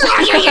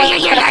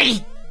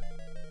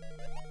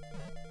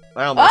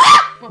 I almost,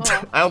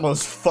 Ah! I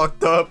almost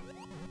fucked up.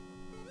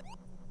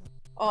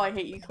 Oh, I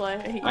hate you, Clay. I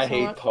hate you I so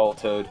hate much. Tall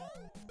Toad.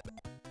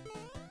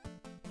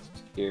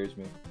 Scares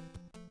me.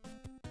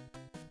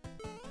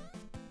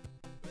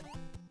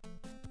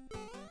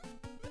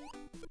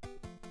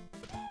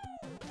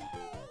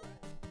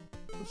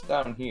 What's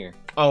down here?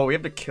 Oh, we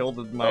have to kill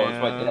the it's my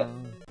dad.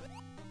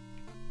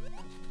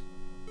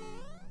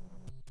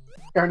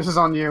 Aaron, this is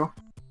on you.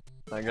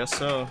 I guess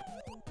so.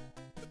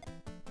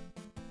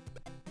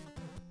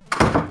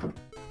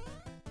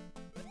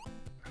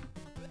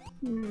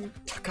 Hmm.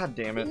 God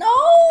damn it. No!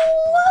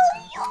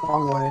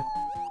 Wrong way.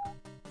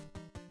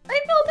 I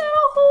fell down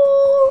a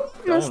hole!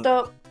 Messed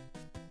up.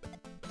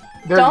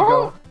 There Don't. you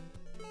go.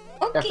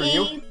 Okay, After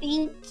you.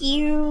 thank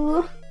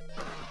you.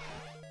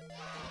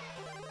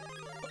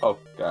 Oh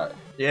god.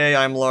 Yay,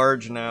 I'm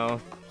large now.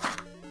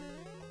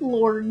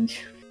 Lord.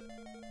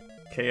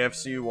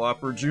 KFC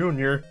Whopper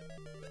Jr.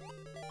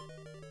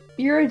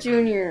 You're a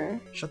junior.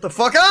 Shut the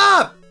fuck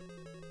up!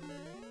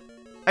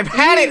 I've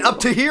had it up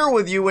to here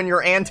with you and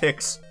your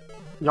antics.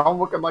 Y'all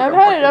looking like I've a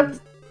had it fucking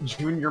up-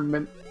 junior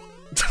mint.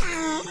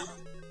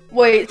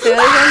 Wait, say that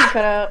again, you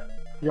cut out.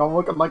 Y'all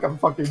looking like a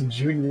fucking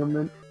junior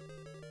mint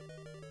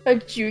A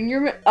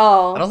junior.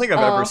 Oh. I don't think I've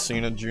ever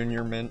seen a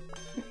junior mint.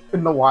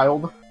 in the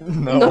wild.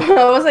 No. No,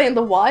 I was like in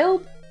the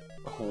wild.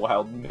 A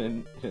wild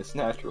mint in its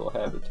natural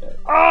habitat.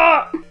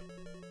 Ah!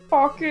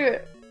 Fuck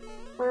it.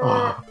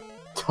 Oh,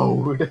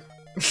 Toad.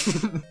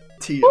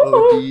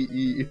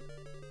 T-O-D-E.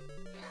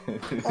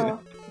 Oh,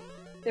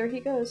 there he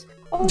goes.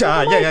 Oh,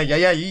 Yeah, look at yeah, that.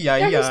 yeah, yeah, yeah,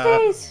 There yeah.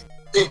 he stays.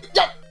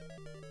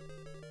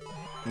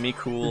 Me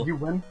cool. Did you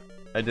win?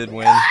 I did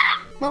win.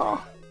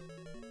 Oh.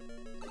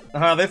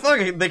 They thought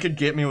they could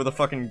get me with a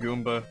fucking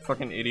Goomba.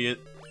 Fucking idiot.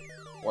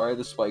 Why are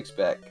the spikes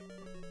back?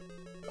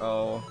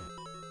 Oh.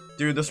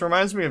 Dude, this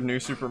reminds me of New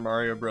Super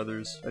Mario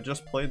Brothers. I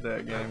just played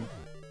that game.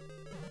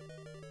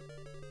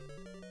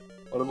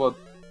 What about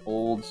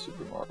old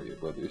Super Mario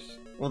Brothers?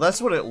 Well,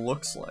 that's what it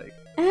looks like.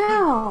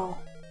 Ow.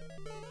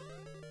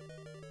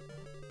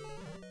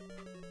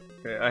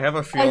 Okay, I have a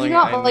I feeling do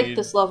not I like need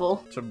this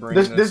level. to bring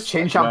This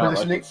change Not out like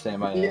positioning. it's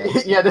Sam I Yeah,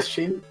 am. yeah, this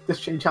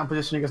change out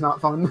positioning is not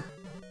fun.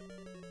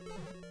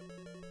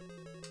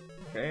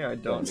 Okay, I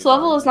don't. This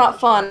level is not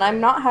fun.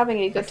 I'm not having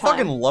a I good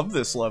fucking time. love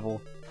this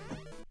level.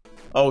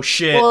 Oh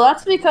shit. Well,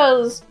 that's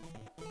because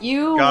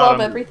you Got love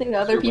him. everything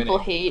other You're people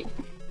winning. hate.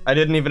 I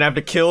didn't even have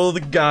to kill the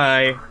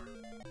guy.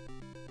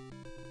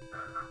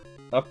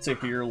 Up to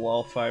here,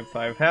 lol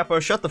 55.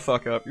 Happo, shut the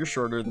fuck up. You're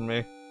shorter than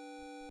me.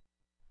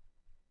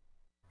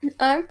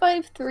 I'm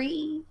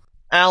 5'3".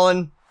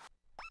 Alan.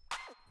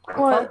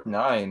 What?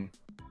 5'9".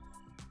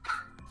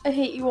 I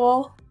hate you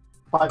all.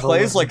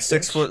 Clay's 5'11", like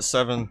bitch.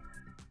 6'7".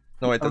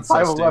 No wait, I'm that's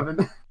Zesty.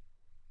 5'11".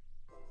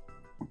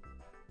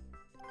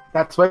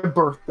 That's my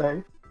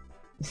birthday.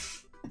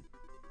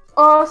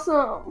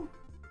 Awesome.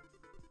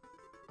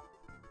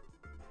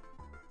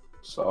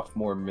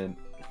 Sophomore mint.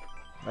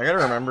 I gotta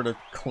remember to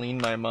clean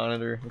my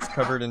monitor. It's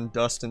covered in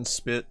dust and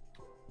spit.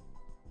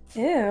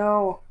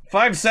 Ew.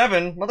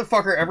 5'7",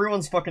 motherfucker.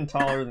 Everyone's fucking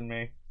taller than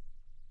me.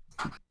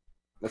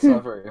 That's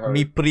not very hard.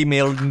 Mi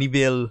primer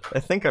nivel. I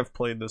think I've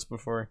played this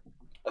before.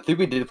 I think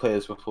we did play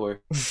this before.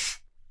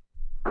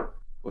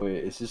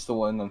 Wait, is this the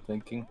one I'm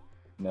thinking?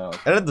 No. It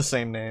had the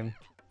same name.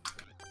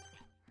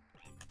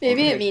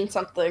 Maybe Okay. it means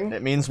something.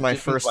 It means my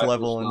Just means first my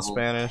level first in level.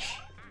 Spanish.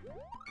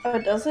 Oh,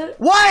 does it?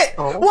 What?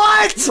 Oh.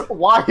 What?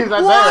 Why is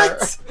that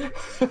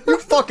What? You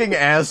fucking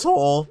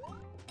asshole.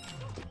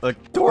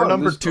 Like, door Oh,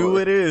 number this 2 door.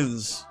 it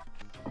is.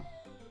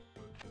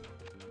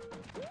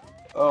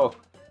 Oh.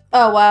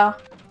 Oh, wow.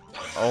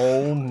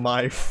 Oh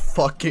my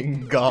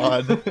fucking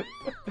god.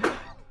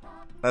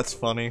 That's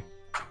funny.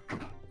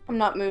 I'm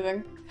not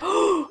moving.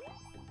 What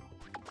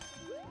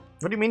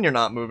do you mean you're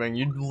not moving?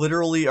 You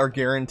literally are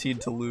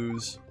guaranteed to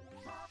lose.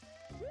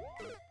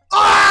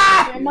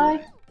 Am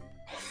I?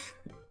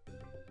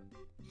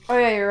 Oh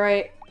yeah, you're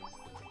right.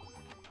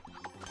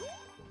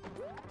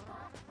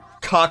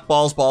 Cock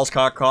balls balls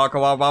cock cock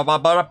ba ba ba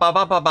ba ba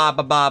ba ba ba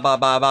ba ba ba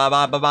ba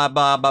ba ba ba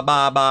ba ba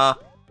ba ba.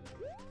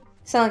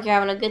 Sound like you're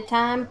having a good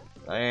time.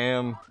 I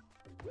am.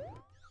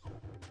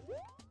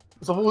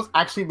 This level was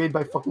actually made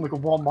by fucking like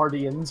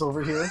Walmartians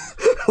over here.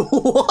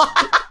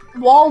 What?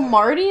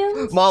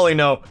 Walmartians? Molly,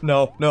 no,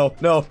 no, no,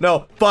 no,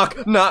 no.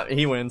 Fuck, not.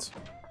 He wins.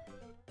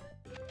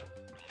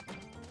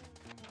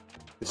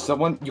 Is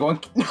someone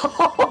yoink? No!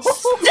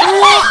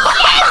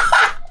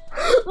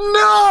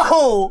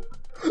 No!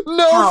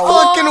 No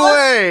How? fucking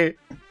way!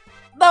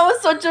 That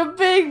was such a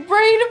big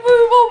brain move.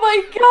 Oh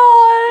my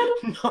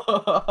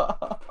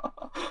god!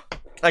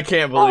 I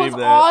can't That was believe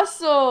that.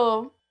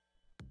 awesome.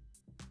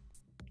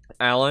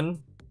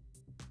 Alan,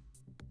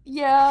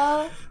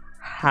 Yeah.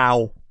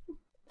 how?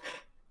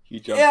 He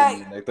jumped Yeah.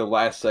 in like the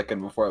last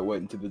second before I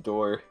went into the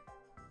door.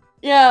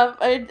 Yeah,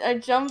 I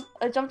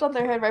jumped on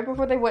their head right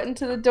before they went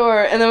into the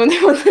door, and then when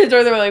they went to the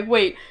door, they were like,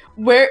 "Wait,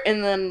 where?"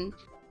 And then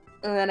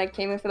I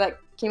came in for that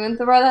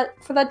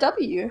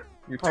W.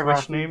 Your Hi, Twitch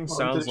Rafi. name Welcome to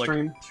sounds the like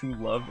stream. To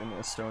Love in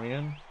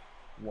Estonian.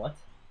 What?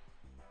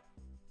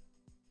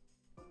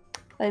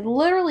 I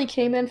literally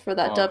came in for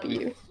that Oh,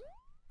 W.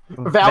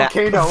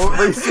 Volcano.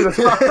 Racing as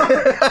well.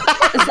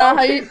 Is that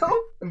how you?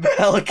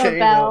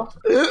 Volcano.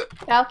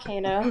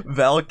 Volcano.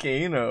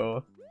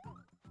 Volcano.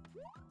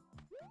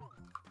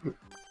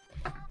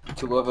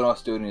 To love in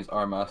Estonian is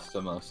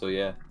Armastama, so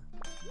yeah.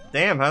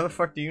 Damn, how the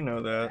fuck do you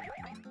know that?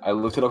 I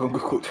looked it up on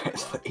Google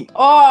Translate.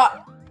 Oh!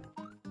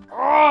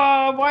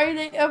 Oh! Why are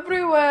they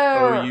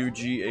everywhere?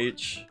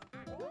 O-U-G-H.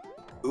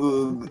 Ugh.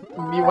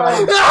 Me when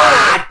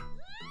I.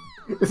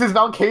 This is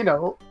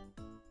Volcano.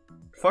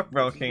 Fuck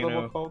What's the level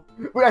Volcano. called?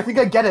 Wait, I think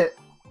I get it.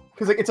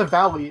 Because like, it's a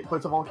valley, but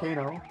it's a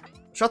volcano.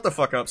 Shut the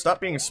fuck up. Stop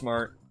being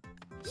smart.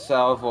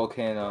 Sal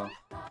Volcano.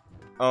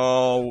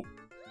 Oh.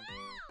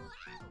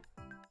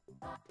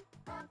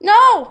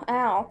 No!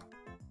 Ow.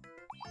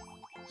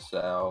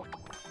 Sal.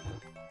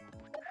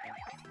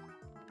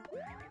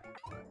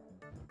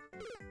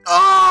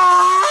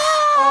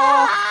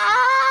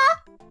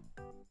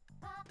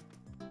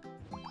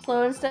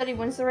 Slow and steady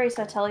wins the race,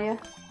 I tell you.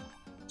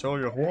 Tell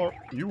you what,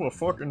 you a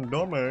fucking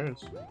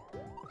dumbass.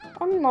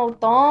 I'm no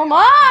dumb.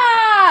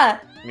 Ah!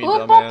 Me Who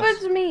dumbass. bumped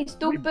into me, We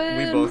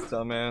stupid? both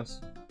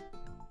dumbass.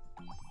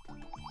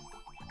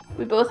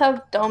 We both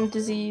have dumb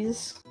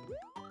disease.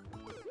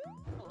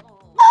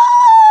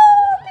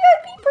 Oh,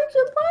 VIP perks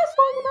didn't last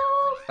long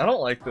enough. I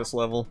don't like this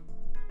level.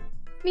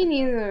 Me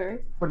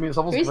neither. What do you mean, this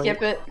level's Can we great.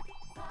 skip it?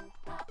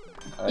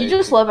 You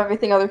just love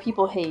everything other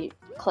people hate,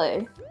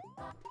 Clay.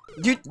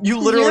 You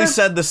literally You're-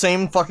 said the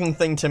same fucking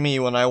thing to me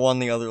when I won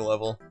the other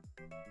level.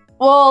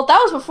 Well, that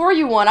was before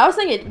you won. I was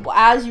thinking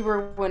as you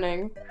were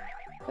winning.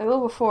 A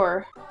little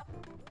before.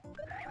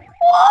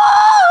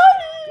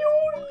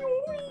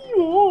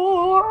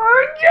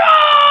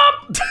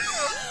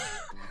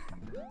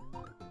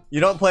 You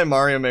don't play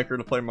Mario Maker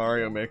to play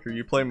Mario Maker.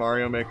 You play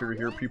Mario Maker to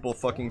hear people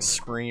fucking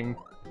scream.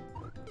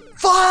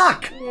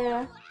 Fuck!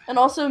 Yeah. And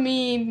also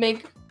me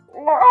make.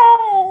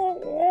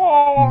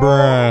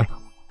 Bruh.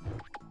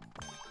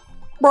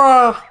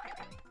 Bruh.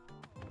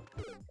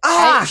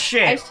 Ah,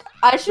 shit!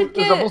 I should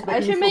This level's get. making I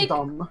me should feel make.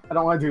 dumb. I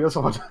don't want to do this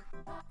one.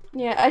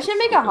 Yeah, I should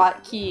make a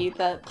hotkey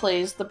that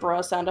plays the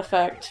bruh sound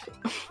effect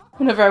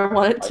whenever I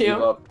want it I give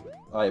to. up.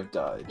 I have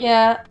died.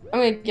 Yeah, I'm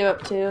gonna give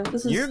up too.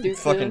 This is You're stupid.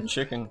 fucking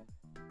chicken.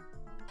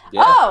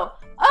 Yeah. Oh!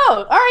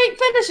 Oh! Alright,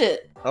 finish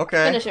it!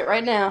 Okay. Finish it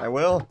right now. I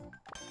will.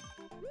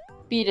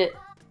 Beat it.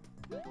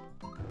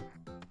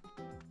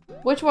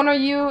 Which one are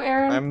you,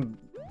 Aaron? I'm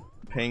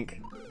pink.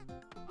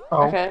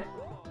 Oh, Okay.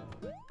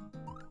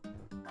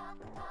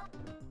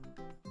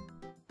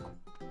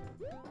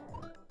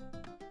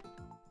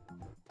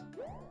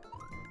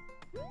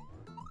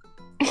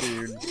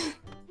 Dude.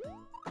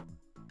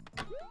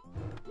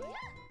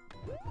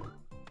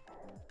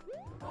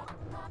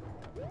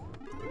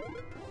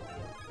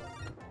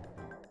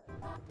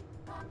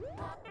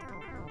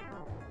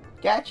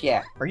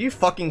 Gotcha. Are you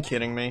fucking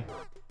kidding me?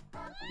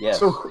 Yes.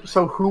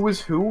 so who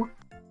is who?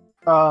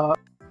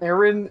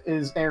 Aaron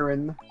is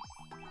Aaron.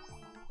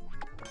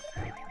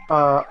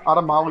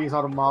 Adamali is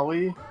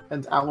Adamali,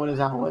 and Alan is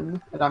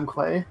Alan, and I'm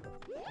Clay.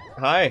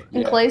 Hi.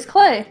 And Yeah. Clay's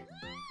Clay.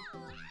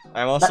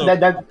 I'm also.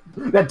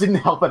 That didn't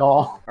help at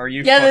all. Are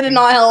you Yeah, that fucking... did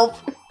not help.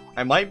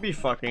 I might be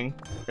fucking.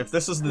 If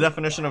this is the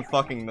definition of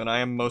fucking, then I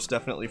am most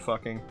definitely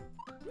fucking.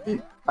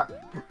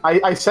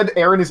 I said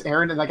Aaron is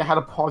Aaron, and like I had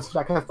to pause for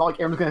that because I thought like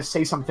Aaron was gonna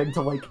say something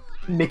to like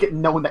make it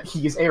known that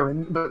he is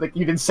Aaron, but like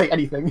you didn't say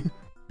anything.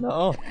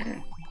 No.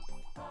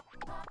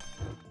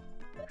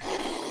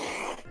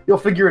 You'll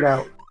figure it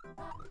out.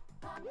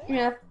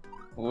 Yeah.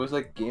 What was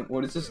that game?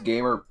 What is this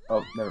gamer?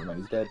 Oh, never mind.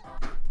 He's dead.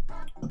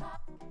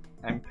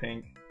 I'm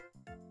pink.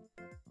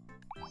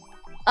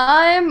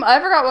 I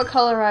forgot what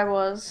color I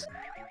was.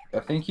 I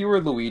think you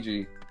were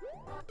Luigi.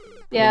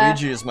 Yeah.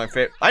 Luigi is my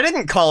favorite. I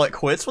didn't call it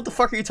quits. What the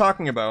fuck are you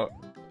talking about?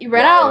 You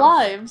ran out of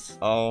lives.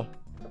 Oh.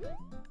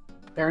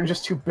 Aaron's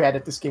just too bad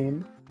at this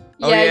game.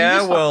 Oh you yeah,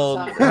 just well,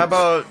 fucked us up. how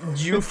about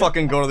you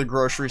fucking go to the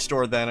grocery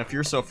store then, if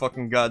you're so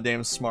fucking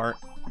goddamn smart.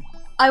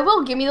 I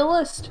will, give me the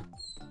list.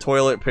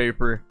 Toilet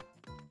paper.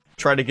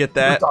 Try to get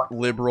that,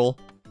 liberal.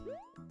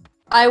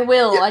 I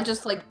will. I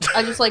just like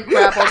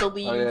grab all the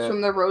leaves yeah.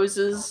 from the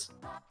roses.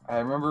 I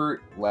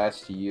remember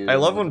last year. I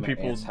love I was when at my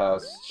people aunt's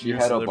house. She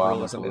Use had liberal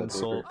Obama as an toilet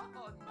insult. paper.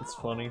 It's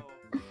funny.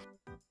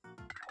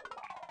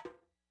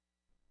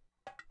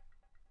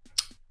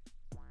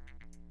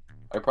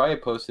 I probably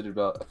posted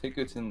about. I think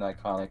it's in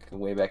Iconic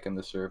way back in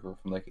the server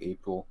from like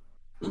April.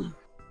 When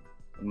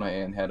my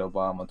aunt had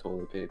Obama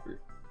toilet paper.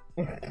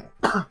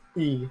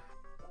 E.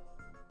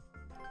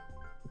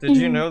 Did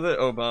you know that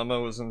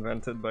Obama was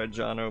invented by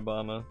John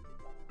Obama?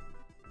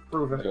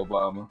 Prove it.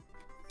 Obama.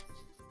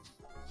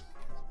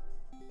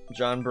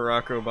 John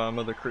Barack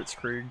Obama, the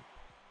Kritzkrieg.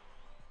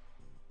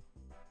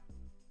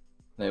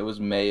 It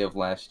was May of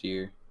last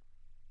year.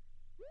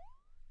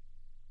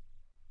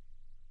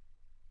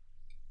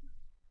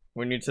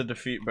 We need to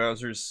defeat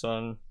Bowser's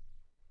son.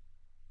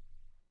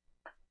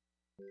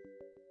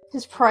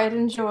 His pride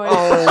and joy.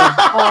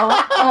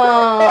 Oh.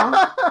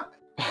 Oh.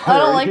 I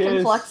don't like There he him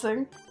is.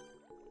 flexing.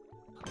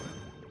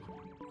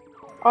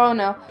 Oh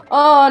no.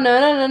 Oh no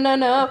no no no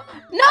no.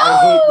 No!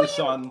 I hate the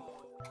son.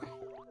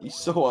 He's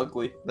so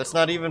ugly. That's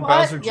not even What?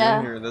 Bowser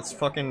Yeah. Jr., that's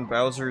fucking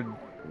Bowser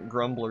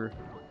Grumbler.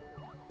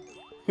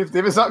 His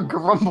name is not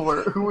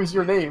Grumbler. Who is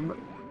your name?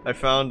 I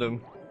found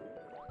him.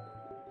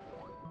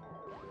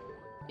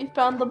 You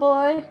found the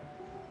boy.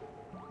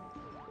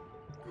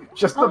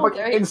 Just the Oh, like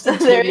there he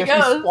instantaneous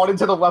goes. spawn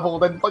into the level,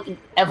 then fucking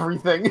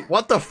everything.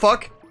 What the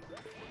fuck?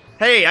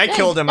 Hey, I Yeah,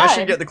 killed he him. I should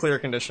died. get the clear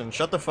condition.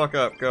 Shut the fuck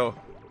up. Go.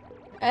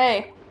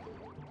 Hey.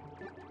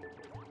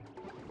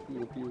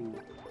 Pew, pew.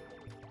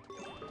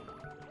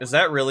 Is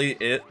that really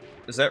it?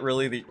 Is that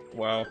really the...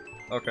 Wow.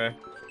 Okay.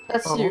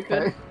 That's Oh, stupid.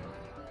 okay.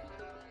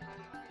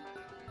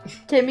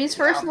 Timmy's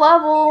first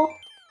level.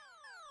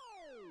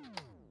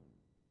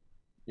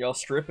 Y'all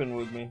stripping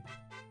with me.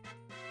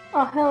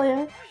 Oh hell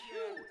yeah.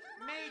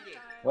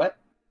 What?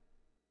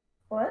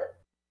 What?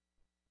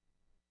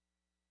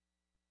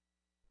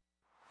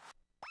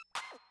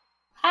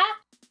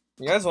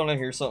 You guys want to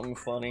hear something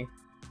funny?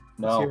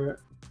 Let's No. hear it.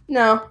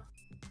 No.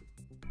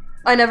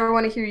 I never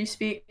want to hear you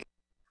speak.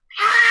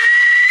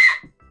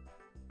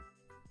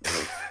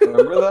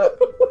 Remember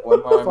that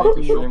one Mario Fuck Maker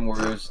you. stream where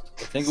it was,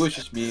 I think it was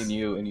just me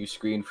and you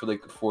screamed for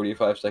like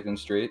 45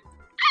 seconds straight?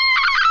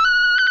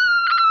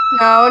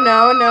 No,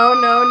 no, no,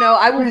 no, no.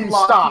 I will Please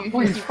block stop. you if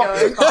Please you keep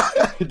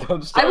going.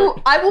 Don't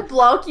start. I will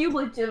block you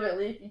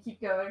legitimately if you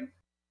keep going.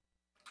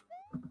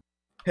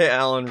 Hey,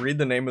 Alan, read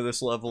the name of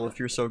this level if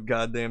you're so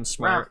goddamn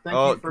smart. Raph, thank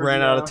Oh, you for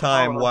ran the, out of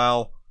time. follow-up.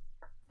 Wow.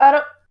 I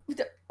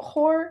don't.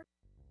 Whore.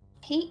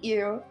 Hate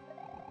you.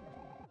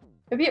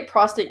 Maybe get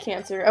prostate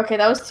cancer. Okay,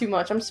 that was too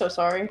much. I'm so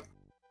sorry.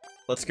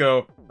 Let's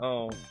go.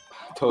 Oh.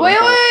 Totally Wait, wait,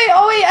 fine. wait.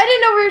 Oh, wait. I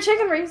didn't know we were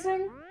chicken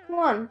racing. Come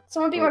on.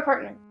 Someone be my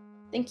partner.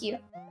 Thank you.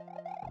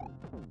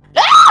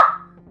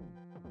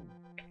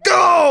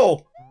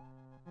 Go!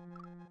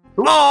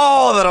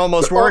 Oh, that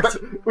almost worked.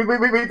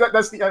 Wait,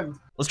 that's the end.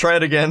 Let's try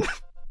it again.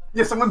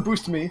 Yeah, someone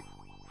boost me.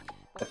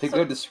 I think we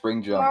have to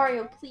spring jump.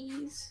 Mario,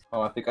 please.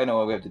 Oh, I think I know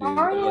what we have to do.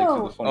 Mario! Like,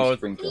 do the funny Oh,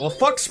 spring jump. well,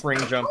 fuck spring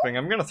jumping.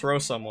 I'm gonna throw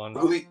someone.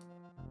 Louis,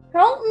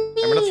 Help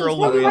me! I'm gonna throw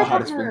Someone be Louis my on how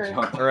to spring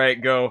partner. jump.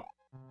 Alright, go.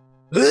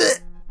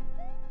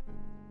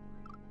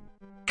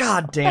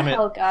 God damn What the it.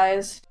 hell,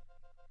 guys?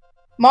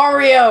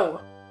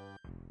 Mario!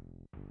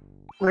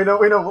 Wait, no.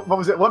 What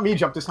was it? Let me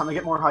jump this time to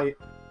get more height.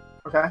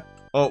 Okay.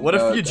 Oh, what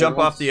No, if you jump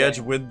off everyone's the edge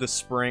saying- with the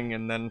spring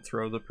and then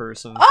throw the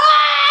person?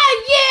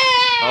 Ah,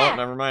 yeah! Oh,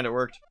 never mind, it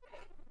worked.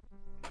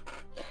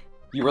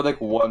 You were like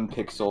 1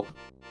 pixel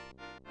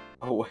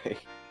away.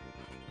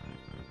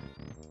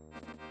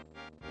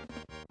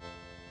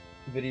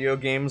 Video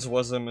games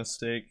was a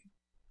mistake.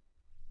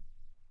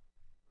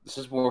 This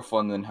is more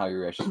fun than how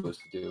you're actually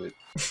supposed to do it.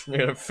 You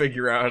gotta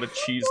figure out how to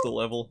cheese the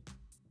level.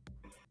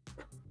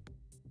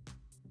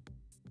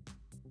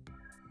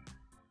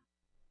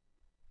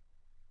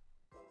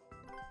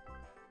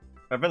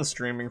 I've been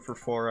streaming for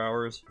 4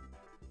 hours.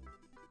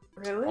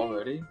 Really?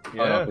 Already?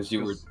 Yeah, Oh, no, because you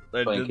were 'cause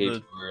I playing did Cave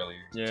the Story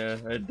earlier. yeah,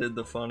 I did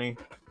the funny.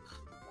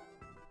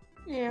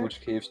 Yeah.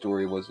 Which Cave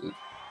Story was it?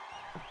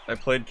 I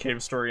played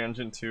Cave Story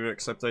Engine 2,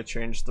 except I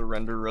changed the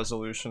render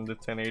resolution to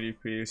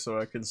 1080p so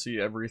I could see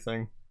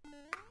everything.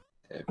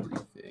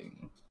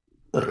 Everything.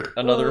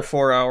 Another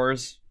 4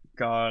 hours.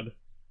 God.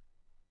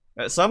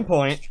 At some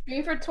point,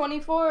 Stream for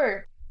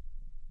 24.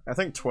 I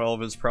think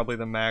 12 is probably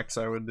the max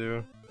I would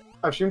do.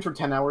 I've streamed for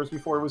 10 hours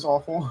before it was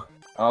awful.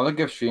 I don't think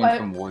I've streamed What?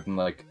 for more than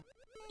like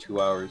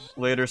 2 hours.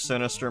 Later,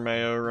 Sinister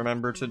Mayo,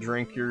 remember to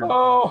drink your...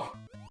 Oh!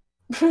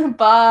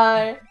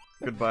 Bye.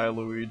 Goodbye,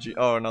 Luigi.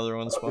 Oh, another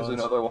one There's spawns.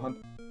 another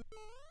one.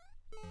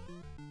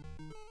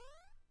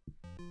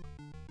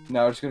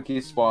 No, it's gonna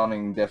keep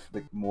spawning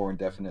more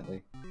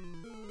indefinitely.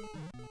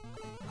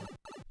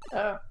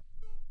 Oh.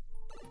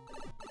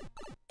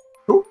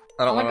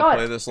 I don't Oh my want to God.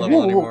 play this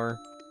level Ooh. anymore.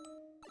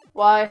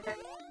 Why?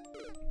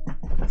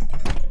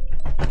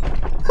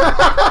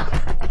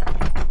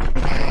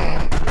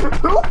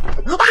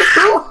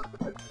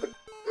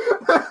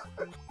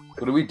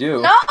 What do we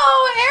do? No,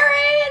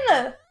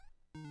 Aaron!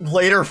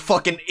 Later,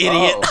 fucking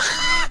idiot!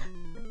 Oh.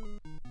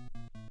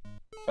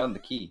 Found the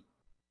key.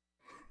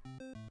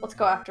 Let's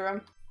go after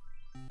him.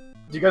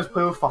 Do you guys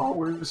play with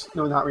followers?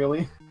 No, not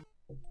really.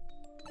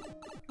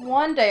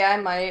 One day I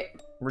might.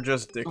 We're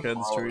just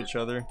dickheads to each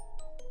other.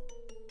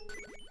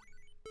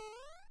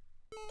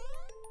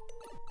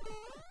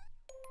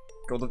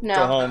 Go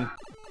No. home.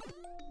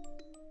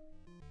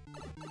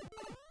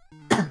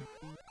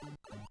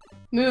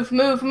 Move,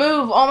 move,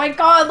 move! Oh my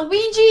god,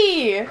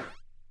 Luigi!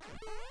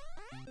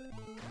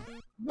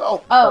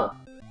 No! Oh.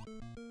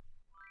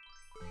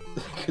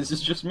 Because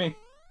it's just me.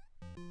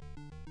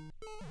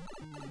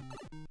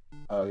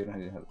 Oh, you don't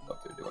have to have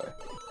up there, do I?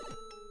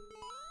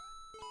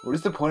 What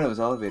is the point of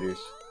those elevators?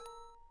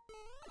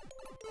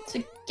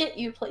 To get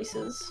you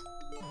places.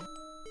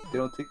 They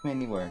don't take me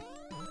anywhere.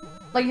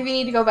 Like if you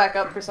need to go back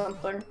up for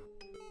something.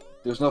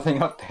 There's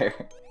nothing up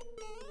there.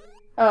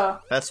 Oh.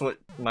 That's what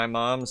my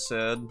mom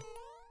said.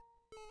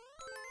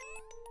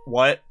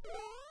 What?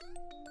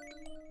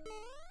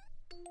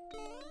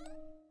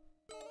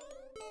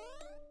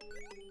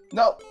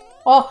 No!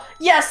 Oh,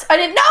 yes! I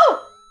didn't know!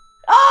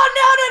 Oh,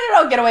 no, no,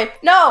 no, no! Get away!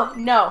 No!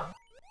 No!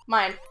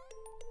 Mine.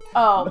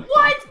 Oh,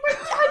 what?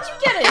 How'd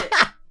you get it?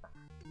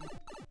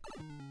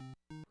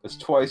 It's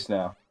twice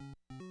now.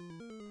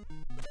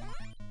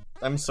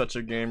 I'm such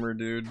a gamer,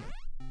 dude.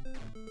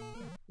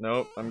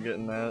 Nope, I'm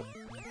getting that.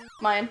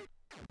 Mine.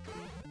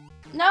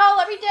 No,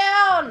 let me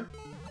down!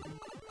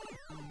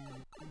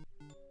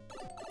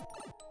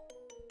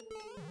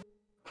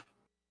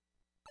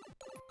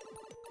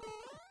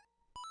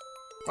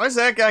 Why does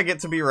that guy get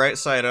to be right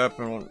side up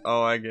and...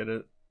 Oh, I get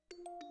it.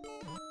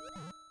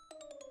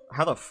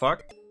 How the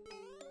fuck?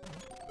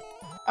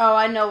 Oh,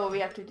 I know what we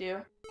have to do.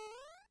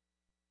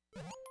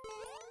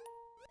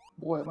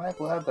 Boy, am I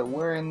glad that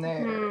we're in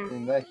there,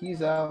 and that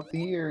he's out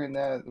here, and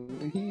that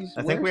he's.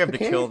 I think we where's have to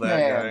the kill that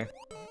caveman? guy.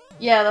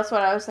 Yeah, that's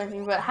what I was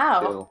thinking, but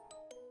how? Kill.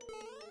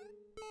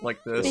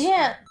 Like We this.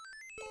 can't.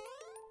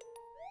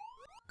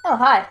 Oh,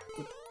 hi.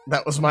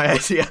 That was my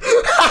idea.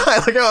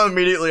 I like how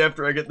immediately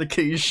after I get the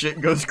key, shit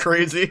goes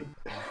crazy.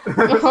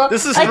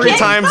 This is I 3 can't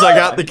times go! I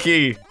got the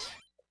key.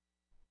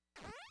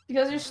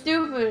 Because you're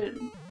stupid.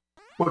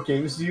 What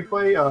games do you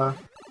play?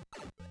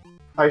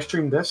 I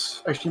stream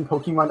this. I stream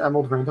Pokemon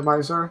Emerald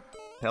Randomizer.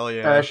 Hell And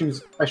yeah.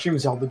 I stream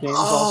Zelda games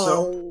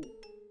also.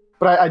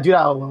 But I do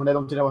that alone. I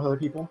don't do that with other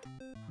people.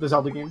 The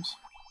Zelda games.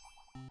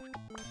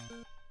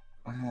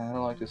 I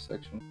don't like this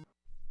section.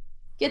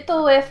 Get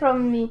away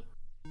from me.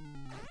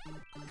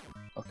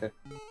 Okay.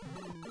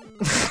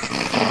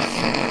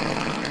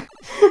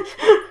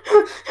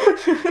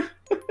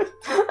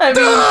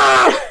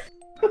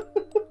 I mean,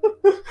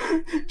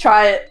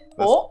 try it.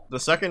 Oh. The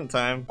second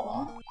time,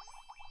 Oh.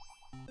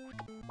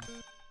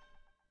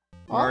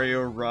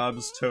 Mario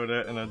robs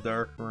Toadette in a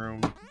dark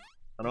room.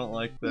 I don't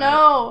like that.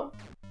 No.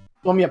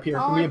 Let me up here.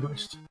 Oh, Give me a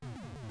boost.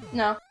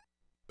 No.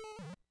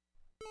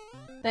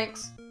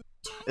 Thanks.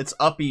 It's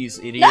uppies,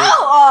 idiot. No!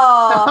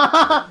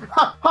 Aw!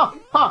 Ha ha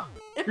ha!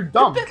 You're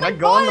dumb. Bit Can I my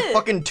go on the butt.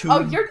 fucking tube? Oh,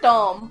 you're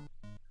dumb.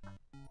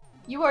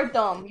 You are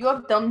dumb. You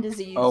have dumb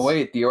disease. Oh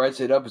wait, the right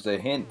side up is a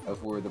hint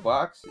of where the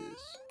box is.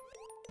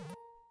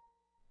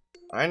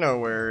 I know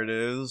where it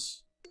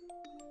is.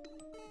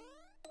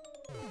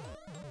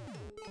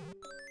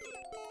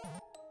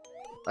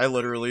 I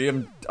literally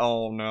am.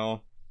 Oh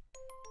no.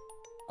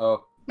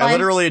 Oh, I Mine-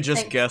 literally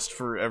just thanks. guessed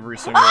for every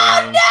single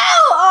Oh one. no!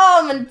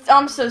 Oh,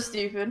 I'm so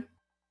stupid.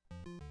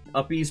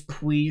 Uppies,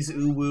 please,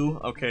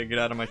 uwu. Okay, get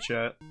out of my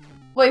chat.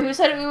 Wait, who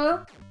said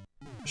uwu?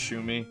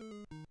 Shumi.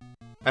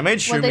 I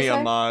made What'd they Shumi a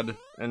say? mod,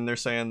 and they're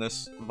saying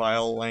this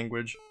vile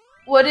language.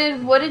 What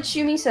did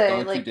Shumi say? Don't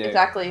you Like dare.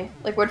 exactly,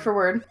 like word for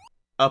word.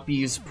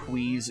 Uppies,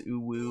 please,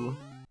 uwu.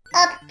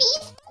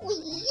 Upbeat,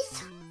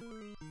 please.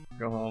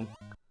 Go home.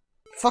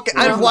 Fuck it,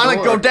 No. I want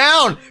to go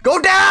down!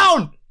 Go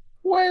down!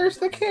 where's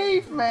the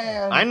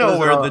caveman? I know There's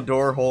where a- the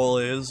door hole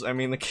is. I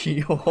mean the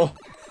keyhole.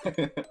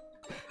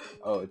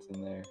 Oh, it's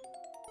in there.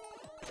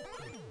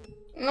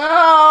 No.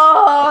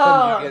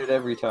 How come you get it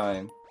every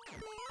time?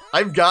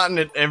 I've gotten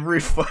it every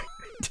fucking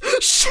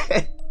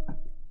shit.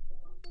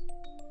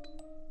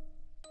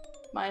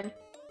 Mine.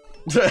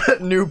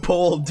 New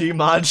poll,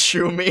 demod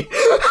Shumi.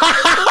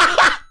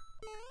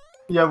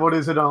 Yeah, what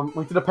is it?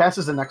 Link to the Past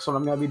is the next one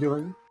I'm gonna be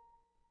doing.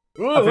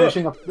 I'm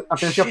finishing up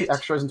Shit. the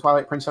extras in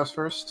Twilight Princess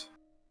first.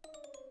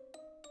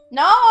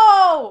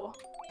 No.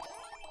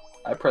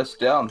 I pressed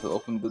down to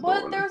open the door.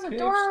 What? to There was a the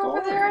door cave over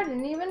story. there. I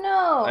didn't even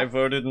know. I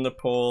voted in the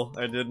poll.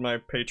 I did my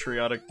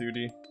patriotic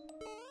duty.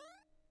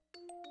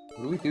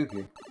 What do we do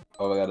here?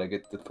 Oh, I gotta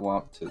get the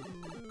thwomp to.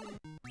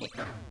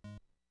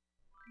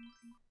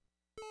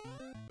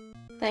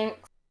 Thanks.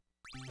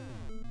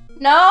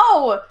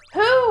 No.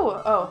 Who?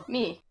 Oh,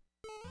 me.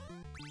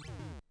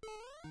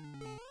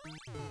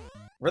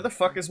 Where the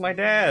fuck is my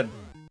dad?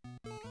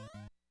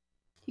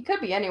 He could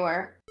be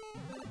anywhere.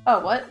 Oh,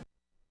 what?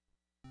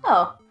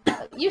 Oh,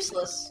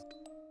 useless.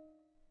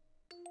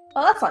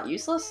 Oh, that's not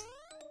useless.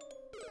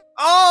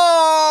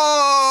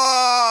 Oh!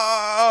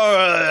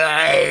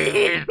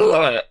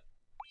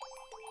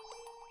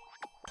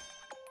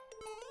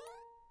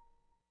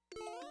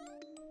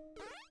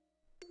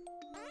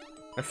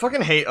 I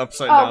fucking hate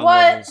upside down what?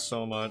 levels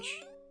so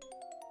much.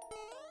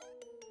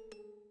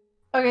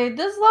 Okay,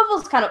 this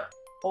level's kind of.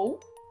 Oh.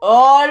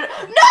 Oh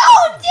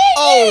no! Dang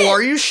Oh, it!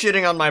 are you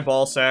shitting on my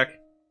ball sack?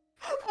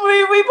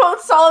 We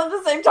both saw it at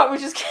the same time. We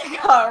just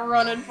got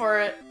running for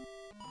it.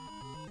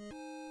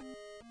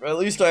 At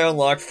least I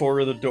unlocked 4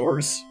 of the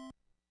doors.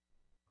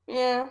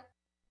 Yeah.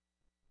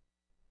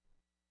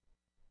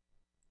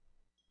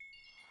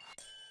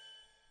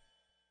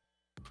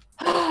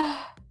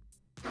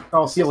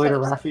 I'll see you later,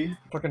 Raffi.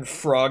 Fucking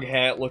frog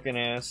hat looking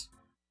ass.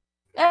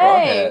 hat.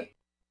 Hey,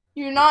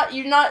 you're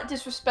not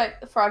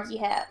disrespect the froggy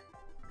hat.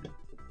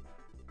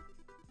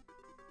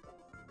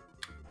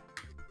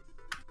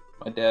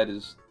 My dad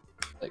is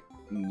like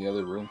in the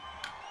other room.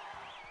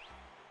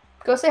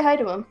 Go say hi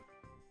to him.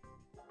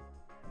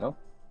 No.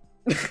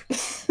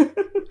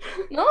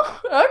 No?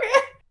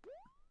 Okay.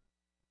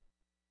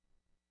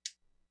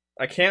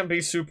 I can't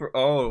be super.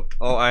 Oh,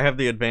 I have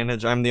the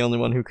advantage. I'm the only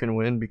one who can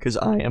win because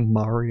I am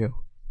Mario.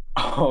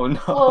 Oh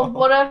no. Well,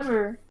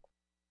 whatever.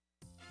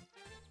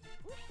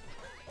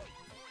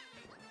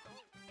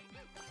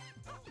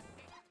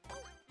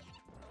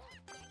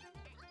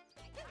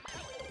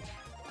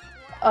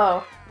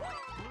 Oh.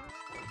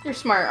 You're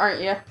smart,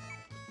 aren't you?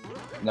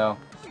 No.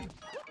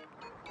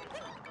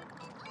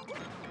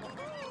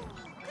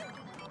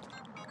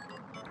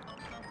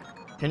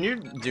 Can you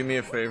do me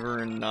a favor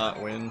and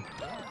not win?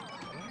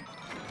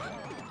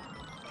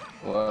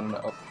 Well,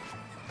 no.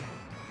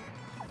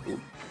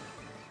 Ooh.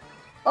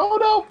 Oh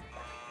no!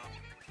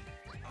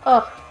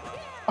 Oh.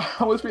 I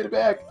almost made it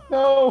back.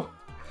 No.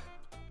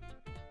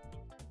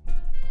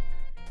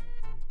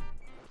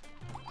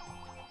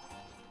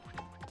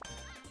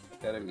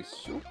 Gotta be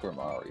Super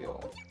Mario.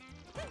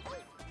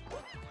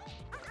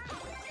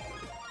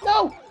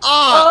 No!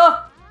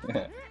 Ah!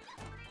 Oh.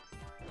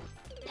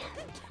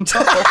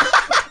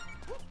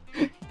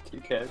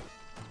 Dickhead.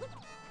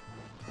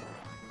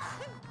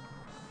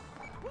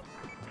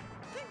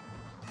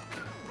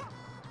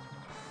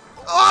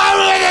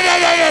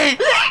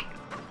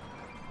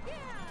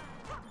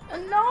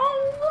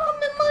 No,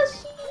 I'm in my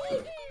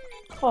seat.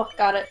 Oh,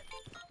 got it.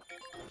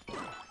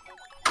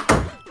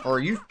 Or are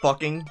you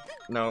fucking?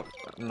 No,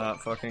 I'm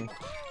not fucking.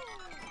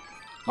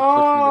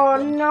 Oh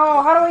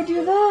no, how do I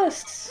do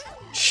this?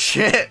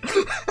 Shit!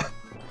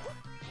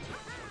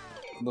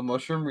 The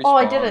mushroom respawns. Oh,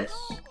 I did it.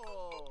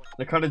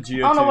 I caught a Geodude.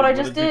 I don't know what I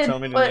did just you did, tell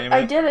me to but name I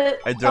it? did it.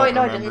 I don't Oh, wait,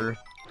 no, I remember.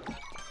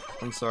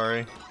 I'm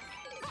sorry.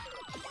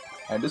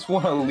 I just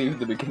want to leave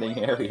the beginning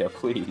area,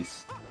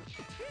 please.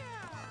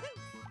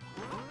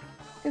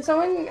 Can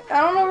someone?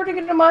 I don't know where to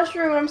get a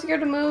mushroom. I'm scared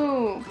to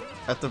move.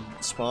 At the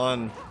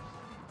spawn.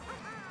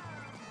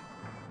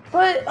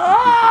 But no,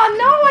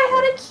 I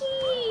had a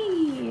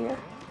key.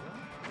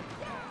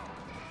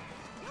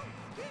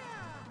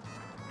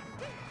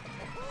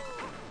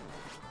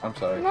 I'm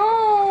sorry.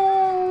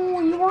 No,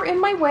 you were in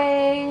my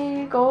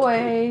way. Go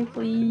away,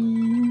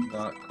 please.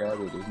 Not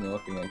Crabber, there's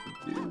nothing I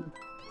can do.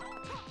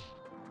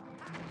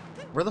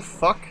 Where the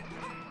fuck?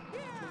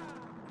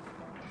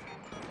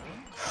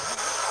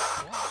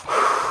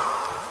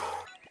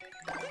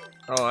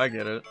 Oh, I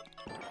get it.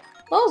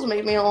 Those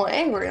made me a little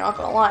angry, not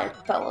gonna lie,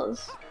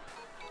 fellas.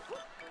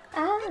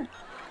 Ah.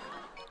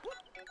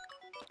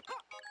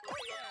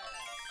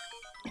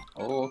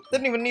 Oh,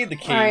 Didn't even need the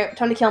key. Alright,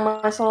 time to kill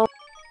myself.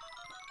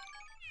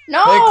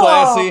 No! Hey,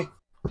 Classy!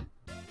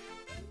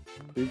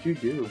 what did you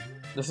do?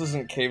 This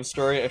isn't Cave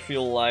Story, I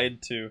feel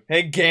lied to.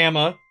 Hey,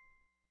 Gamma!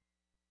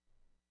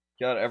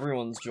 God,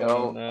 everyone's Oh,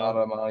 joining now.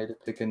 Automali to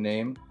pick a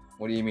name?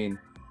 What do you mean?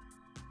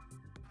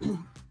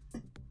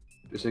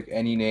 Just like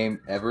any name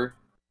ever?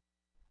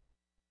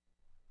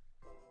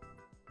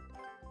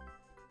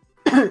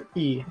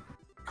 E.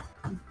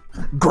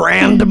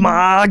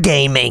 Grandma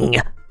Gaming.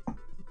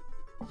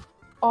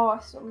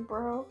 Awesome,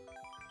 bro.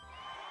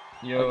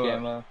 Yo,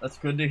 Gamma. that's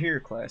good to hear,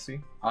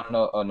 Classy. I don't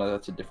know. Oh no,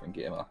 that's a different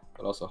Gamma.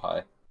 But also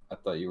hi. I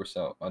thought you were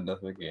so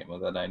another Gamma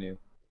that I knew.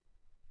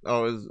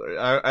 Oh,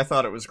 I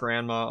thought it was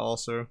Grandma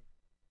also.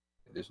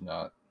 There's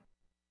not.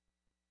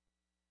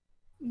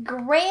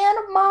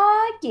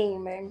 Grandma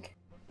Gaming.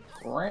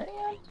 Grand?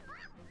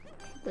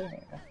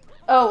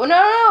 Oh,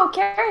 no,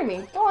 carry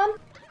me. Go on.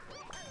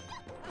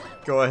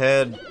 Go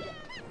ahead.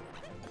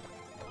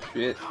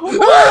 Shit.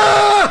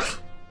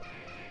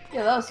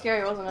 Yeah, that was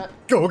scary, wasn't it?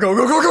 Go, go,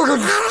 go, go, go,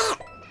 go!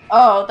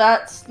 Oh,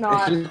 that's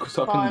not It just goes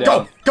up fun. and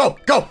down. Go,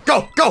 go,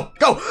 go, go,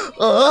 go, go!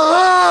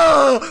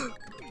 Ah!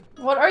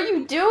 What are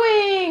you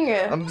doing?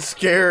 I'm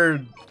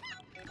scared.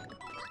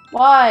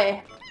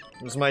 Why?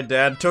 Because my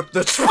dad took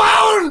the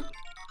spoon!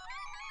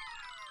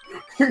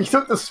 You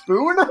took the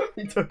spoon?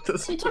 He took the He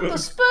spoon. took the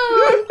spoon!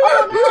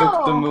 Oh He no!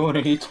 took the moon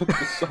and he took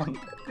the sun.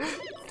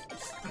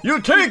 You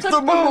take took the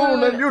the moon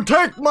moon. and you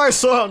take my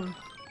son!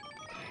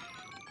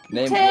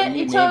 Name what are He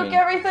you took naming?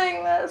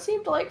 everything that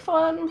seemed like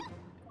fun.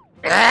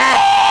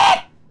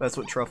 That's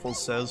what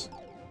Truffles says.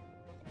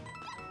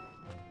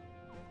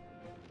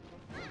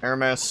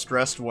 Aramas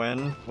stressed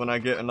when I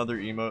get another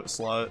emote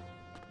slot.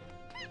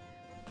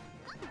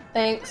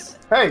 Thanks.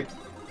 Hey!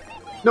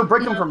 No,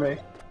 break them from me.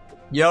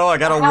 Yo, I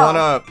got a How?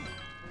 1-up.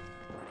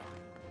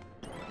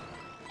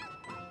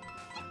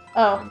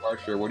 Oh.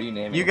 Marsha, what are you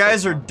naming? You it?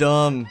 guys are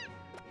dumb.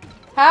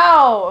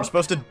 How? You're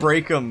supposed to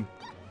break them.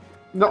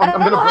 No, I I'm don't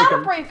gonna know break how to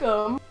them. break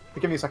them.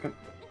 Give me a second.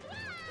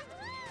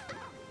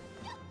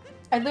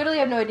 I literally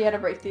have no idea how to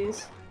break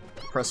these.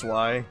 Press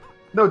Y.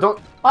 No, don't.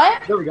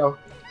 What? There we go.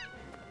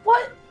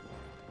 What?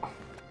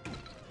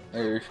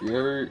 Hey, if you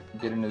ever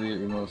get into the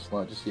emote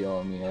slot, just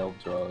yell at me. I'll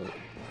draw it.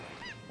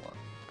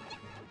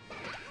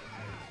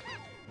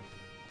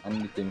 I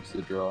need things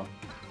to draw.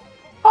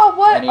 Oh,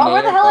 what? Any Oh,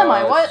 where the name? hell am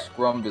I? What?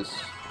 Scrumbus.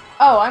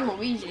 Oh, I'm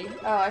Luigi.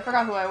 Oh, I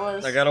forgot who I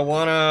was. I got a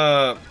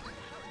 1-up.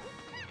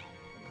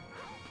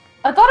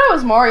 I thought I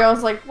was Mario. I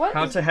was like, what?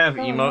 How is to have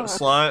going emote on?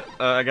 slot?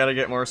 I gotta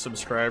get more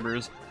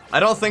subscribers. I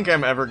don't think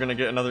I'm ever gonna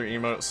get another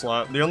emote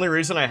slot. The only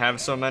reason I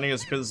have so many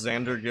is because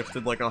Xander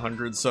gifted like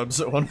 100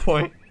 subs at one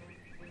point.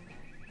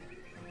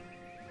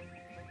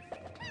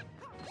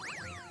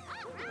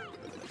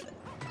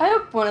 I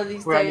hope one of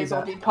these Where I days need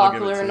I'll that. be I'll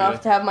give it popular to enough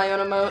you. to have my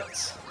own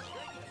emotes.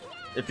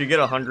 If you get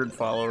 100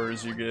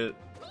 followers, you get,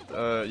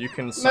 you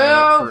can sign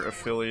up Move. for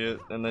affiliate,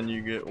 and then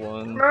you get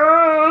one.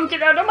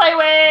 Get out of my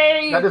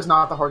way! That is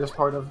not the hardest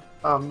part of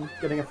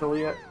getting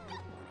affiliate.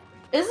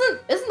 Isn't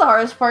the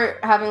hardest part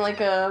having like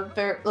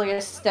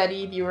a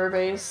steady viewer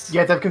base? You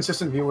have to have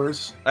consistent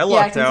viewers. I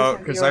lucked consistent out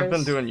because I've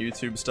been viewers. doing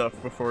YouTube stuff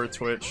before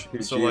Twitch.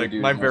 Your So like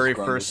Geodude my has very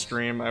Scrumbus. first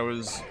stream, I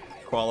was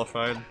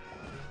qualified.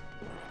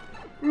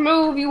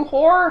 Move, you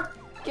whore!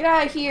 Get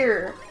out of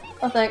here!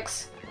 Oh,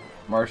 thanks.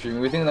 Marsha, we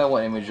were thinking that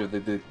one image of the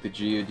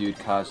Geodude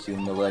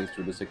costume, the legs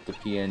were just like the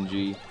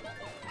PNG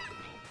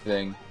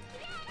thing.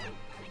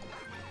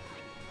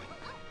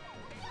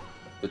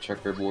 The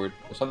checkerboard.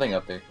 There's something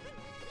up there.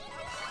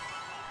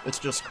 It's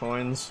just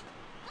coins.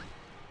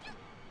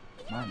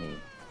 Money.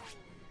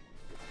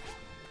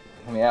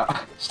 Let me out.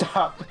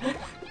 Stop.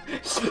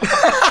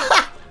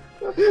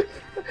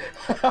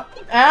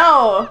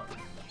 Ow!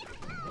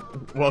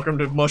 Welcome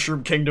to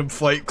Mushroom Kingdom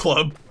Fight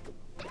Club.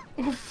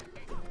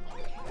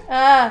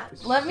 Ah,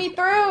 let me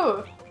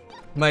through!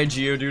 My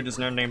Geodude is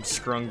now named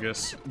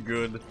Scrungus.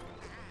 Good.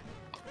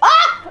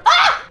 Ah!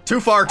 Ah! Too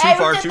far, too Hey, who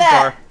far, did too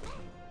that?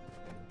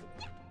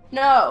 far.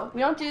 No,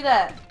 we don't do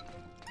that.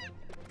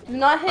 Do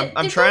not hit.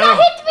 I'm do trying not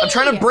to. hit me! I'm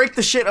trying to break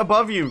the shit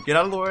above you. Get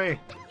out of the way.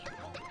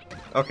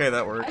 Okay,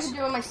 that I works. can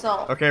do it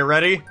myself. Okay,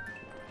 ready?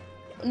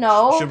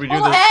 No. Should we do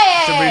Hold on, the?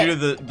 hey! Should we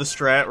do the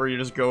strat where you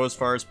just go as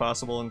far as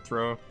possible and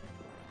throw?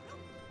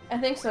 I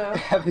think so.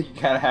 I think you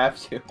kind of have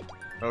to.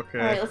 Okay.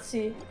 Alright, let's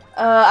see.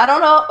 I don't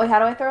know. Wait, how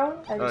do I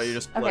throw? You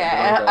just okay,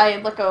 let go. I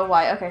let go of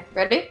Y. Okay,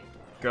 ready?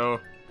 Go.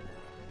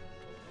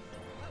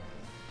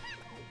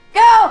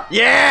 Go!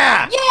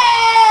 Yeah!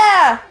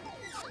 Yeah!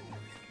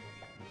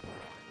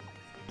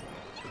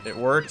 It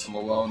worked. I'm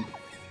alone.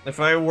 If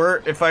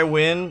I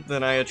win,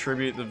 then I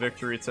attribute the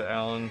victory to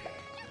Alan.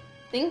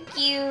 Thank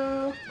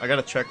you. I got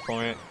a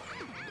checkpoint.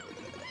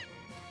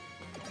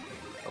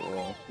 Oh,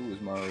 well, who is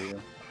Mario?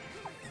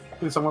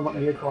 Can someone let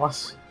me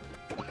across?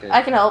 Okay.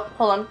 I can help.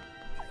 Hold on.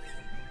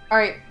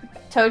 Alright,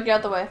 Toad, get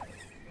out the way.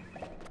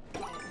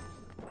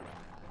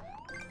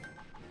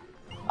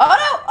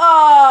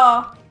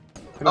 Oh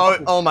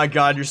no! Oh my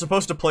god, you're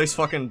supposed to place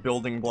fucking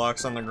building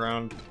blocks on the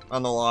ground,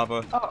 on the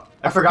lava. Oh.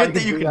 I forgot forget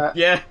that you do can. that.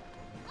 Yeah.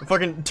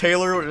 Fucking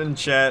Taylor in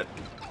chat.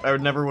 I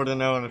never would have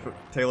known if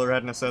Taylor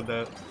hadn't have said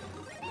that.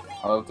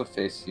 I love the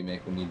face you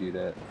make when you do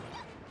that.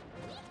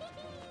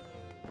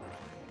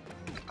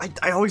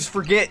 I always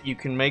forget you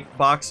can make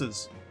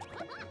boxes.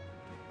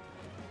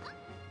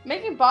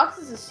 Making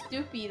boxes is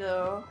stupid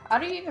though. How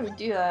do you even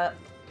do that?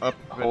 Up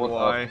and Hold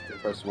Y. up to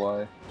press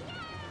Y.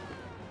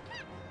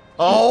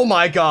 Oh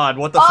my god,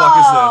 what the fuck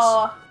is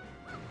this?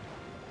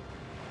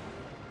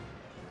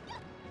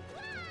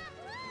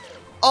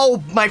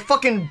 Oh, my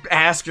fucking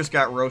ass just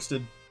got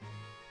roasted.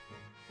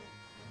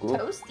 Ooh.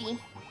 Toasty.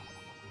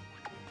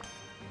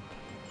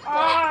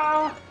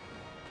 Ah.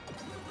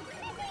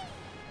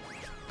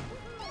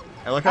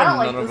 I like I how don't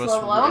like none of this us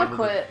level. I were wanna able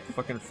quit. to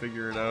fucking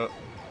figure it out.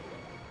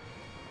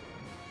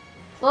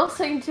 This level's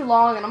taking too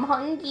long and I'm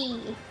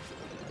hungry.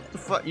 The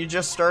fuck? You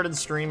just started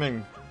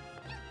streaming.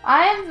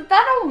 That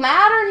don't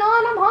matter,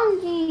 none, I'm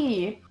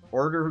hungry.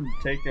 Order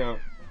takeout.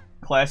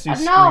 Classy No,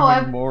 screaming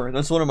I've- more.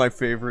 That's one of my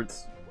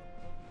favorites.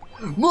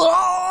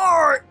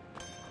 More!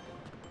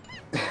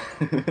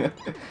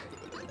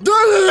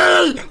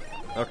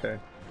 Okay.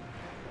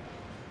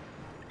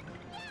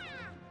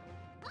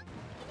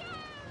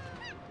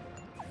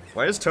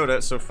 Why is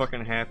Toadette so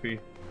fucking happy?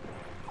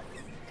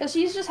 Cause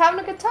she's just having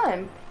a good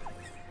time.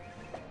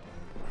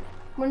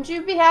 Wouldn't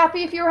you be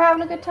happy if you were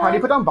having a good time? How do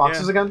you put down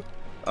boxes again?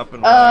 Up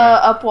and Y.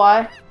 Up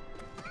Y.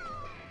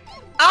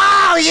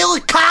 Oh,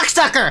 you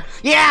cocksucker!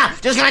 Yeah,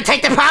 just gonna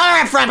take the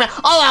power up from it.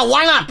 Oh, a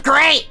one-up,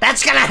 great!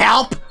 That's gonna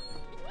help!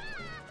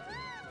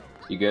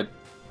 You good?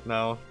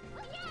 No.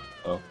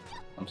 Oh,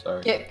 I'm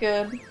sorry. Get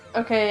good.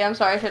 Okay, I'm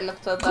sorry, I shouldn't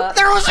have said that.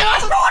 There was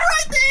another one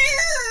right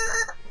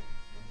there!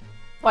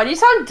 Why do you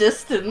sound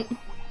distant?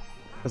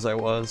 As I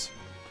was.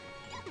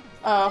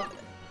 Oh.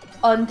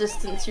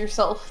 Undistance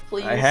yourself,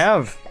 please. I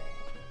have.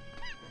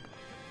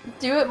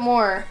 Do it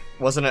more.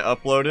 Wasn't it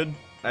uploaded?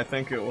 I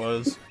think it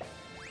was.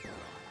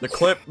 The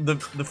clip, the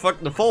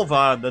full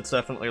VOD, that's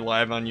definitely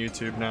live on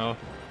YouTube now.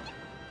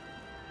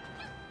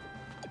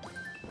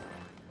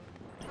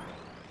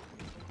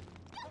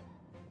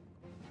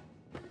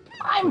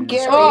 I'm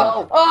Gary.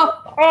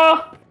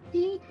 Oh!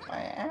 Eat my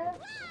ass.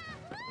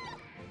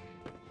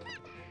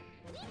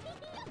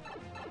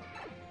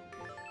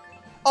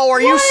 Oh,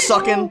 are you What?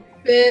 sucking?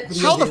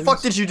 Bitch. How the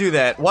fuck did you do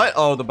that? What?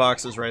 Oh, the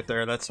box is right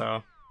there, that's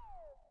how.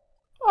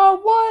 Oh,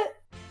 what?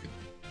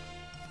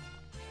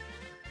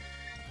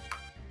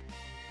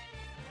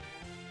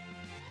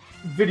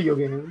 Video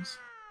games.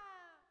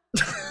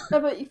 I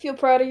bet you feel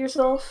proud of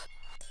yourself.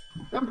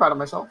 I'm proud of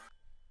myself.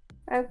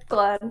 I'm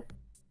glad.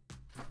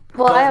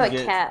 Well, Don't I have a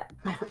get- cat.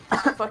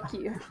 Fuck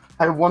you.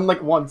 I won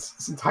like once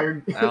this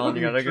entire Alan,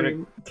 you gotta get a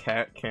stream.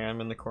 cat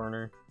cam in the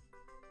corner.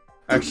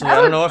 Actually, I I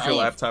don't would- know if your Nice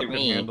laptop to can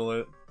me. handle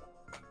it.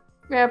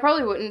 Yeah, I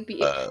probably wouldn't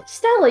be.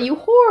 Stella, you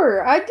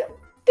whore!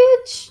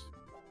 Bitch!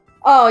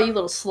 Oh, you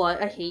little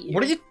slut. I hate you.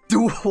 What are you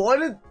doing?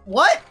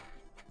 What?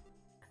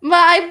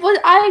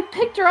 I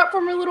picked her up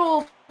from her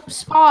little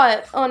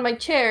spot on my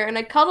chair and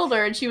I cuddled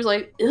her and she was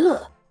like,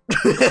 ugh.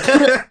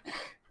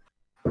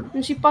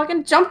 And she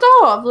fucking jumped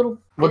off, little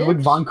What would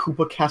bitch. Von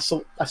Koopa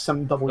Castle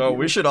SMW? Oh,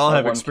 we should all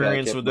have That one cat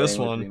experience kept with this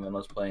playing one. me when I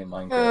was playing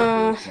Minecraft.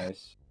 It was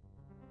nice.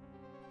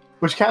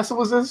 Which castle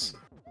was this?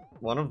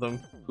 One of them.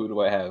 Who do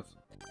I have?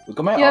 Look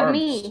at my You arms. have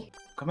me.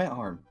 Look at my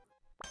arm.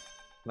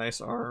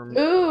 Nice arm.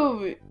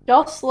 Ooh,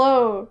 y'all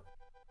slow.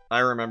 I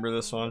remember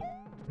this one.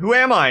 Who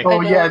am I?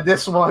 Oh know. yeah,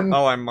 this one.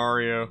 Oh, I'm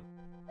Mario.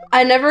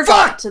 I never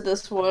got to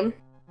this one.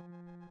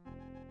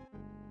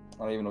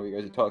 I don't even know what you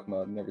guys are talking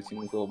about. I've never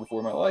seen this level before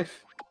in my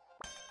life.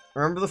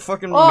 Remember the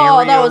fucking Oh,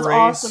 Mario that was race,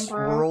 awesome,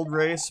 bro. world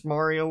race,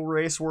 Mario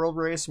race, world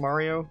race,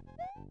 Mario?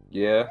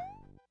 Yeah.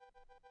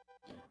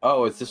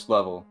 Oh, it's this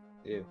level.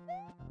 Ew.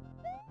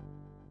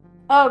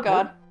 Oh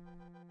god.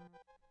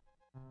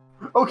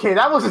 Okay,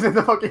 that wasn't in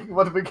the fucking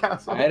What Big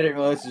Castle. I didn't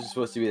realize this was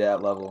supposed to be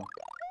that level.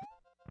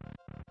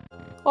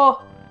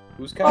 Oh.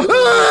 Who's castle?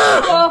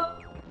 Oh,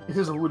 This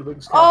is a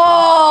Ludwig's castle.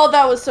 oh,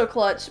 that was so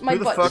clutch. My Who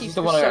the butt fuck- This cheeks is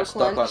the were one I so got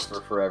stuck on clenched.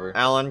 for forever.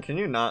 Alan, can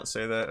you not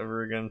say that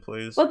ever again,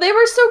 please? But they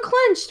were so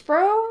clenched,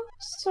 bro.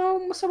 So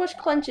much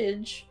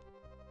clenchage.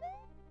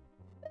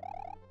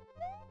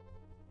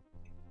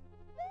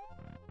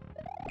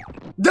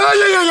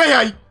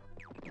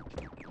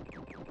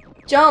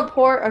 Jump,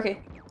 whore. Okay,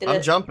 did I'm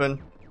it.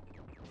 jumping.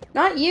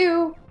 Not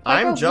you. How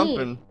I'm about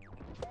jumping.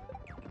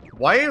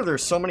 Why are there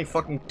so many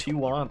fucking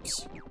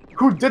T-Womps?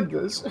 Who did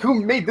this?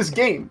 Who made this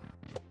game?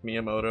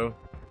 Miyamoto.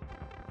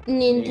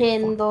 Me?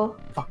 Nintendo.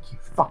 Fuck you,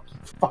 fuck you,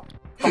 fuck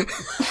you.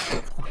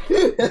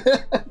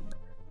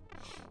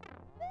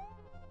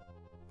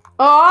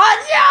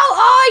 Oh no!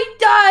 Oh,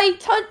 I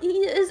died!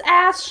 His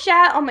ass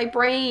shat on my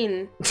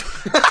brain.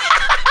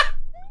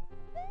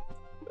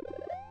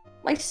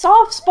 My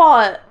soft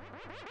spot.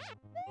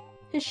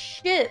 His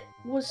shit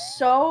was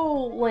so,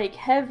 like,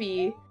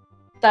 heavy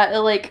that it,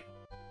 like,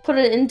 put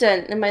an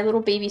indent in my little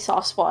baby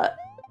soft spot.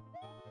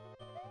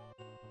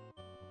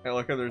 I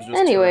like how there's just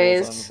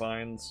Anyways. turtles on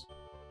vines.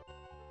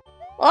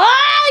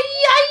 Ah,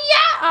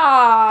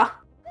 yeah,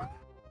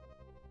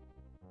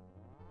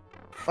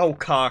 Oh,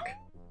 cock.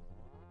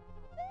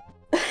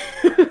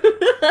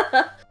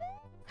 yeah!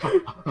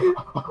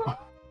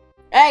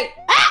 Hey!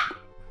 Ah!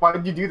 Why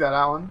did you do that,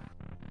 Alan?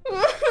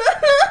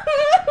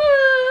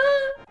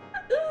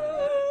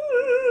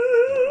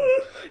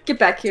 Get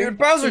back here. Dude,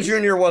 Bowser please.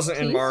 Jr. wasn't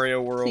in Please?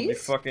 Mario World, you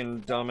Please?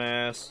 fucking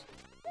dumbass.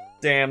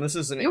 Damn, this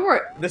is You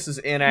were. this is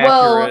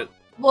inaccurate.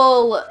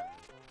 Well,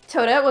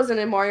 Toadette wasn't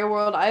in Mario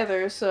World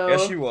either, so.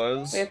 Yes, she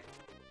was. Wait.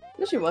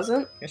 No, she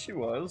wasn't. Yes, she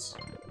was.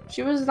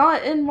 She was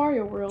not in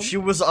Mario World. She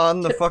was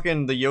on the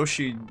fucking the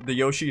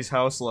Yoshi's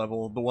house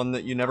level, the one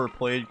that you never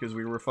played because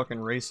we were fucking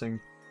racing,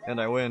 and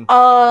I win.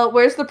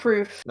 Where's the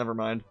proof? Never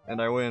mind, and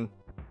I win.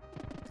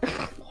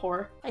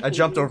 Whore. I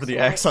jumped over the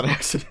axe on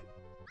accident.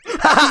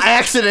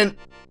 Accident.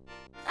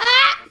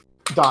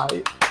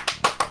 Die.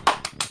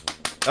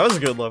 That was a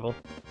good level.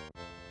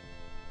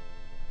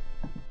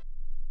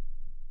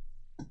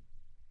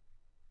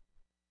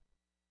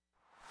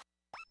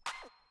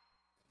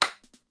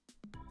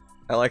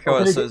 I like how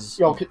it says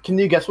Yo, can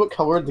you guess what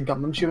color the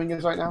gum I'm chewing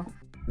is right now?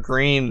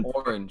 green.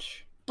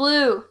 Orange.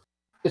 Blue.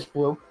 It's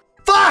blue.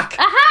 Fuck!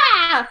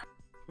 Aha!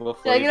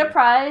 What Did I get a flavor?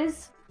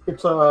 prize?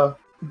 It's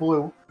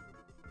blue.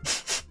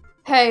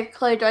 Hey,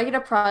 Clay, do I get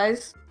a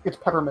prize? It's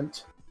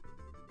peppermint.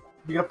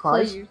 You get a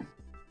Clay, prize?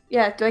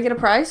 Yeah, do I get a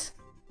prize?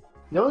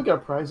 No, you get a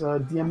prize.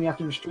 DM me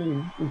after the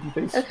stream. Winky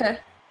face. Okay.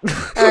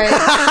 Alright.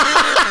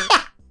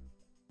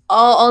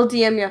 I'll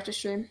DM you after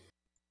stream.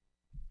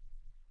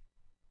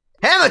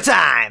 Hammer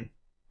time!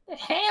 A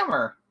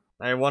hammer.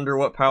 I wonder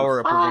what power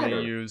up we're gonna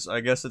Fire. use. I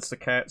guess it's the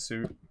cat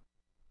suit.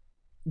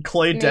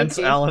 Clay Maybe. dents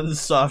Alan's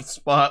soft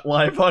spot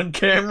live on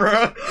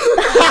camera.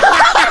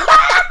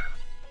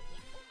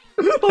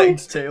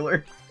 Thanks,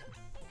 Taylor.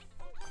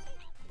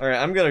 Alright,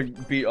 I'm gonna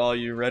beat all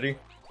you. Ready?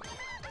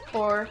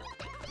 Or.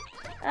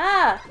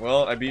 Ah!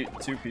 Well, I beat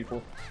 2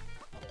 people.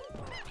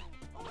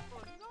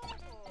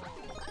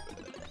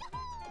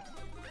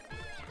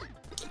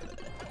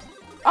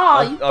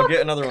 Oh, I'll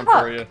get another one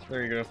cuck. for you.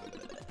 There you go.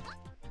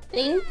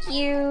 Thank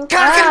you.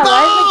 Cock and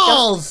why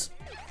balls!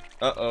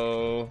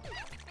 Uh-oh.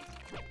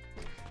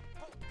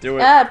 Do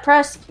it. Ah,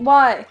 press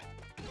Y.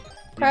 You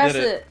Press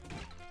did it.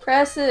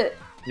 Press it.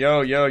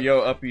 Yo, yo,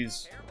 yo,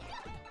 uppies.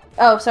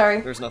 Oh,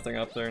 sorry. There's nothing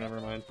up there, never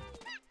mind.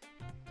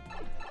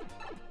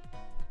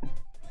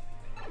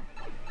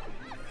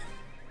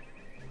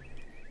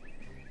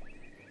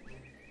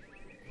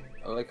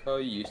 I like how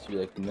you used to be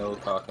like no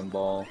cock and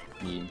ball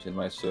memes in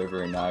my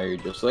server, and now you're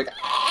just like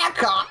ah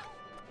cock.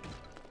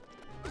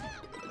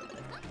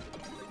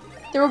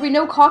 There will be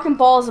no cock and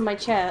balls in my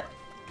chat.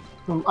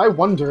 I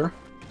wonder.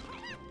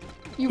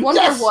 You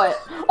wonder Yes! what?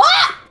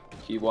 Ah!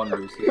 He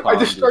wonders. The I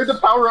destroyed the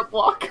power-up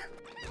block.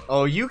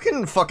 Oh, you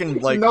can fucking,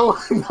 like... No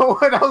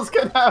one else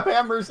can have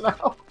hammers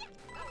now.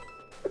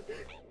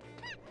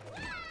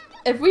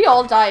 If we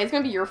all die, it's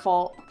gonna be your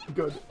fault.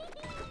 Good.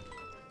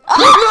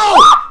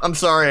 No! I'm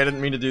sorry, I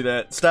didn't mean to do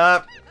that.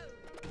 Stop.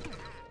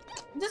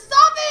 Just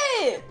stop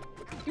it!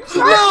 You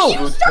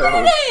No!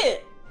 started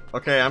it!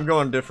 Okay, I'm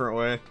going a different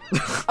way.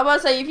 I'm about to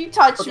say, if you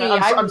touch Okay, me,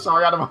 I'm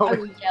sorry, Adam. I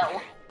will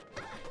yell.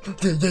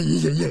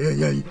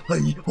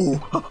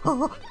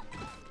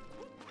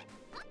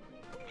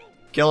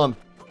 Kill him.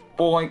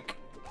 Boink.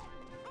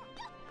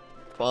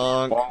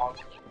 Bonk. Bonk.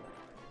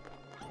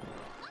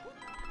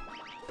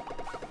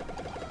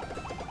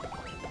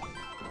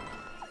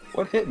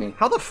 What hit me?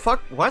 How the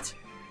fuck? What?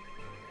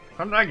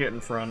 How did I get in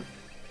front?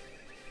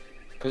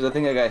 Because I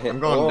think I got hit. I'm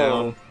going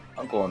down.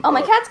 I'm going. Oh,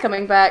 my up. cat's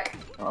coming back.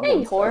 I'm Hey,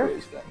 going whore.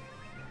 sideways then.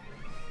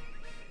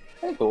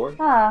 Hey, whore.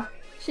 Ah,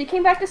 she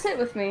came back to sit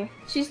with me.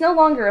 She's no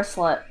longer a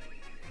slut.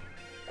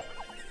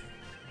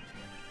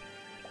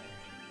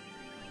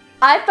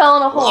 I fell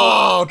in a hole.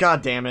 Oh,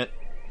 god damn it.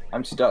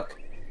 I'm stuck.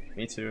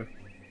 Me too.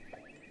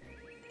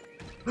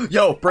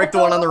 Yo, break the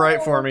one on the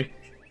right for me.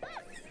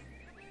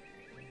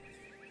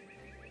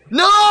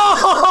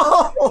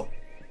 No!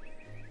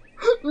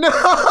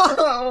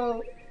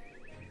 No!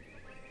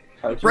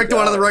 How'd you Break the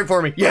one on the die? right for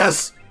me.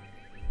 Yes!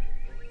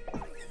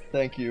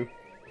 Thank you.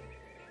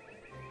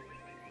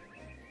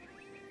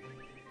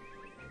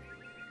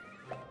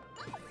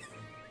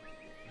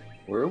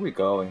 Where are we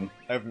going?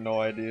 I have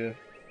no idea.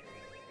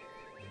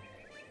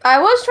 I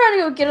was trying to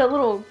go get a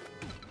little,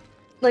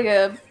 like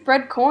a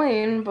red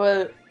coin,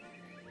 but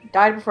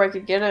died before I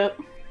could get it.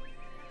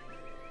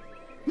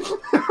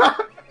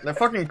 That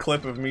fucking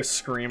clip of me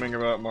screaming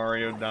about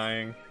Mario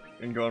dying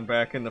and going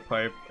back in the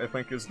pipe, I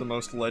think is the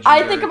most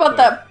legendary I think about clip.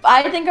 that.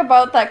 I think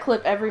about that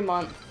clip every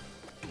month.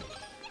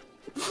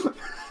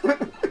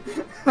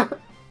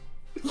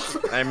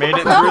 I made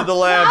it through the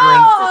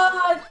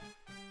labyrinth.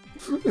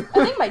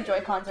 I think my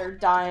Joy-Cons are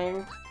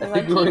dying. I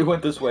think we already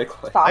went this way,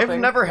 Clay. I've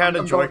never had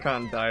a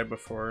Joy-Con die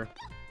before.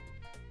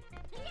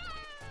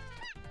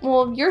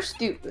 Well, you're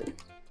stupid.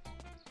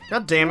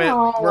 God damn it!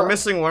 No. We're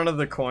missing one of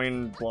the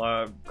coin.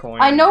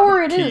 I know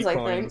where it key is, I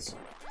think. coins.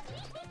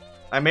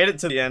 I made it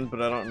to the end, but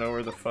I don't know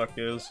where the fuck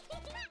is.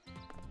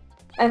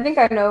 I think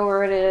I know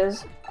where it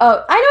is.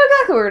 Oh, I know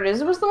exactly where it is.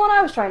 It was the one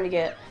I was trying to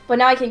get. But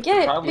now I can get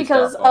it Probably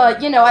because, stop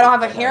falling. you know, I don't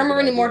have a That's not a hammer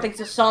good anymore idea. thanks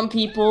to some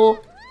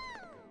people.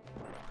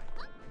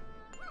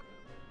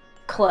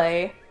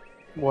 Clay.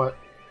 What?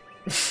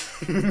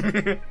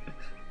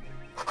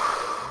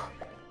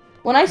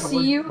 When I see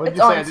you, What'd it's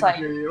you say? I on didn't site.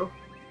 hear you.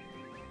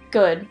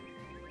 Good.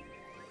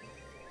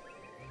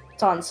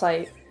 It's on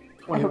site.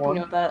 I hope you 21.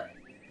 know that.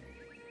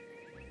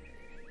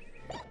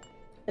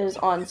 It is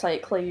on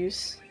site, Clay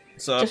use.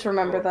 So Just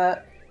remember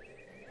that.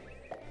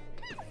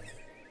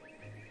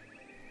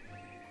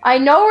 I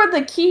know where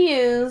the key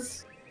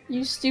is,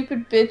 you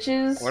stupid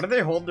bitches. why do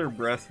they hold their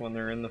breath when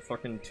they're in the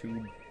fucking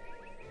tube?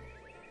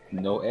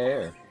 No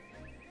air.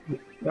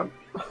 Yep.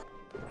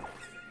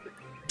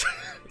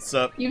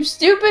 Sup? You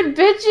stupid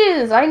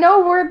bitches! I know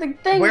where the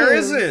thing Where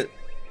is. is it?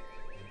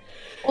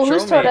 Well,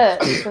 who's Show me. Toadette?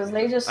 Because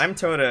they just. I'm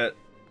Toadette.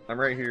 I'm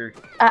right here.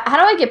 How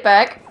do I get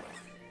back?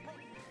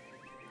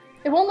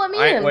 It won't let me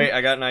in. Wait, I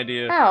got an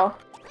idea. How?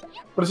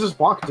 What does this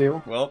block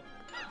do? Well.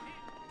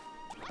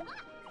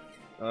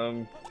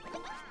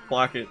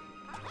 Block it.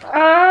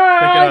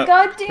 Ah, up.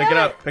 god damn Pick it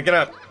up. Pick it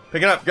up.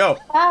 Pick it up. Go.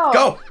 Ow.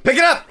 Go. Pick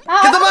it up.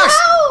 Ow. Get the box.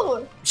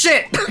 Ow.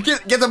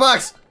 Shit. Get the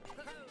box.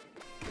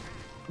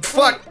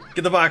 Fuck.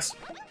 Get the box.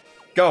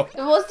 Go.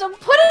 It was to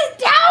put it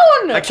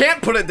down! I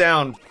can't put it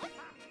down.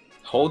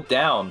 Hold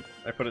down.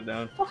 I put it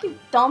down. Fucking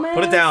dumbass.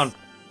 Put it down.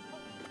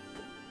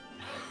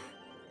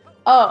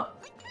 Oh.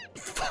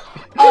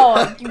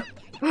 Oh, you.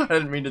 I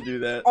didn't mean to do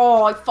that.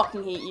 Oh, I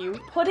fucking hate you.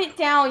 Put it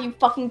down, you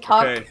fucking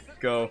cuck. Okay,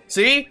 go.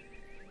 See?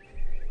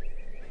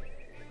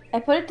 I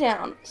put it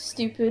down,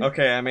 stupid.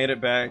 Okay, I made it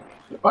back.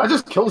 Oh, that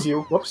just kills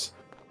you. Whoops.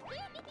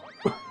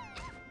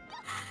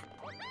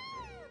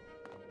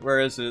 Where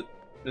is it?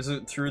 Is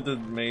it through the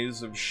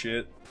maze of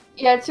shit?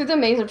 Yeah, it's through the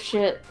maze of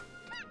shit.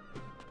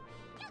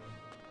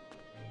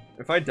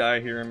 If I die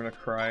here, I'm gonna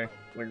cry.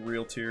 Like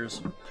real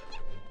tears.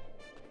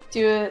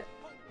 Do it.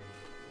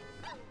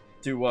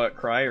 Do what?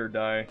 Cry or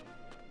die?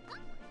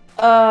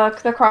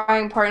 The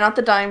crying part, not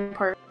the dying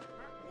part.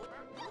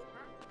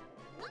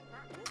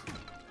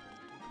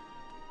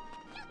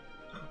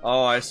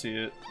 Oh, I see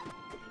it.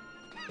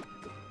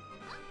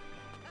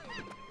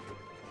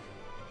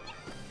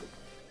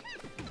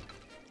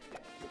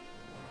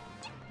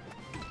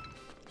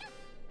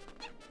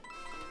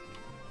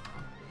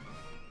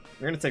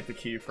 You're gonna take the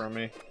key from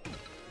me.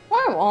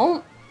 I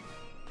won't.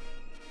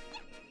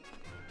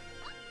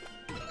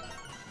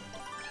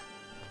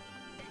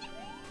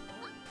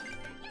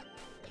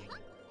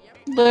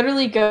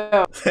 Literally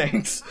go.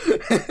 Thanks.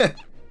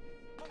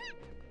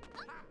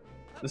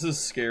 This is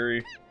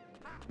scary.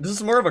 This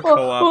is more of a Oh,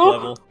 co-op oh.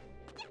 level.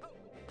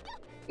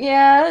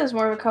 Yeah, it is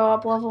more of a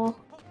co-op level.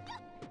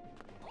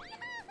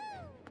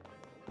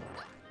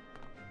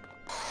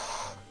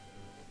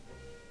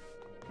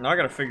 Now I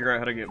gotta figure out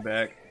how to get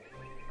back.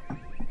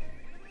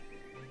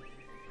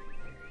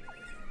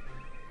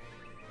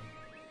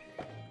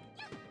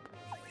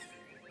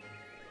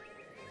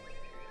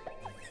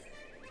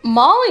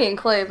 Molly and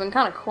Clay have been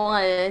kind of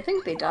quiet. I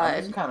think they I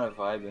was died. kind of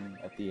vibing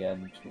at the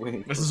end.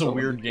 Waiting This for is a someone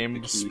to weird get game the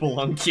of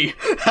key.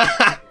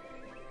 Spelunky.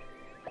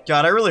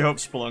 God, I really hope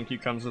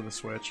Spelunky comes with a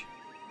Switch.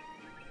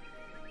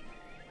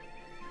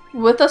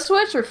 With the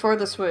Switch or for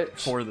the Switch?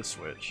 For the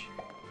Switch.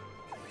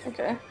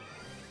 Okay.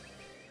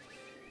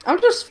 I'm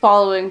just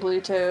following Blue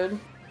Toad.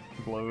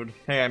 Blowed.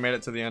 Hey, I made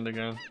it to the end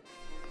again.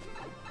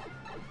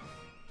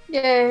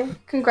 Yay.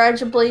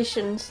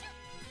 Congratulations.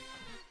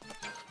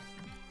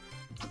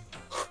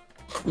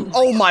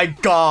 Oh my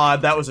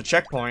god, that was a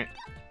checkpoint.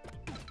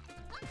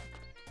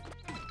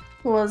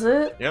 Was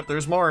it? Yep,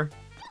 there's more.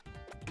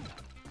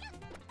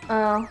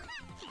 Oh.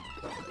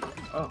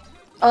 Oh.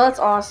 Oh, that's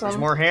awesome. There's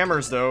more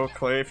hammers though.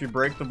 Clay, if you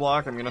break the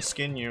block, I'm gonna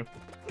skin you.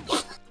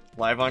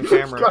 Live on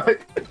camera. God.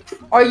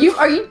 Are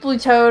you Blue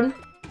Toad?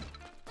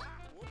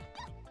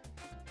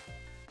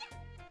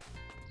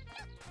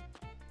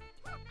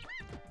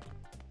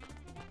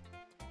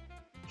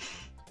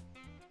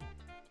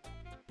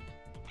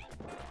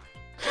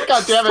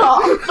 God damn it!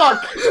 Stop.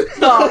 Fuck!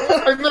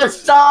 Stop. I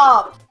missed!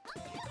 Stop!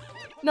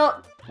 No.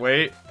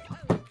 Wait.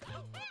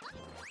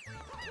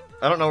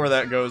 I don't know where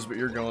that goes, but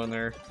you're going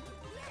there.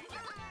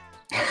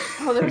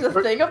 Oh, there's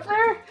a thing up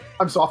there?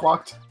 I'm soft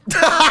locked.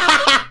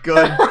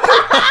 Good.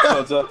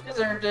 What's up?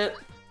 Deserved it.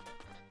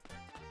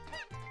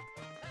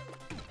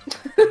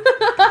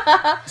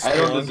 I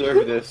don't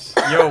deserve this.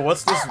 Yo,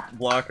 what's this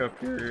block up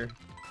here?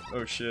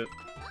 Oh shit.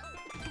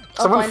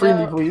 I'll Someone find free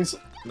me, out. please.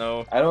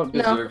 No. I don't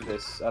No. deserve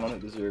this. I don't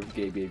deserve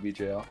gay baby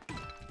jail.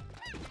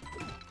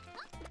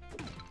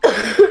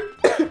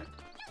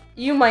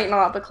 You might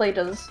not, but Clay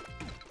does.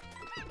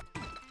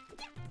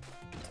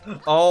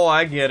 Oh,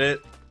 I get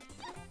it.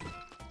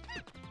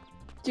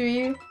 Do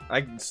you?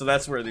 So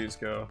that's where these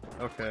go.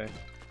 Okay.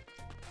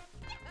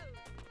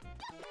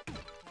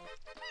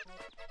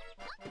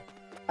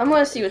 I'm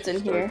gonna see what's in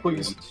Start here.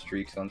 putting Please.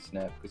 streaks on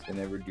Snap because they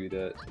never do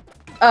that.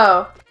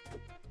 Oh.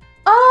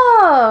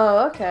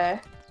 Oh,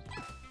 okay.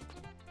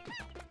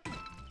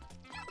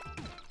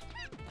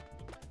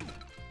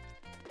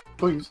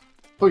 Please.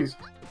 Please.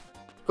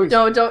 Please.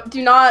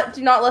 Do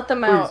not let them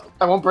Please. out.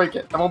 I won't break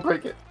it. I won't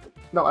break it.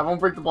 No, I won't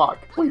break the block.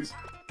 Please.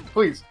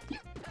 Please.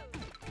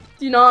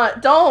 Do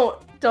not, don't.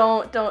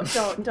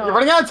 You're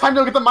running out of time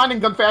to get the mining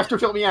done faster,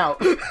 tilt me out.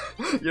 You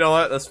know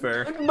what? That's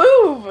fair.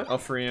 Move! I'll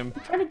free him.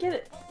 I'm trying to get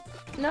it.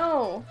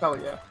 No. Hell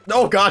yeah.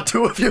 Oh god,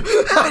 two of you!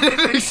 I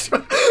didn't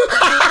expect-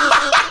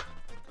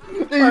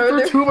 You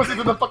threw two of us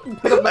into the fucking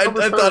pit of I no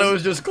return. thought it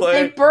was just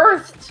They Clay.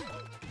 birthed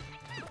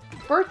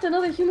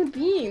another human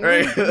being.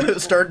 Alright,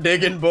 start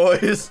digging,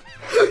 boys.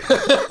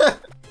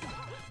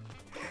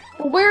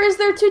 Well, where is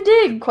there to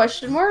dig?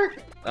 Question mark.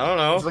 I don't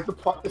know. It's like the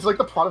plot. It's like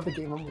the plot of the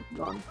game I'm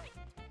working on.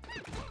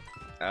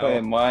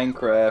 Playing Ow.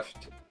 Minecraft.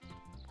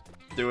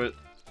 Do it.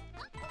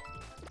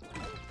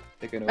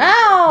 Taking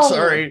Ow!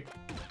 Sorry.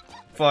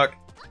 Fuck.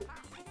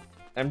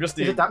 I'm just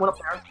Is the it that one up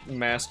there?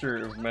 master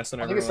of messing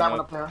I think it's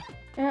everyone that one up. up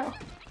there. Yeah.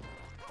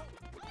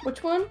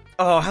 Which one?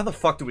 Oh, how the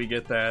fuck do we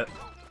get that?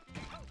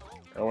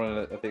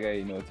 I think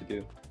I know what to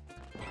do.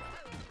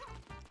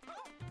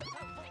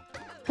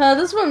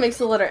 This one makes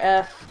the letter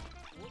F.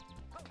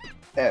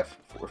 F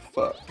for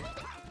fuck.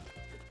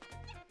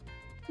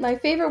 My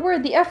favorite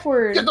word, the F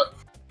word. Get the-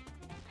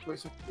 Wait,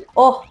 so-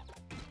 Oh.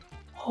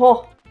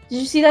 Oh. Did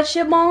you see that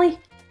shit, Molly?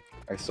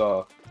 I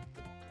saw.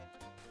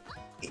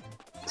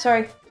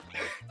 Sorry.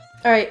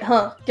 Alright,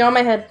 get on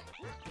my head.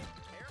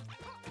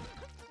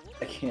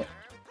 I can't.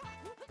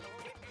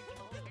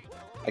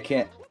 I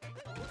can't.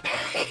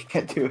 I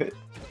can't do it.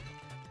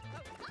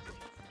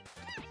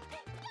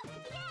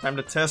 Time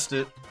to test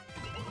it.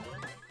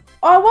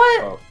 Oh,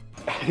 what? Oh,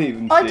 I didn't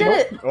even Oh, I see did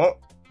it! Oh,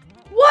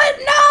 What?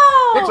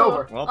 No! It's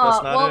over. well,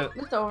 that's not well, it.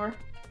 it's over.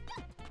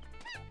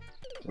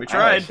 We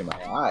tried. Eyelash in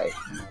my eye.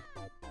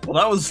 Well,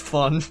 that was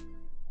fun.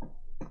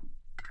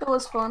 It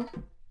was fun.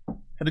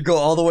 Had to go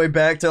all the way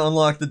back to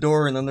unlock the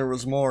door, and then there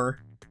was more.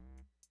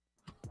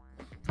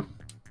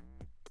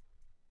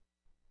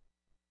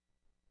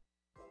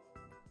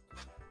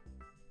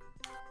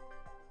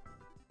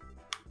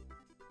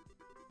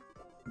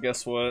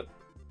 Guess what?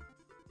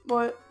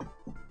 What?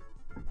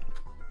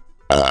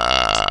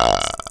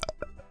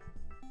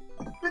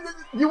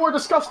 You were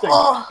disgusting.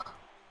 Oh,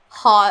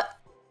 hot.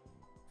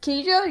 Can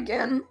you do that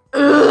again?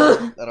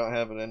 Ugh. I don't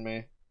have it in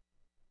me.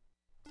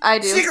 I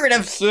do. Secret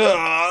of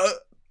Sahara.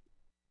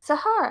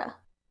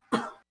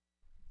 Come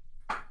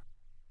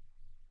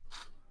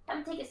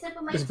take a sip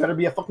of my This better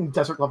be a fucking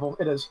desert level.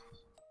 It is.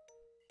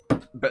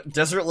 But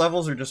desert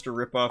levels are just a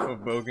ripoff of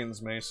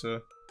Bogan's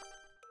Mesa.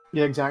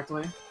 Yeah,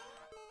 exactly.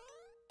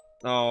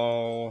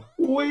 Oh.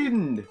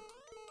 Wind.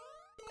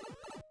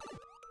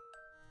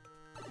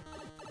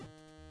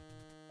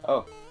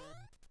 Oh,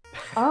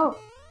 Oh.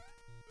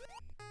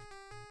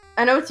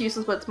 I know it's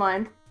useless, but it's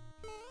mine.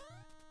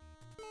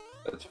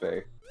 that's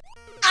fair.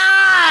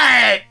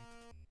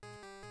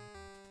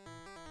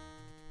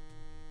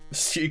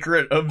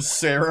 Secret of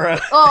Sarah.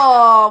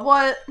 Oh,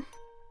 what?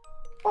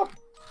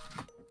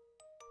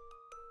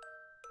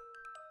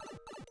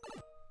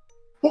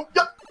 Oh,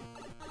 yeah.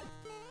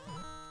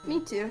 Me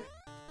too.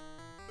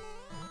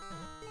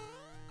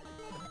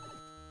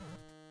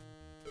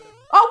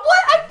 Oh,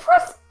 what? I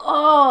pressed.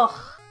 Ugh.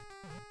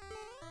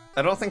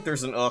 I don't think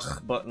there's an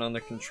ugh button on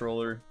the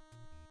controller.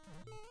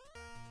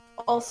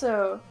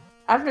 Also,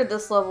 after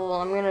this level,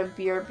 I'm gonna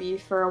BRB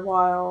for a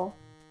while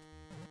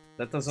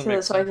That doesn't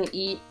make so I sense. can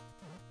eat.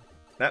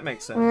 That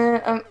makes sense.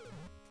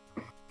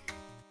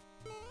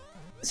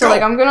 So Go!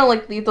 like I'm gonna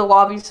like leave the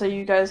lobby so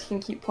you guys can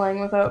keep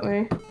playing without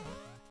me.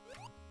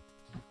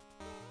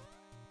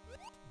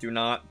 Do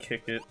not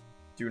kick it.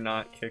 Do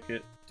not kick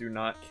it. Do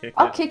not kick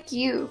I'll it. kick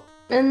you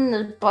in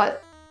the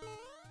butt.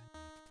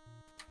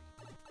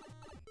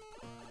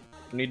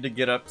 You need to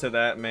get up to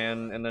that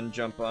man and then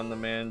jump on the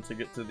man to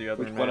get to the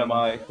other Which man. one am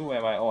I? Who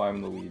am I? Oh,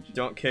 I'm Luigi.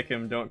 Don't kick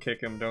him, don't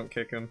kick him, don't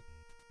kick him.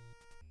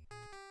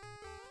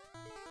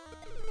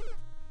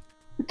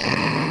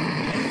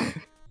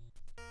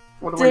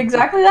 What do Did we-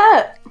 exactly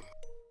that.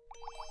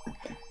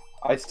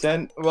 I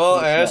sent. Well,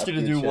 the I asked you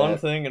snap to do in one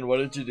chat. thing, and what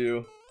did you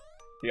do?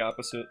 The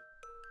opposite.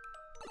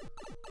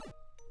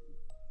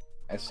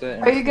 I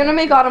sent. Are you gonna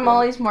make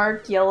Automolly's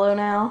mark yellow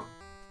now?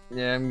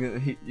 Yeah, I'm gonna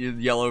hit you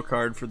yellow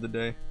card for the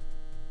day.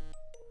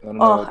 I don't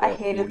know Oh, what I that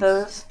hated means.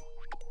 those.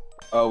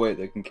 Oh wait,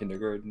 like in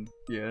kindergarten.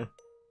 Yeah.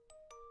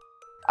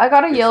 I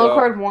got a It's, yellow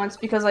card once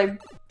because I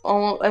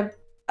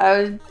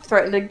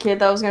threatened a kid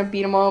that I was gonna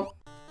beat him up.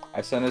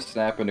 I sent a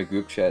snap in a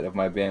group chat of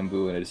my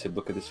bamboo and I just said,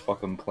 look at this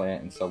fucking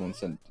plant, and someone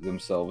sent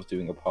themselves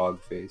doing a pog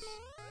face.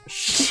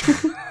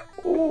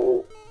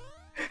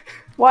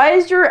 Why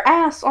is your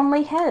ass on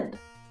my head?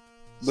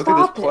 Look Stop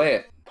at this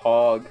plant,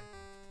 pog.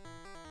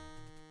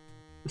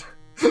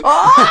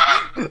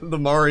 Ah! The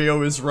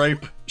Mario is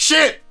ripe.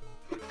 Shit!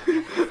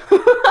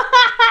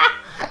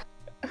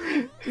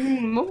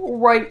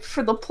 Right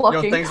for the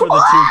plucking. Yo, thanks for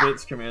the 2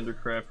 bits, Commander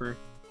Crapper.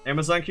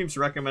 Amazon keeps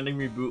recommending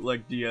me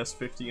bootleg DS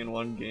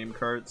 50-in-1 game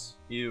carts.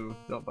 Ew,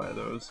 don't buy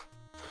those.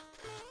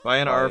 Buy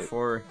an Buy it.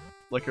 R4,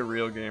 like a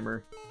real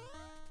gamer.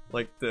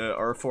 Like the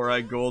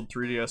R4i Gold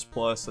 3DS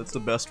Plus, that's the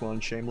best one,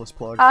 shameless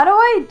plug. How do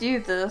I do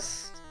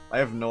this? I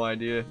have no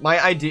idea. My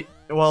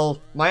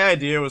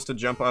idea was to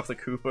jump off the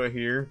Koopa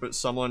here, but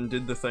someone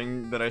did the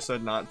thing that I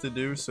said not to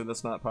do, so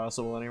that's not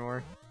possible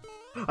anymore.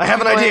 I have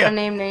an Do I idea! have to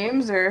name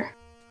names or?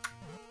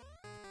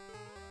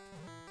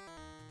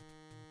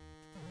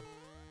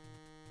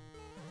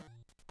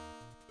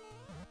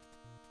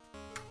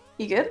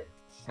 You good?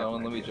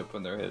 Someone let me jump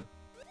on their head.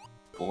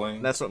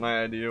 Boing. That's what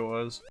my idea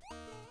was.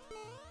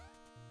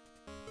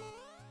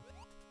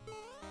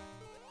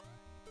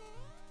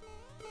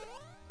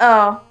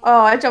 Oh,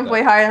 I jumped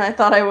way higher than I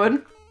thought I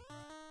would.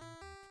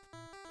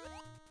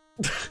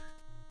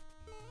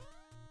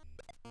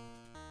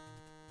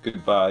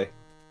 Goodbye.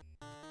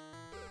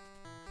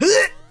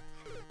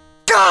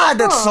 God,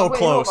 that's Oh, so wait,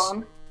 close! hold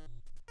on.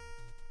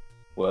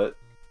 What?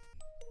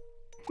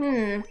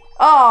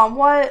 Oh,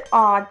 what?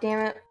 Aw, damn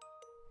it.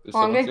 Did Oh,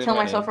 I'm someone gonna say kill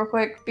my myself name? real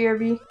quick.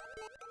 BRB.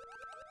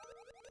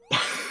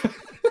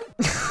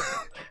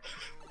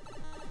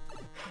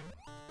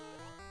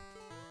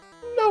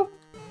 No.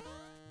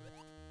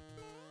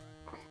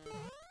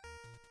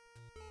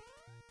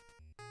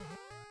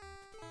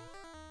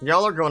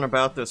 Y'all are going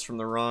about this from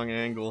the wrong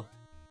angle.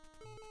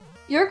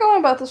 You're going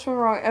about this from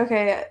wrong.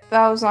 Okay,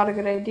 that was not a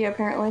good idea,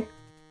 apparently.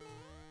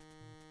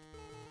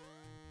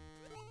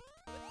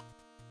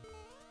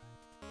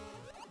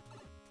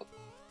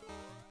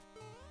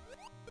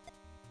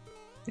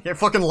 I can't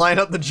fucking line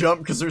up the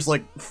jump because there's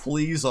like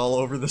fleas all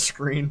over the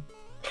screen.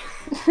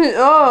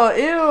 Oh,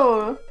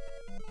 ew.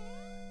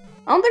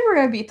 I don't think we're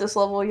gonna beat this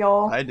level,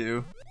 y'all. I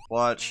do.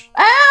 Watch.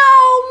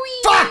 Ow!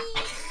 Fuck!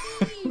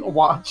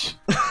 Watch.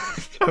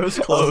 I was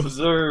close.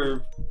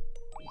 Observe.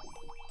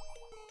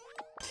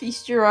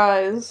 Feast your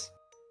eyes.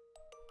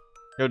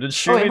 Yo, did Oh,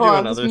 Shumi wait, do hold on,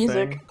 another this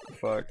thing? music.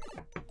 Fuck.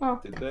 Oh,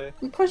 Did they?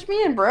 you pushed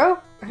me in, bro.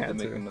 I Did had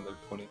they make to. another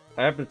 20?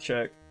 I have to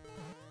check.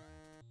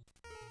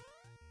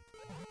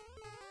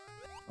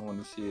 I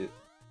want to see it.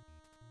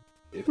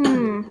 If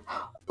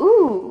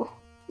Ooh.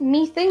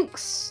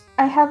 Methinks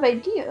I have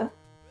idea.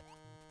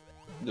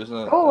 There's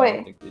not. Oh, I wait.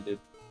 don't think they did.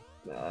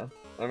 Nah.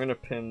 I'm gonna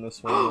pin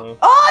this one though.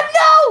 Oh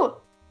no!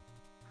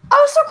 I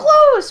was so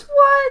close!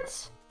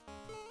 What?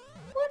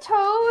 What,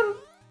 Toad?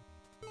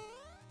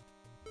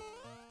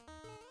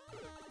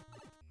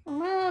 I'm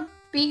gonna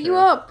beat you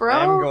Okay. up, bro.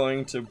 I'm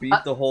going to beat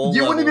the whole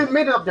You level. wouldn't even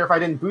made it up there if I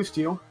didn't boost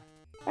you.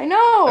 I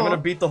know! I'm gonna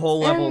beat the whole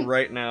level And-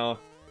 right now.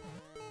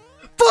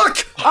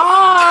 Fuck!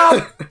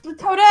 Ah! The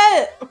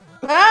Toadette!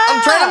 Ah!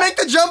 I'm trying to make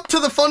the jump to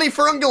the funny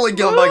frungly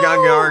go. My God,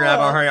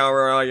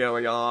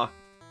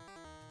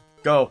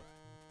 go.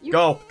 You-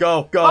 Go,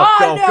 go, go, Oh,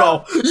 go, no.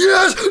 go.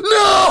 Yes!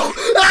 No!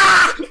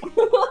 Ah!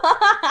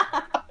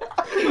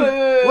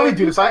 Let me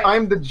do this.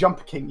 I'm the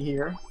jump king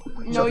here.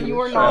 No, you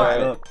are Shut not.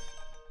 up.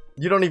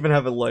 You don't even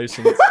have a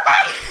license.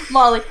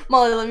 Molly,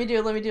 let me do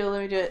it, let me do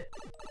it.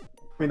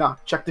 Wait, nah.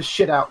 Check this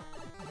shit out.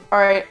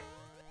 Alright.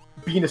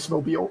 Venus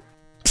Mobile.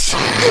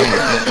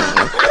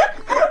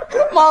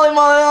 Molly,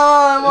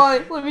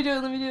 let me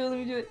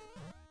do it.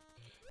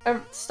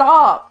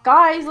 Stop!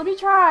 Guys, let me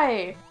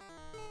try!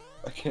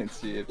 I can't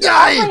see it. Get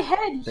out of my Yay!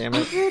 head, you Damn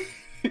it. stupid.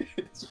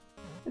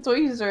 It's what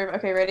you deserve.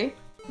 Okay, ready?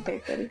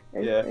 Okay, ready?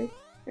 Yeah.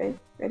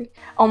 Ready?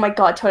 Oh my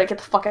god, Toadette, get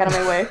the fuck out of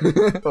my way.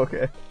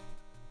 Okay.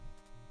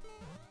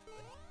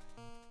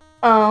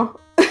 Oh.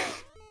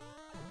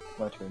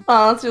 My turn.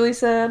 Oh, that's really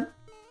sad.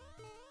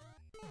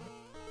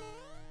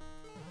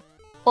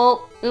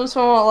 Well, it was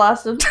fun while it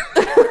lasted.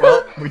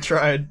 Well, we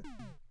tried.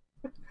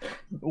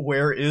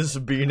 Where is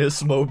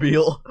Venus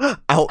Mobile?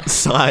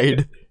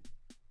 Outside.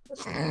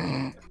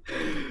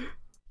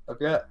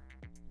 Okay.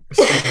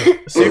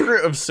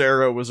 Secret of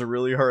Sarah was a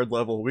really hard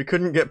level. We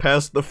couldn't get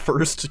past the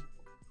first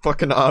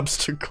fucking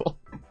obstacle.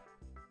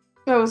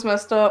 That was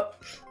messed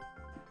up.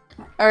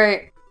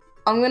 Alright.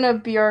 I'm gonna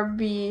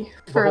BRB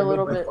for a Well,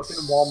 little with my bit.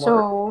 fucking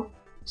Walmart.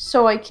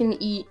 So I can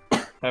eat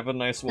Have a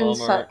nice and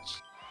Walmart.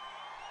 such.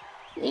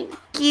 Thank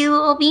you.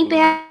 I'll be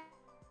back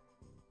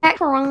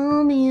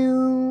from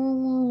you.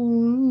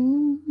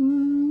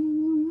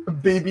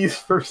 Baby's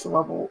first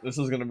level. This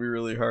is gonna be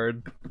really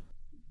hard.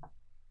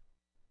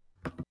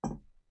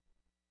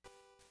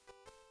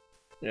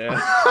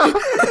 Yeah.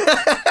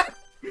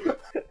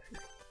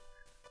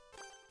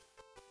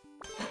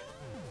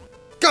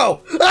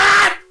 Go!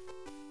 Ah!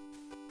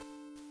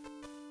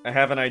 I I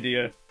have an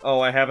idea.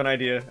 Oh, I have an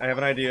idea. I have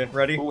an idea.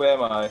 Ready? Who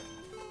am I?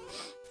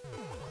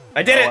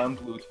 I did it! I'm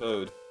Blue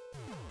Toad.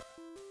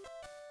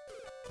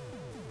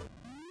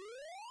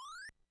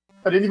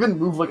 I didn't even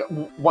move like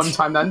one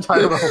time that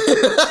entire roll.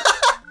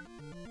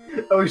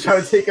 I was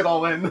trying to take it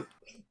all in.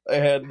 I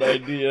had an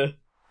idea.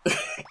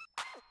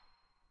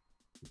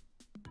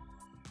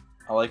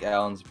 I like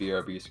Alan's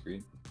BRB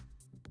screen.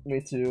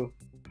 Me too.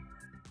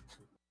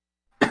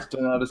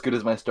 Still not as good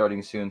as my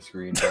starting soon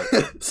screen,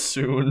 but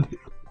Soon.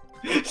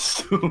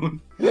 soon.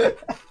 I'm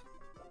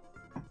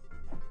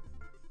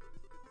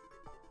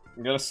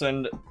gonna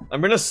send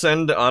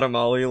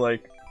Automali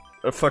like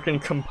a fucking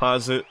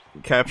composite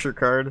capture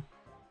card,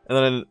 and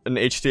then an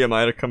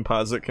HDMI to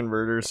composite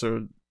converter,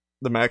 so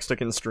the max I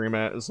can stream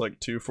at is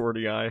like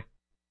 240i.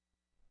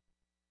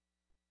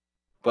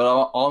 But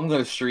all I'm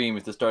gonna stream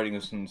is the starting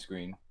soon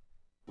screen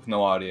with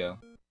no audio.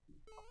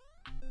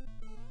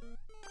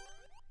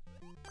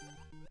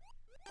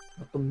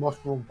 What the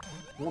mushroom?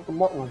 What the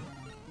mushroom?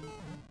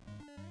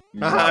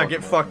 Haha,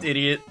 get fucked,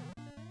 idiot.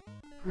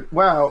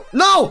 Wow.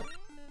 No!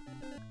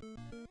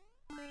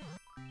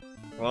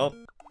 Well,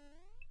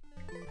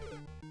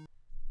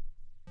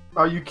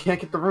 Oh, you can't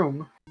get the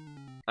room.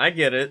 I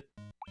get it.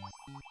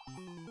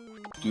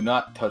 Do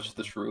not touch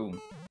the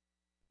shroom.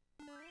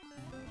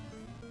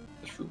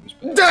 The shroom is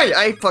bad. Die!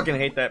 I fucking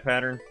hate that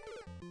pattern.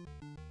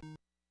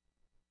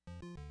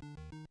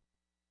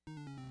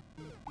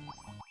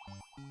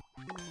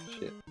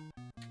 Shit.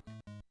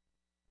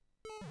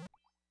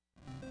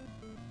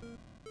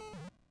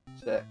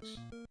 Sex.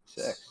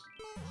 Sex.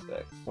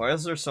 Sex. Why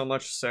is there so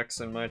much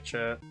sex in my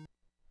chat?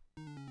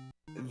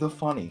 The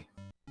funny.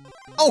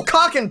 Oh,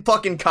 cock and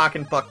fuck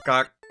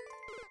cock.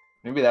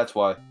 Maybe that's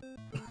why.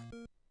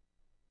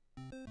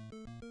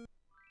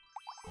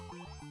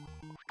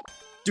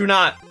 Do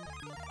not.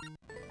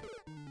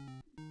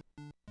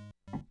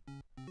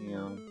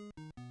 Yeah.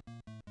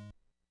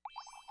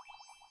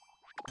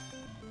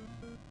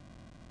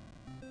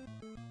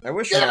 I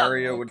wish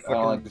Mario would I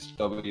don't like fucking. this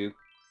W.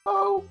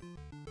 Oh.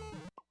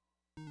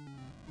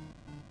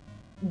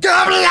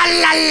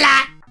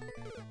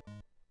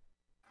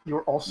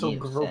 You're also You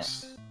gross.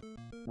 sex.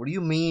 What do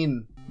you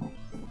mean?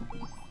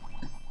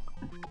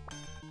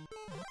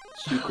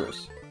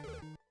 Sucrose.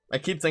 I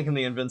keep thinking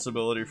the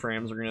invincibility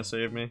frames are gonna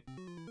save me.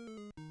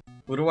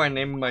 What do I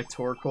name my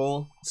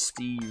Torkoal?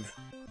 Steve.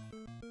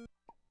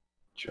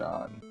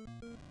 John.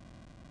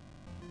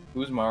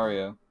 Who's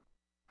Mario?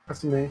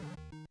 That's me.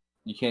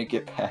 You can't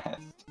get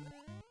past.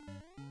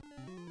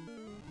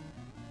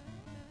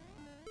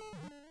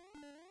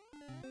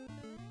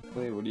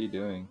 Wait, what are you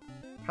doing?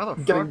 How the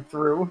fuck? Getting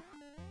through.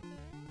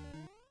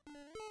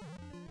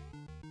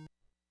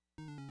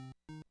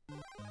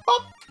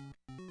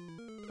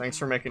 Thanks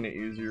for making it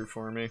easier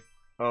for me.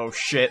 Oh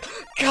shit.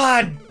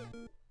 God!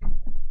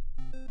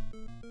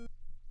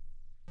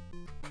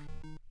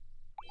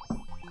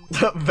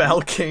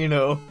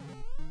 Volcano.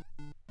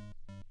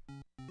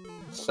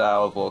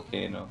 Sal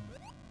Volcano.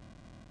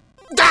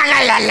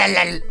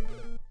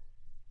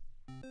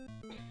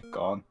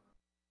 Gone.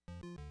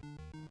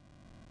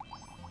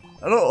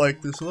 I don't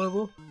like this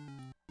level.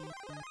 It's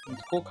a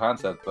cool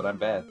concept, but I'm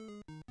bad.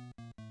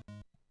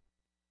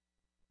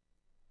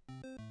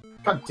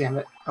 God damn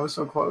it. I was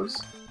so close.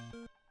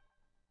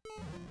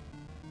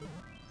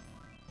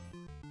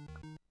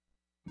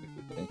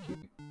 Thank you.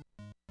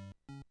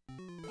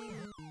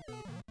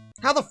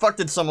 How the fuck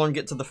did someone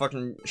get to the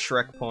fucking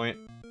Shrek point?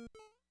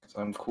 'Cause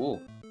I'm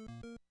cool.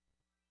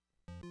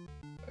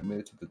 I made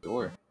it to the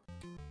door.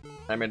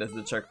 I made it to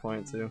the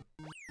checkpoint too.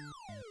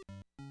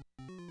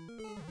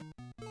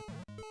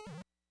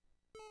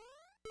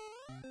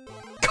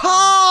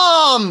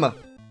 Come!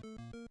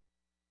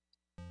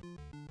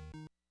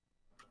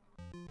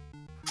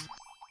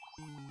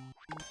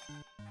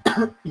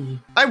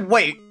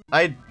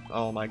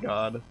 Oh my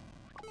god.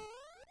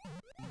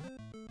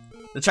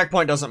 The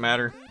checkpoint doesn't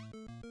matter.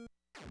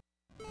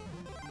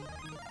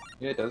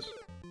 Yeah, it does.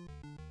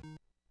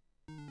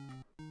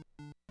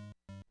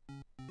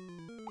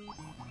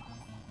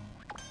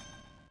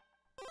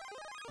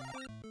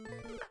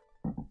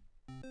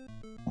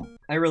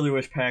 I really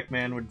wish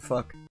Pac-Man would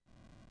fuck.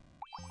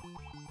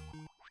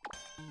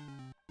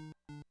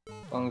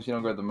 As long as you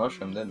don't grab the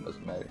mushroom, then it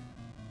doesn't matter.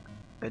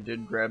 I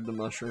did grab the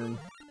mushroom.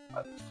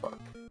 What the fuck?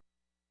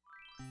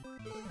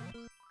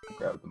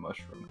 Grab the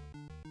mushroom.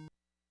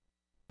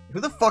 Who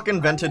the fuck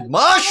invented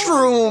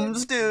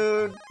mushrooms,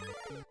 dude?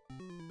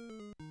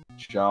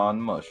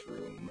 John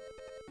Mushroom.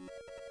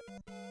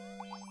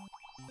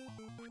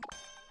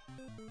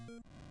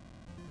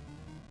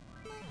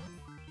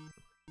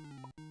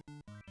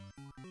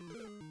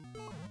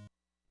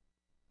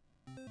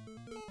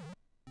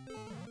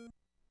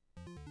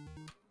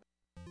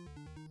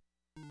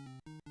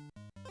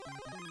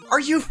 Are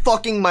you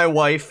fucking my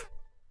wife?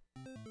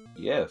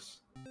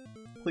 Yes.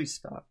 Please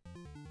stop.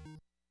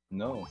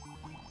 No.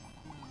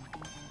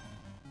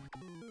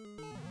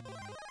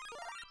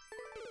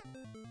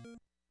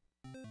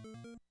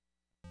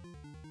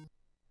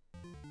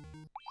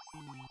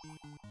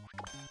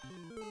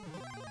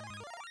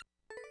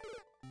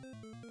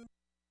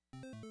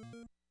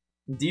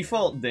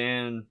 Default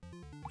Dan.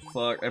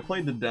 Fuck, I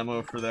played the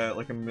demo for that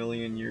like a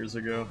million years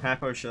ago.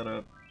 Happo, shut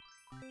up.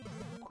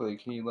 Clay,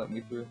 can you let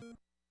me through?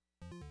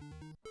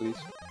 Please?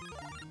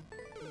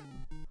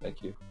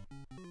 Thank you.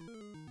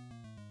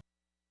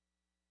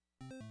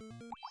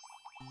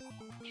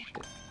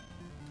 Shit.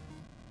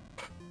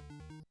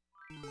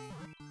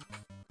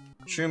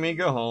 Shumi,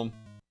 go home.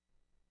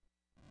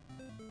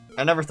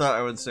 I never thought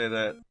I would say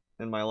that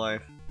in my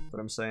life, but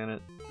I'm saying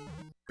it.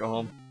 Go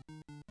home.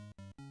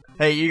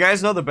 Hey, you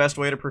guys know the best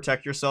way to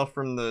protect yourself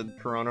from the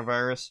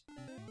coronavirus?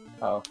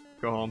 Oh.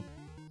 Go home.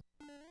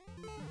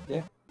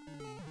 Yeah.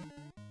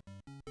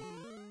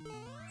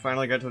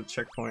 Finally got to the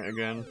checkpoint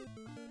again.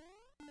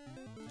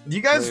 You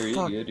guys Clay,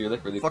 are you good? You're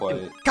like really fucking...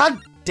 quiet. God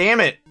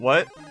damn it!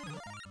 What?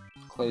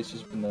 Clay's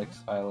just been like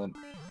silent.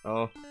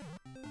 Oh.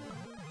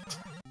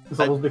 This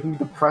level's making me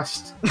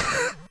depressed.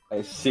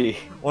 I see.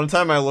 One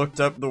time I looked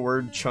up the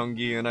word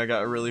Chungi and I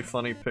got a really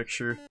funny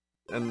picture.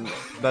 And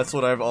that's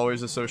what I've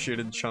always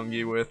associated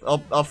Chungi with.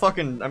 I'm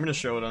gonna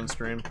show it on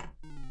stream.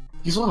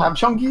 You still have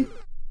Chungi?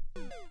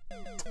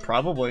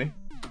 Probably.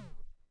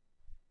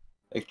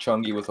 Like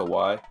Chungi with a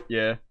Y.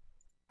 Yeah.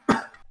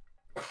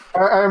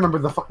 I remember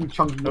the fucking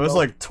Chungi. It was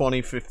like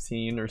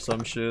 2015 or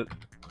some shit.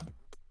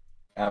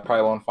 And I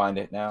probably won't find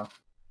it now.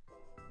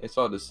 It's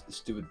all this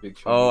stupid big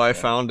Chungi. Oh, I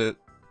thing. found it.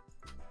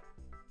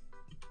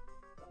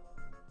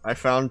 I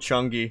found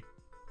Chungi.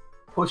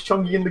 Post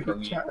Chungi in the group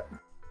Chungi. chat.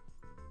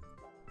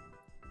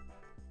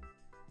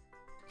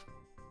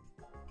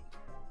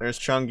 There's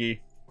Chungi.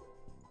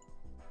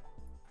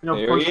 You know,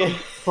 There post, he is.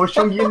 post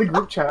Chungi in the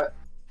group chat.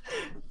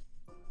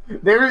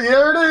 There it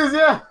is,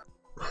 yeah!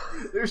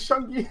 There's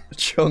Chungi.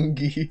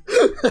 Chungi.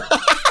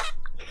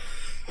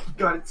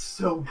 God, it's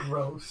so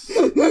gross.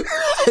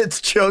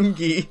 It's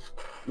Chungi.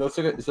 Looks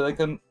like is it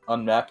like an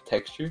unmapped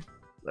texture?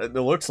 It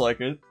looks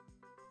like it.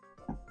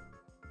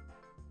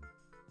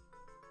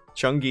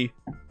 Chungi.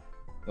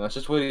 No, that's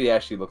just what he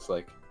actually looks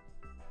like.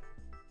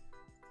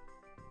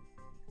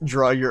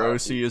 Draw your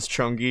OC as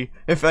Chungi.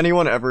 If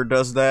anyone ever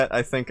does that,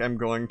 I think I'm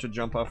going to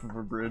jump off of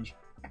a bridge.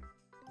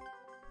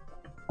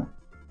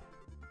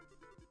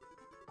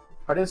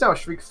 I didn't say I was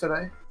Shrieks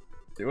today.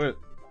 Do it.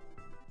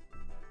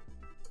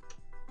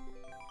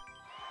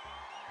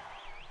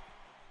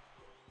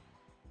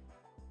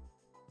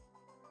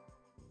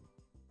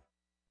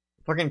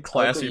 Fucking I like that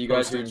classy you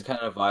guys are posting. just kind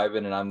of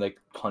vibing, and I'm like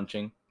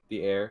punching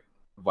the air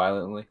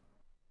violently.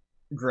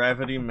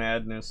 Gravity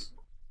madness.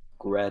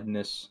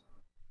 Gradness.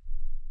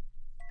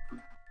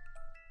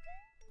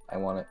 I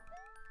want it.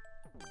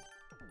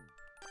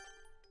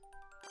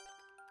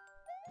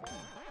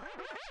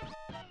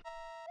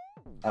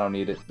 I don't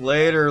need it.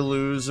 Later,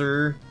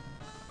 loser.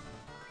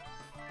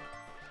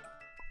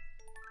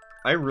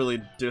 I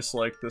really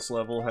dislike this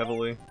level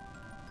heavily.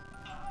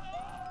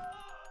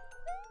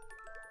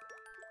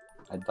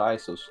 I die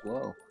so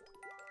slow.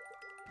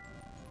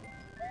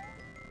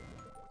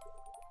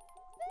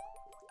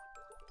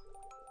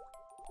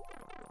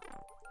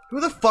 Who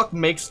the fuck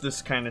makes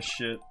this kind of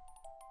shit?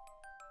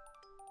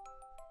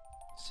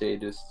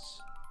 Sadists.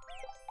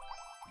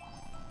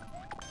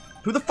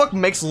 Who the fuck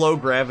makes low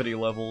gravity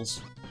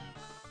levels?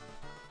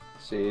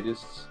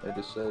 Sadists, I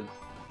just said.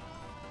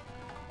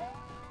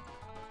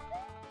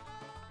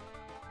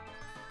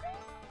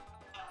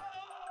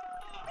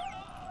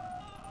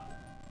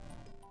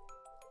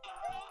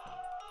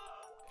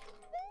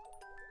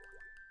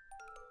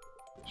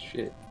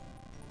 Shit.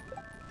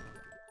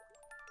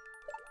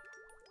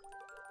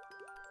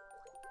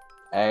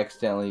 I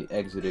accidentally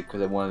exited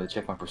because I wanted to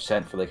check my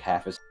percent for like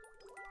half a second.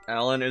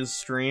 Alan is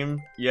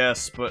stream?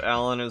 Yes, but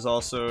Alan is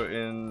also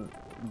in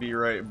be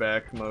right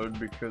back mode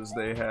because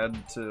they had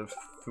to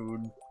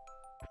food.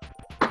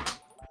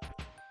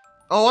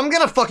 Oh, I'm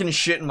gonna fucking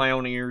shit in my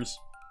own ears.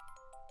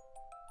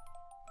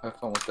 Have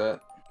fun with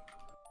that.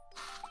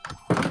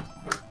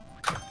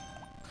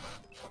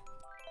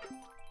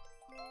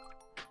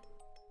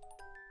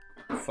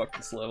 Fuck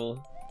this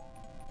level.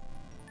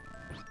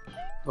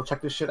 Go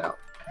check this shit out.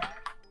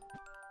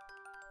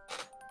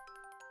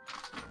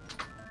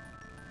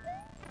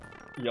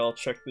 Y'all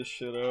check this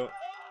shit out.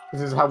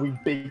 This is how we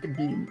bake a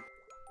bean.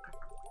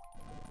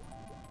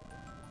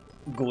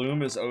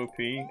 Gloom is OP.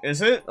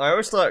 Is it? I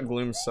always thought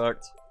Gloom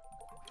sucked.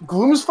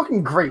 Gloom is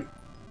fucking great.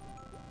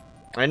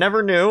 I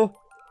never knew.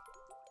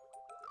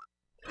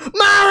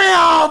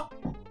 Mario!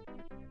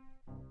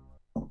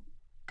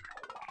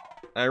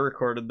 I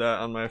recorded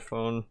that on my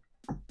phone.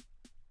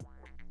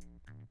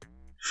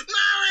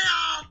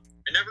 Mario!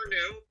 I never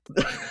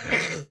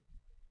knew.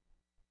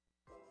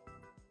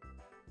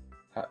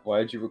 Why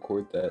did you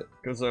record that?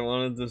 Because I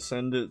wanted to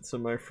send it to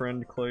my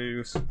friend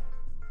Clays.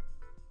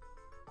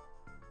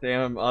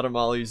 Damn,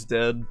 Automali's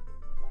dead.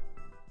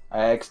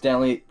 I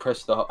accidentally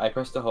pressed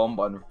the home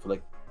button for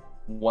like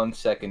 1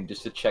 second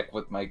just to check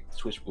what my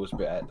Switch was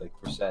at, like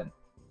percent.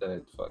 Then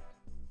it fucked.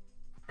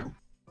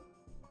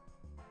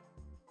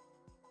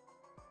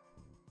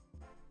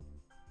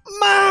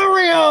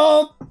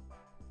 Mario!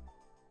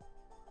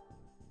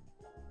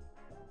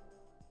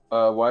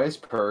 Why is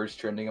Purge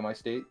trending in my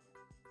state?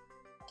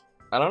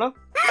 I don't know.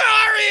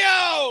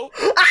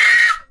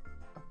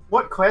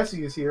 What?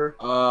 Classy is here.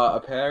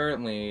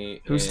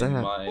 Apparently, Who's in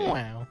that?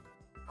 Wow.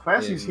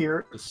 Classy's in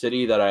here. the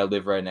city that I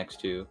live right next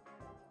to.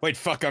 Wait,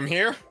 fuck, I'm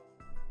here?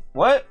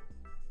 What?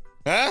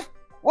 Huh?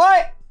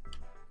 What?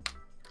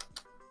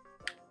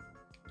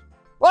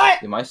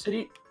 What? In my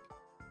city?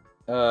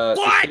 The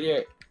What?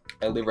 city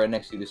I live right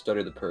next to the start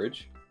of the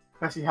purge.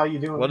 Classy, how you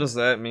doing? What does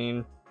that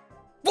mean?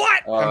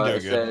 What? I'm doing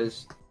It good.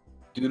 says,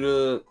 due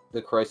to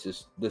the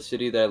crisis, the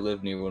city that I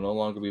live near will no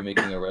longer be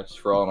making arrests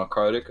for all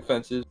narcotic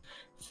offenses,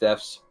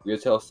 thefts,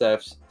 retail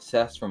thefts,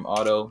 thefts from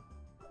auto,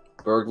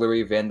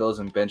 burglary,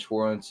 vandalism, bench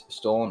warrants,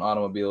 stolen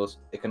automobiles,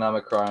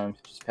 economic crimes,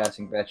 just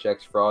passing bad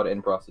checks, fraud,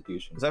 and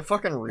prostitution. Is that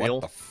fucking real?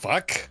 What the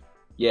fuck?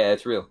 Yeah,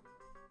 it's real.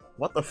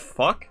 What the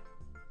fuck?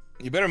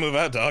 You better move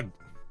out, dog.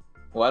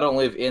 Well, I don't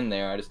live in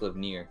there, I just live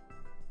near.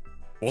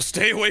 Well,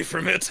 stay away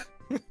from it.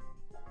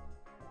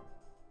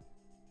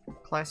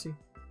 Classy.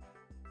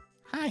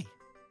 Hi,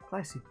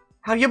 Classy.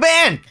 How you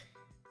been?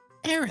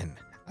 Aaron.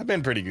 I've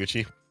been pretty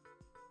Gucci.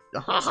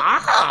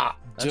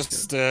 That's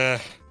Just, oh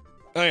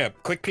yeah,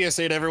 quick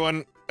PSA to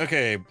everyone.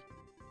 Okay,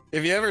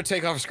 if you ever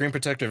take off a screen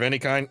protector of any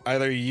kind,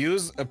 either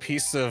use a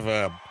piece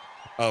of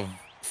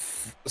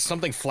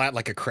something flat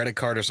like a credit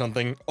card or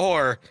something,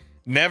 or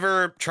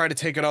never try to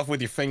take it off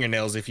with your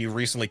fingernails if you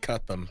recently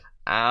cut them.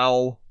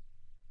 Ow.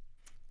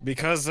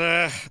 Because,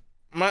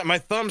 my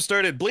thumb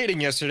started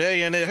bleeding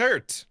yesterday and it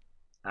hurt.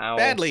 Ow.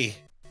 Badly.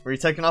 Were you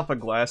taking off a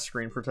glass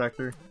screen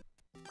protector?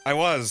 I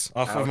was,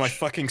 off of my Ouch.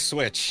 fucking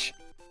Switch.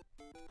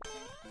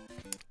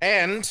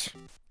 And,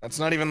 that's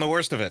not even the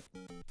worst of it.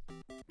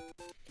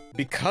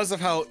 Because of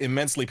how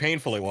immensely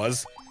painful it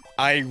was,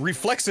 I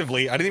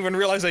reflexively, I didn't even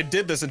realize I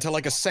did this until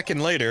like a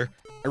second later,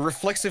 I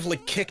reflexively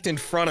kicked in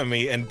front of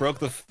me and broke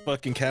the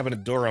fucking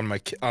cabinet door on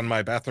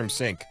my bathroom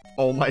sink.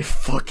 Oh my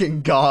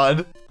fucking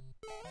god.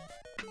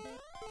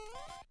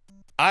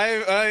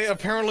 I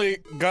apparently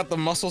got the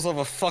muscles of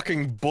a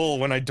fucking bull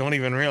when I don't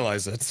even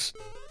realize it.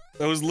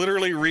 That was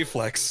literally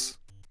reflex.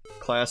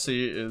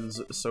 Classy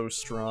is so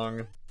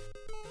strong.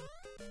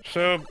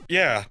 So,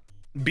 yeah.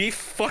 Be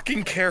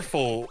fucking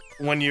careful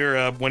when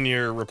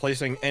you're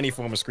replacing any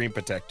form of screen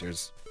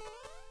protectors.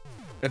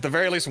 At the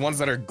very least, ones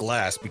that are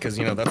glass, because,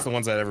 you know, that's the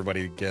ones that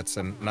everybody gets,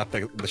 and not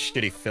the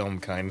shitty film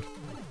kind.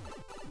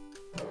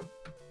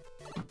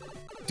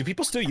 Do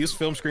people still use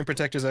film screen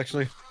protectors,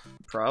 actually?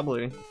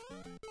 Probably.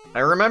 I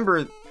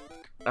remember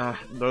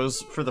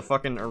those for the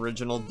fucking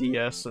original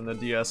DS and the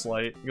DS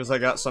Lite, because I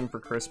got some for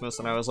Christmas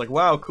and I was like,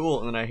 wow, cool,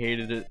 and then I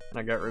hated it and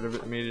I got rid of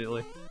it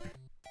immediately.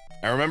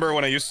 I remember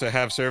when I used to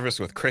have service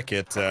with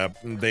Cricket,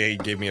 they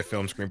gave me a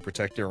film screen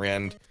protector,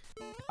 and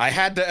I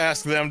had to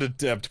ask them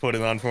to put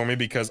it on for me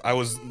because I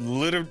was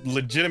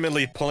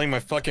legitimately pulling my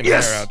fucking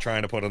hair out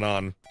trying to put it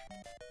on.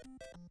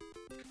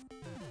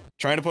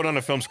 Trying to put on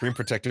a film screen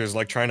protector is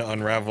like trying to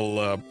unravel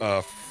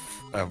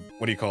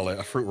what do you call it?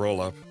 A fruit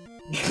roll-up.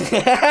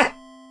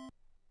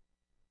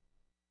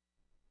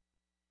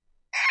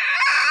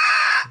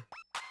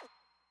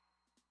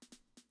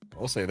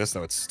 I'll say this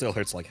though, it still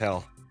hurts like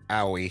hell.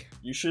 Owie.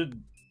 You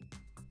should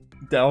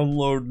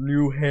download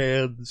New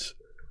Hands.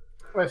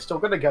 I'm still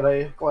gonna get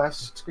a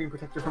glass screen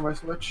protector for my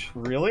Switch.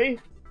 Really?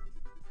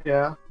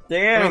 Yeah.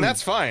 Damn. I mean,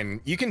 that's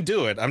fine. You can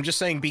do it. I'm just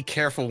saying be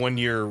careful when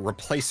you're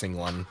replacing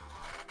one.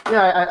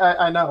 Yeah,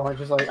 I know. I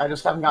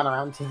just haven't gotten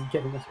around to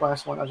getting this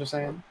glass one. I was just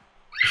saying.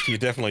 You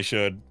definitely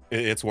should.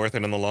 It's worth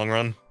it in the long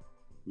run.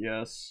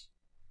 Yes.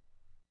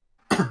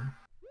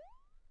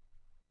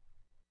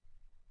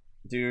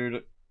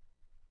 Dude,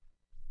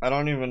 I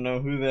don't even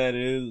know who that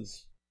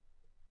is.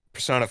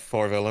 Persona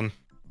 4 villain.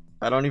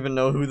 I don't even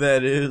know who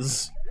that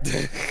is.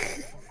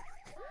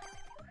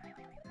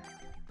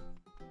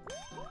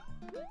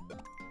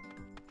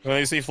 Well,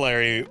 you see,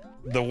 Flary,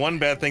 the one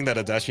bad thing that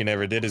Adachi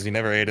never did is he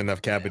never ate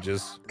enough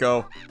cabbages.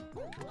 Go.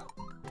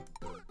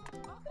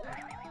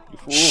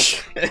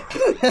 This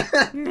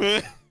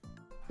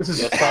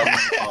is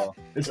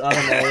Is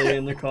Adamali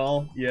in the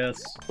call?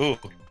 Yes. Ooh,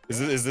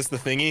 is this the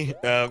thingy?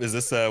 Is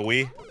this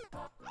Wii?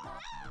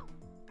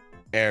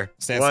 Air,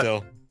 stand What?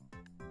 still.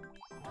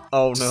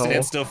 Oh no.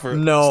 Stand still for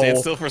no. Stand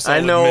still for a I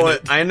solid know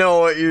minute. what I know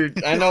what you're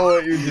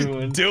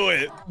doing. Do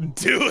it.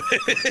 Do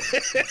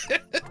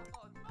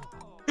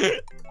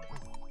it.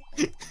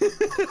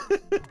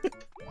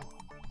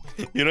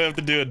 You don't have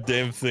to do a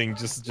damn thing.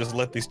 Just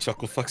let these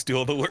chuckle fucks do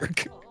all the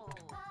work.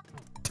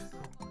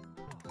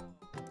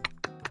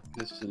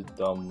 This is a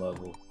dumb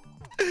level.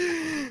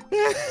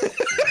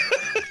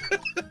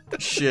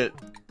 Shit.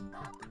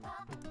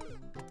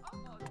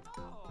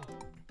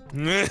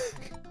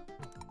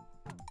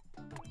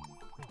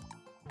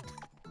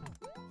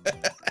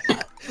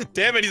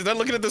 Damn it, he's not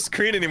looking at the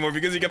screen anymore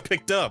because he got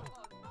picked up.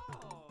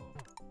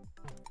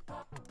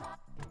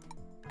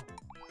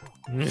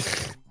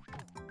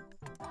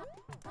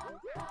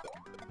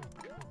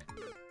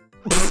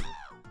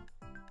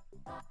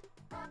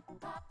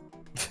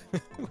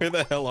 Where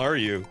the hell are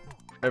you?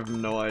 I have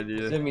no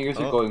idea. The meters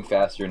Oh. are going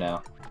faster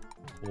now.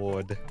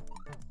 Lord.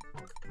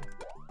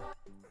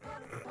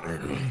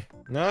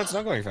 No, it's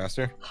not going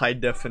faster. High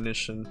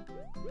definition.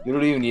 You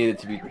don't even need it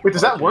to be. Wait,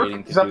 does that work?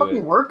 alternating to Does that do fucking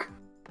it. work?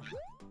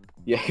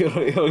 Yeah, you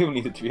don't even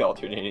need it to be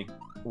alternating.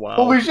 Wow.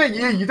 Holy shit,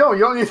 yeah, you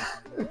don't need...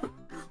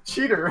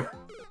 Cheater.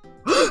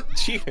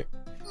 Cheater.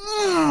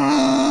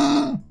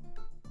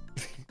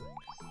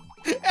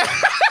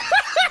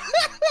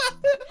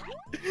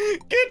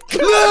 Get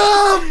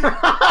cooked!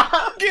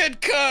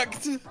 Get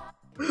cooked!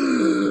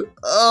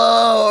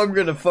 Oh, I'm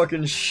gonna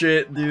fucking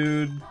shit,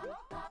 dude.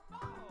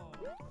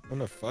 I'm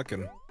gonna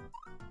fucking.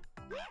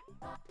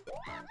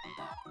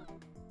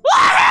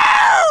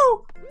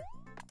 Woohoo!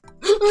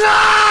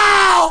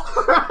 No!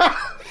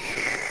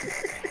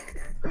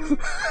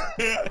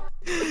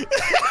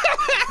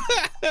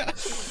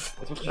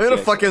 That's what you I'm gonna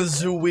get. fucking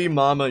Zooey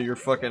mama your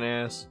fucking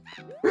ass.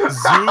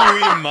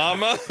 Zooey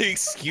mama?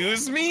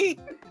 Excuse me?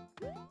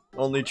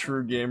 Only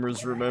true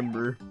gamers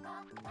remember.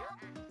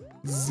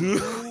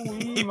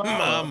 Zooey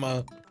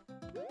mama.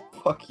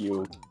 Fuck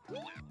you.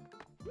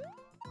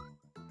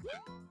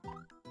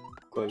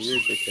 Clay, you're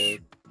a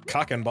dickhead.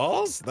 Cock and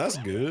balls? That's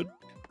good.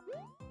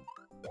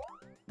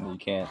 No, you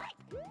can't.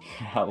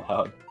 Out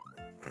loud.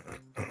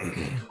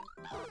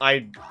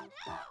 I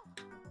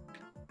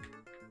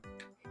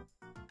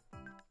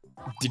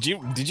Did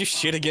you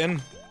shit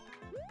again?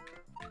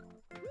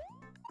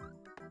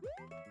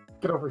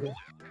 Get over here.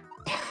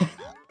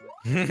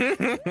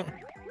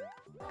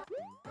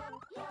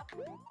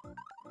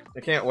 I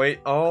can't wait.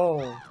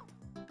 Oh,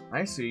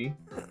 I see.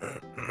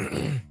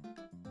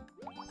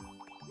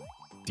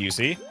 Do you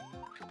see?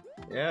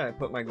 Yeah, I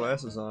put my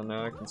glasses on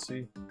now. I can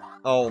see.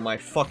 Oh, my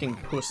fucking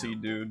pussy,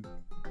 dude.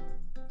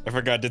 I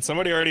forgot. Did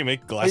somebody already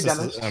make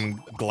Dennis.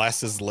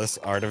 glasses-less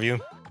art of you?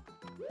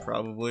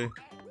 Probably.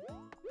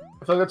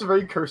 I feel like that's a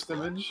very cursed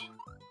image.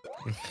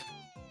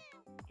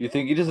 You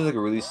think he just has like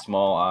really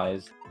small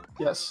eyes?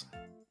 Yes.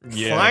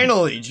 Yeah.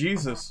 Finally,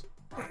 Jesus.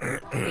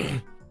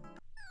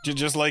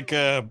 Just like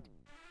do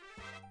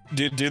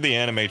the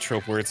anime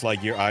trope where it's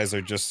like your eyes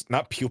are just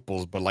not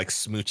pupils but like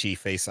smoochy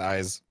face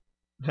eyes.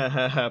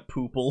 Hahaha,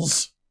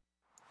 pooples.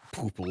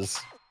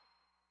 Pooples.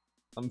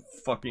 I'm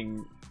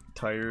fucking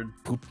tired.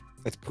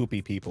 That's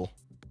poopy people.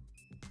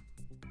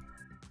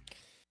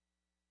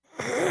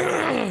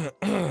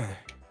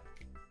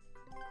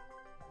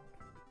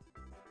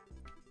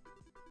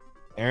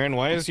 Aaron,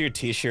 why is your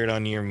t-shirt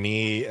on your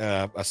me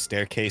a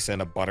staircase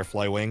and a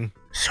butterfly wing?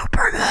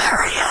 Super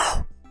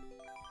Mario!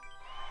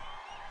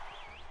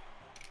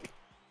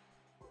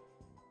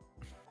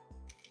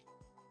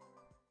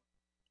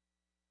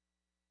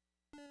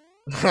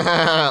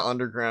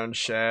 Underground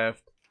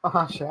shaft.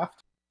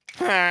 Shaft.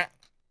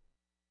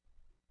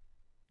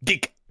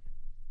 Dick.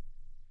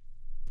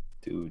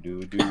 Do.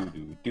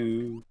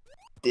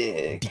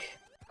 Dick.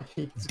 I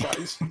hate these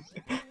guys.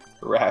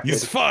 Rapid.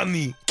 He's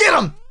funny. Get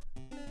him!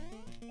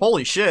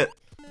 Holy shit.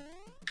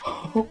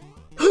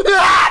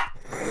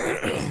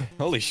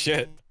 Holy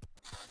shit.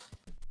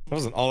 That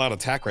was an all-out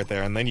attack right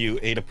there, and then you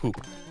ate a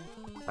poop.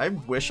 I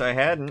wish I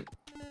hadn't.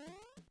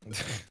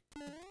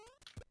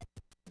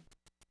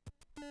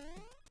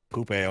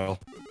 Poop ale.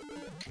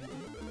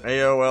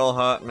 AOL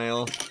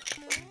Hotmail.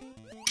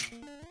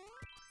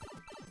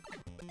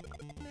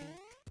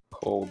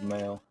 Cold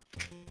mail.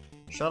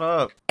 Shut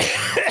up.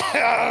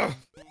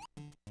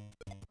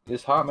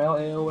 Is Hotmail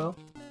AOL?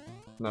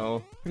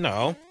 No.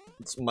 No.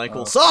 It's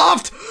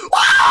Microsoft!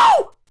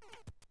 Wow!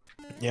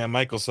 Yeah,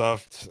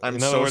 Microsoft. I'm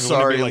In other so words,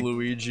 sorry, wouldn't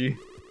Luigi.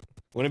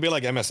 it be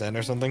like MSN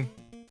or something?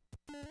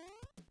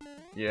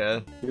 Yeah.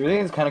 You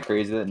think it's kind of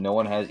crazy that no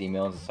one has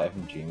emails aside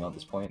from Gmail at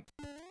this point?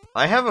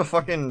 I have a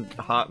fucking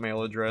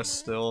Hotmail address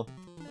still.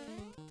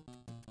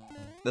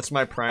 That's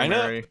my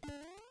primary.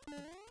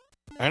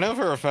 I know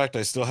for a fact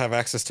I still have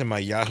access to my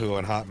Yahoo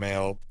and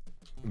Hotmail,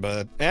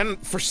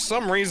 and for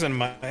some reason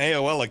my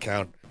AOL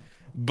account,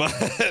 but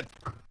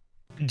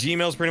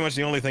Gmail's pretty much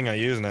the only thing I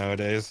use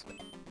nowadays.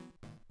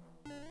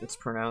 It's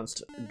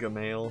pronounced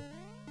Gmail.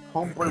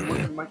 Homeboy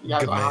working my yeah,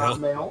 Gmail.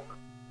 mail.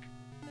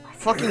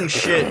 Fucking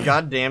shit,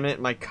 god damn it,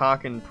 my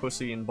cock and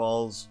pussy and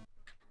balls.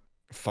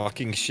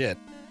 Fucking shit.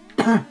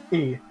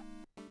 E.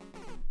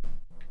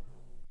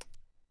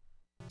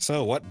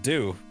 So what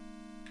do?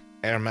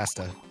 Air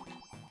Master.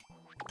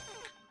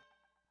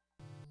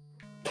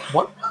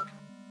 What?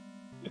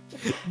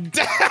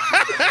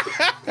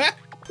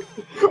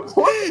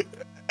 What?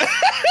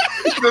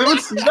 Did anyone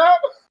see that?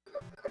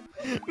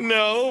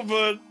 No,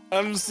 but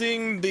I'm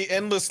seeing the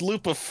endless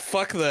loop of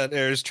fuck that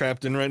Air is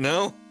trapped in right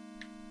now.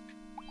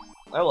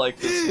 I like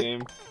this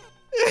game.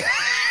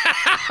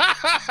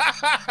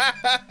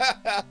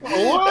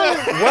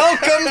 What?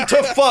 Welcome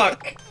to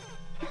fuck!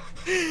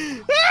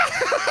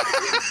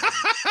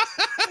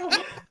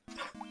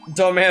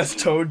 Dumbass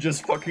Toad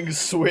just fucking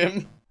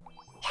swim.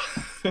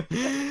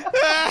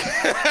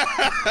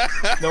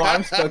 No,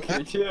 I'm stuck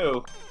here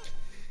too.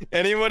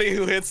 Anybody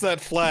who hits that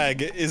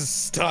flag is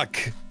stuck.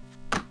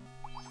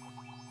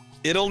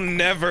 It'll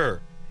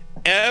never,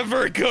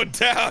 ever go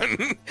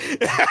down.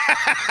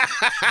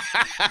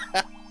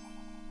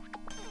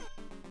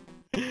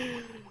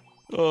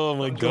 Oh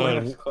my Join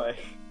god. us, Clay.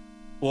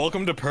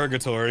 Welcome to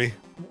Purgatory.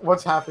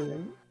 What's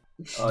happening?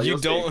 You You'll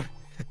don't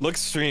Look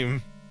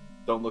stream.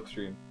 Don't look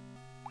stream.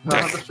 I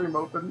have the stream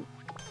open.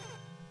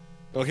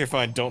 Okay,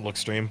 fine. Don't look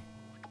stream.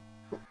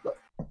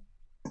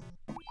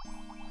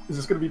 Is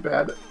this gonna be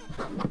bad?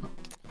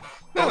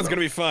 No, it's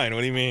gonna be fine.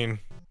 What do you mean?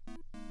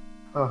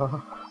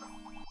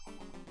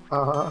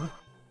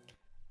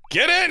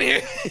 Get in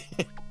here!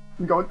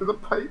 I'm going through the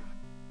pipe.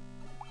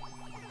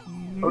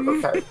 Oh,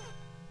 okay.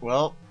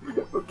 Well,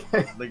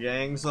 Okay. the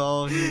gang's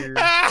all here.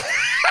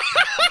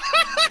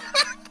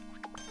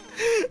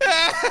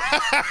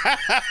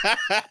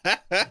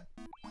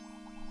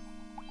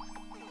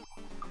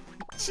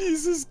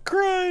 Jesus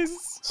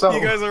Christ! So-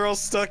 You guys are all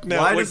stuck now.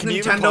 Why Wait, does can you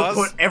even Nintendo pause?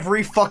 put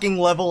every fucking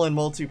level in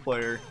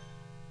multiplayer?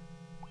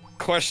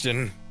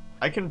 Question.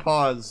 I can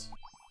pause.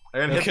 I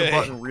gotta hit the Okay.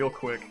 button real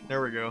quick.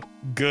 There we go.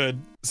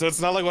 Good. So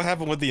it's not like what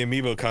happened with the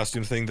amiibo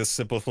costume thing this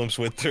Simple Flimps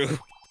went through.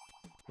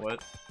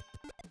 What?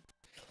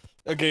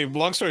 Okay,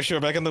 long story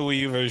short, back in the Wii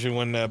U version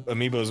when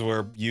amiibos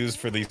were used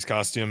for these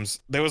costumes,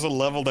 there was a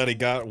level that he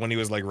got when he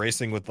was like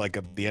racing with like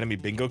the enemy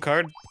bingo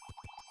card.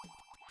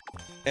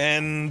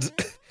 And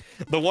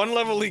the one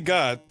level he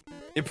got,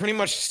 it pretty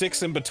much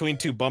sticks in between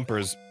two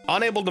bumpers,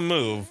 unable to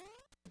move.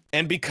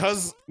 And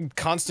because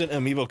constant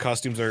amiibo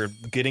costumes are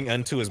getting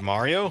into his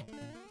Mario,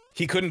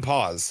 he couldn't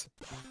pause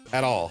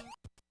at all.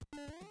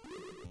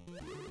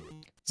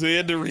 So he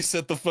had to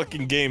reset the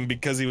fucking game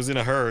because he was in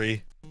a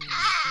hurry.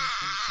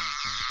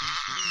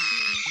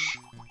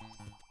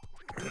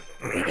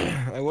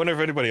 I wonder if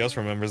anybody else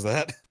remembers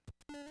that.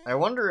 I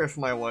wonder if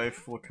my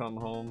wife will come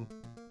home.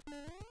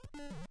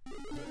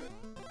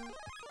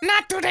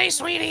 Not today,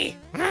 sweetie.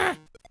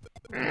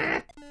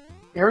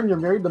 Aaron, you're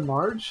married to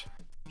Marge?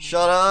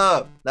 Shut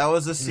up! That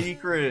was a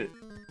secret.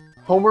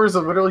 Homer is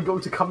literally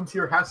going to come to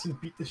your house and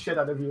beat the shit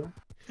out of you.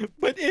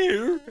 But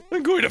ew,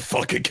 I'm going to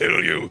fucking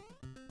kill you.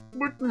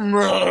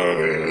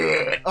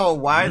 Oh,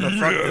 why the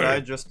fuck did I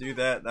just do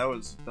that? That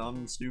was dumb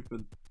and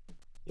stupid.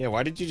 Yeah,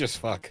 why did you just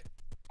fuck?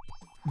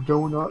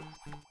 Donut.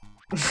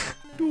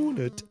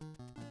 Donut.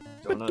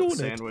 Donut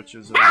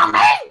sandwiches. Are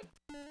good.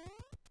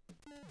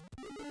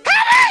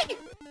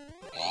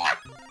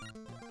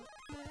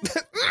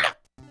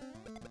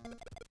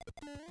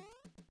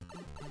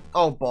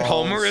 Oh, balls.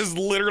 Homer is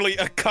literally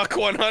a cuck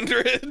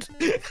 100.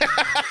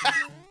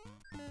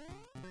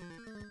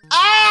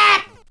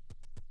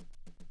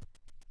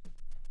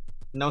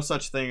 No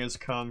such thing as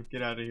cum.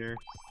 Get out of here.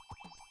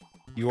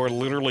 You are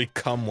literally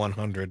cum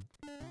 100.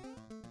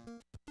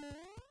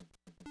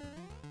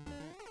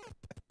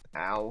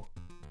 Ow.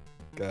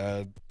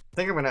 God. I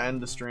think I'm gonna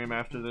end the stream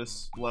after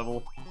this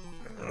level.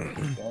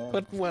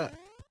 But what?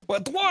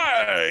 But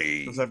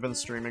why? Because I've been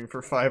streaming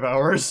for 5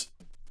 hours.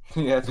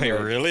 Yeah, it's Wait,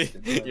 good. really?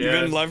 You've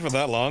been live for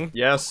that long?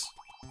 Yes.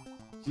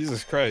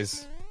 Jesus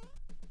Christ.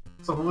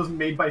 So it was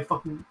made by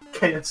fucking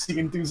KFC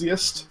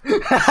enthusiast.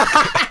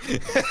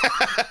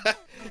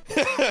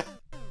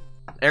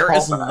 Air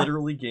is Callback.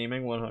 literally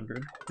gaming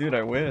 100. Dude,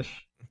 I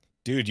wish.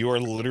 Dude, you are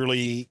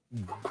literally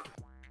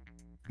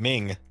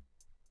Ming.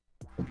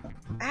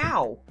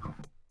 Ow!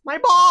 My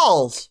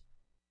balls!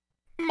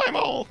 My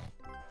ball.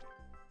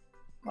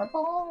 My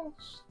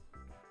balls.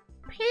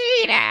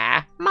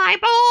 Peter, my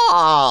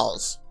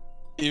balls.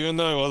 Even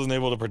though I wasn't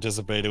able to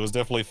participate, it was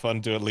definitely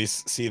fun to at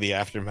least see the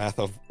aftermath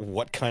of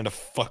what kind of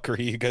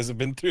fuckery you guys have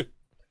been through.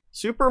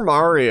 Super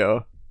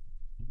Mario.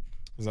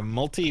 It's a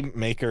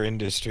multi-maker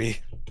industry.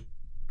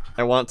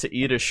 I want to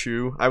eat a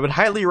shoe. I would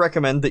highly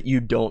recommend that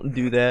you don't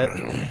do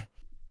that.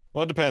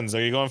 Well, it depends.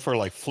 Are you going for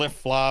like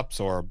flip-flops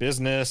or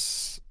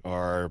business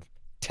or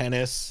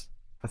tennis?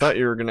 I thought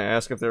you were gonna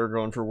ask if they were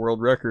going for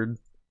world record.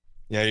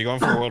 Yeah, you're going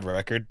for a world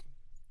record.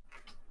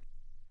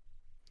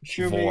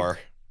 Shoe me. Four.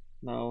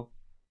 No.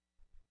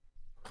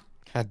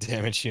 God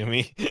damn it,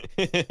 Shumi.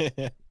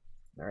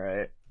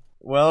 Alright.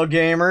 Well,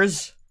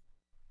 gamers,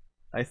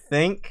 I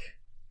think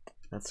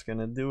that's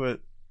gonna do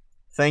it.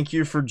 Thank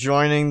you for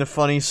joining the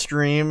funny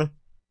stream.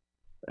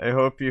 I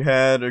hope you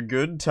had a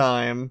good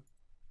time.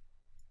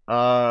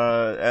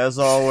 As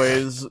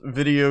always,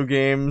 video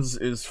games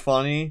is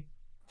funny.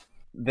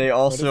 They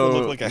What if it also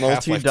looked like a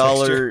Half-Life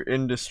multi-dollar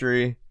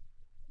industry.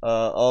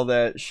 All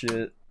that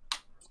shit.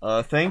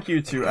 Thank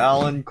you to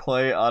Alan,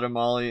 Clay,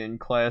 Adamali, and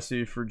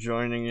Classy for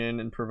joining in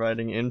and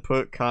providing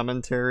input,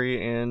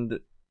 commentary, and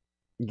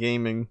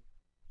gaming.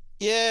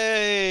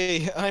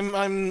 Yay! I'm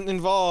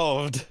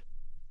involved.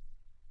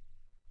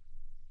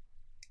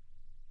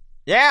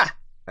 Yeah!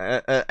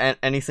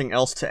 Anything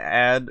else to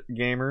add,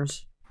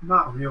 gamers?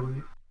 Not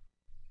really.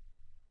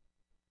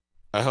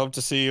 I hope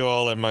to see you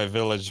all at my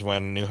village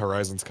when New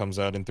Horizons comes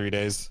out in 3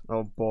 days.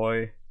 Oh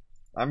boy.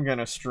 I'm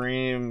gonna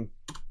stream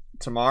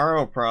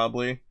tomorrow,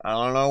 probably. I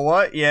don't know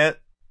what yet,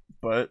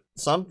 but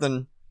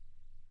something.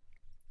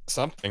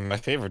 Something, my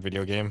favorite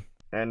video game.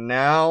 And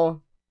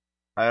now,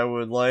 I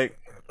would like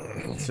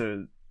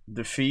to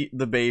defeat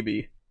the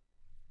baby.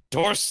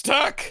 Door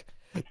stuck!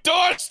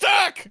 Door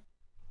stuck!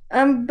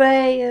 I'm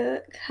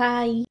back.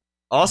 Hi.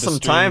 Awesome The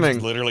stream's timing.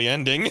 Literally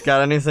ending.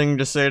 Got anything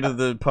to say to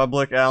the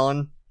public,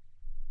 Alan?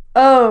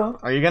 Oh,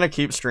 Are you gonna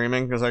keep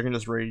streaming? Because I can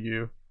just raid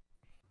you.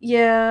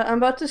 Yeah, I'm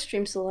about to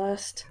stream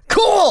Celeste.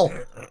 Cool!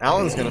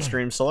 Alan's gonna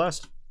stream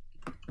Celeste.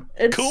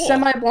 It's Cool.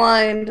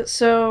 semi-blind,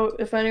 so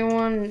if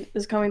anyone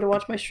is coming to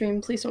watch my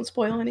stream, please don't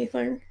spoil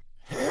anything.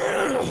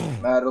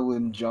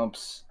 Madeline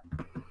jumps.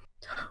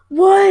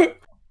 What?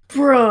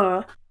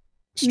 Bruh.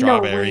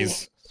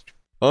 Strawberries.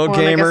 Oh, Well,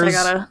 I guess I gamers.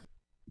 gotta...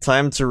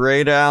 Time to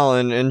raid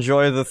Alan.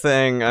 Enjoy the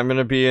thing. I'm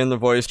gonna be in the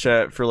voice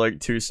chat for like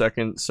 2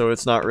 seconds, so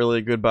it's not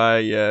really goodbye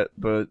yet,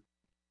 but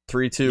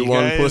 3, 2,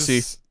 1,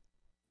 pussy.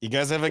 You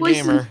guys have a Pussy.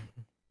 gamer.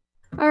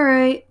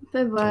 Alright,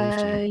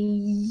 bye-bye.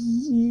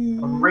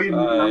 I'm raiding.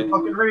 I'm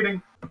fucking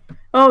raiding.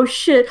 Oh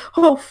shit.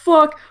 Oh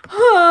fuck.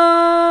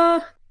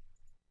 Ah!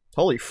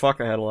 Holy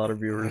fuck, I had a lot of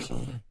viewers.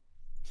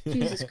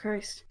 Jesus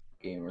Christ.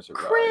 Gamers are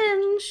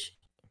Cringe.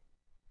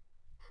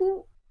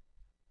 Who?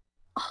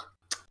 Oh,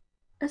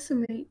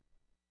 estimate.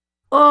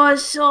 Oh, I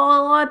saw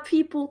a lot of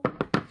people.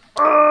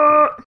 Oh!